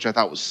point, which I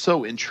thought was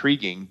so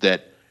intriguing,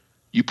 that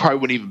you probably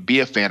wouldn't even be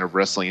a fan of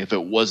wrestling if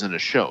it wasn't a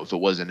show, if it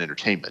wasn't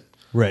entertainment.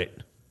 Right.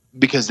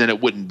 Because then it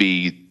wouldn't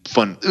be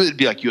fun. It would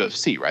be like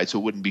UFC, right? So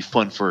it wouldn't be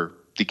fun for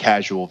the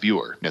casual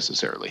viewer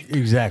necessarily.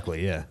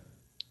 Exactly. Yeah.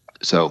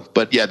 So,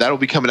 but yeah, that'll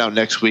be coming out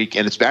next week,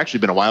 and it's actually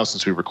been a while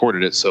since we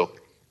recorded it. So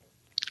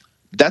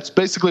that's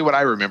basically what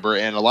I remember,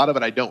 and a lot of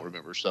it I don't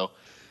remember. So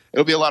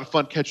it'll be a lot of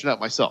fun catching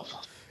up myself.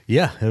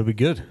 Yeah, it'll be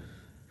good.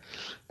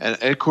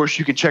 And of course,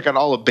 you can check out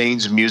all of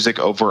Bane's music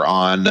over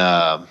on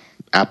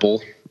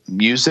Apple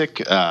Music,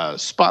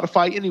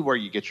 Spotify, anywhere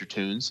you get your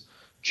tunes.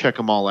 Check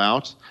them all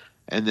out.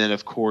 And then,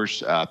 of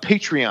course,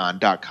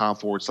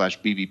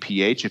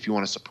 patreon.com/BBPH. If you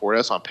want to support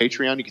us on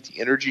Patreon, you get the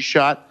energy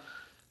shot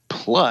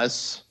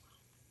plus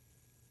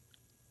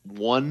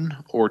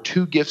 1 or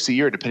 2 gifts a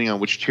year, depending on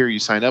which tier you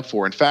sign up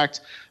for. In fact,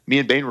 me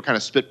and Bane were kind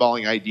of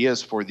spitballing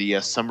ideas for the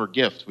summer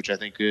gift, which I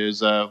think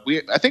is I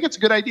think it's a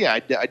good idea. I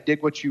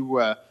dig what you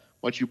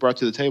brought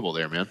to the table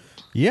there, man.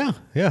 Yeah.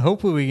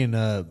 Hopefully we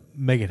can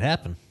make it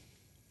happen.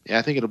 Yeah,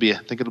 I think it'll be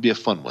a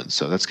fun one.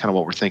 So that's kind of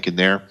what we're thinking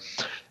there.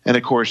 And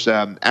of course,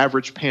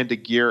 Average Panda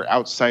Gear,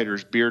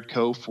 Outsiders Beard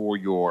Co. for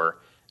your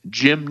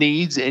gym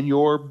needs and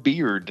your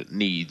beard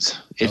needs.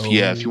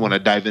 If you want to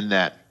dive in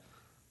that.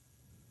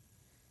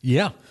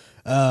 Yeah.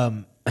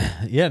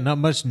 Not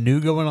much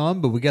new going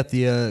on, but we got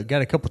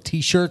got a couple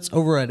T-shirts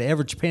over at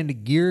Average Panda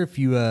Gear. If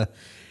you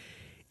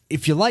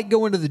like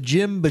going to the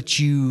gym, but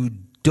you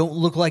don't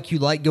look like you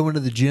like going to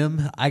the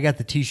gym, I got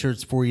the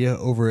T-shirts for you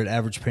over at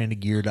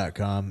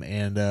AveragePandaGear.com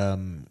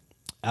and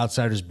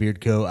Outsiders Beard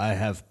Co. I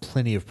have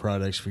plenty of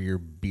products for your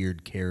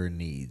beard care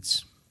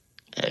needs.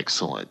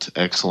 Excellent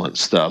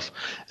stuff.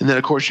 And then,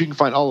 of course, you can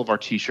find all of our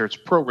T-shirts,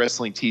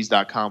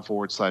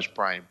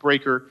 ProWrestlingTees.com/Brian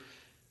Breaker.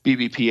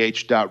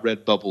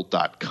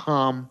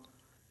 bbph.redbubble.com,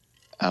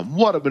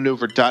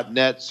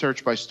 whatamaneuver.net,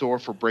 search by store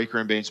for Breaker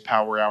and Bane's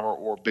Power Hour,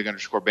 or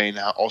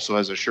Big_Bane also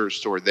has a shirt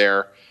store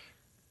there.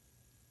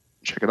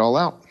 Check it all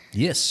out.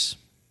 Yes.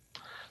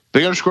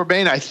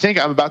 Big_Bane, I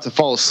think I'm about to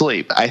fall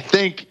asleep. I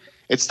think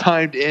it's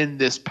time to end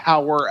this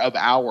Power of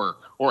Hour,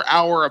 or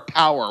Hour of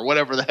Power,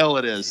 whatever the hell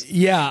it is.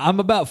 Yeah, I'm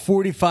about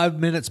 45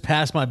 minutes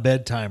past my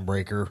bedtime,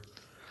 Breaker.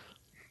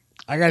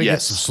 I got to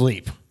get some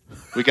sleep.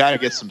 We got to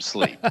get some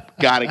sleep.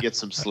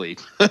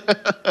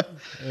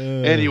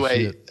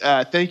 Anyway,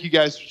 thank you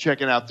guys for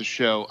checking out the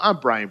show. I'm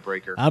Brian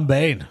Breaker. I'm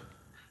Bane.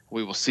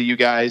 We will see you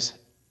guys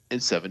in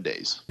 7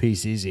 days.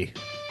 Peace easy.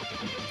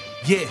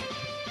 Yeah.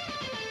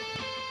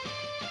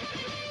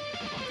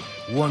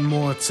 One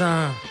more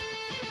time.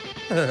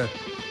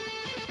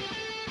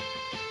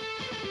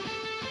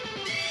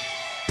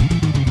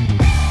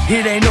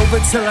 It ain't over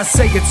till I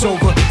say it's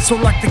over. So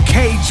lock the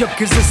cage up,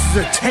 cause this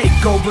is a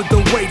takeover. The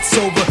wait's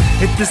over.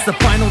 If this the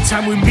final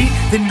time we meet,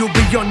 then you'll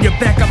be on your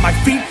back on my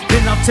feet.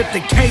 Then I'll tip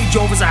the cage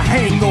over as a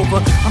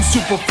hangover. I'm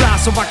super fly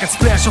so I can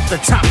splash off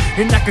the top,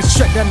 and I can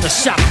shut down the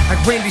shop.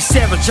 Like Randy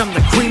Savage, I'm the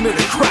cream of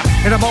the crop,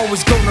 and I'm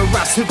always gonna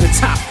rise to the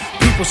top.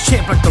 People's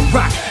champ like The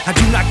Rock. I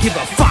do not give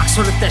a fuck,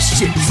 so let that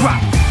shit drop.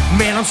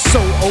 Man, I'm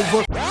so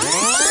over.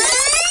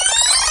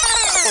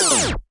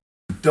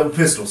 Double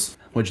pistols.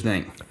 What'd you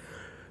think?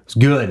 It's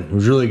good. It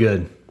was really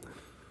good.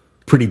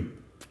 Pretty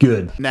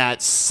good.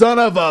 That son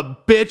of a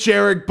bitch,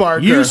 Eric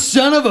Barker. You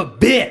son of a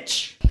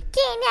bitch.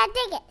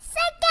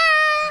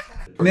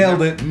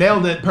 Nailed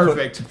it.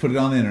 Perfect. Put it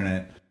on the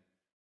internet.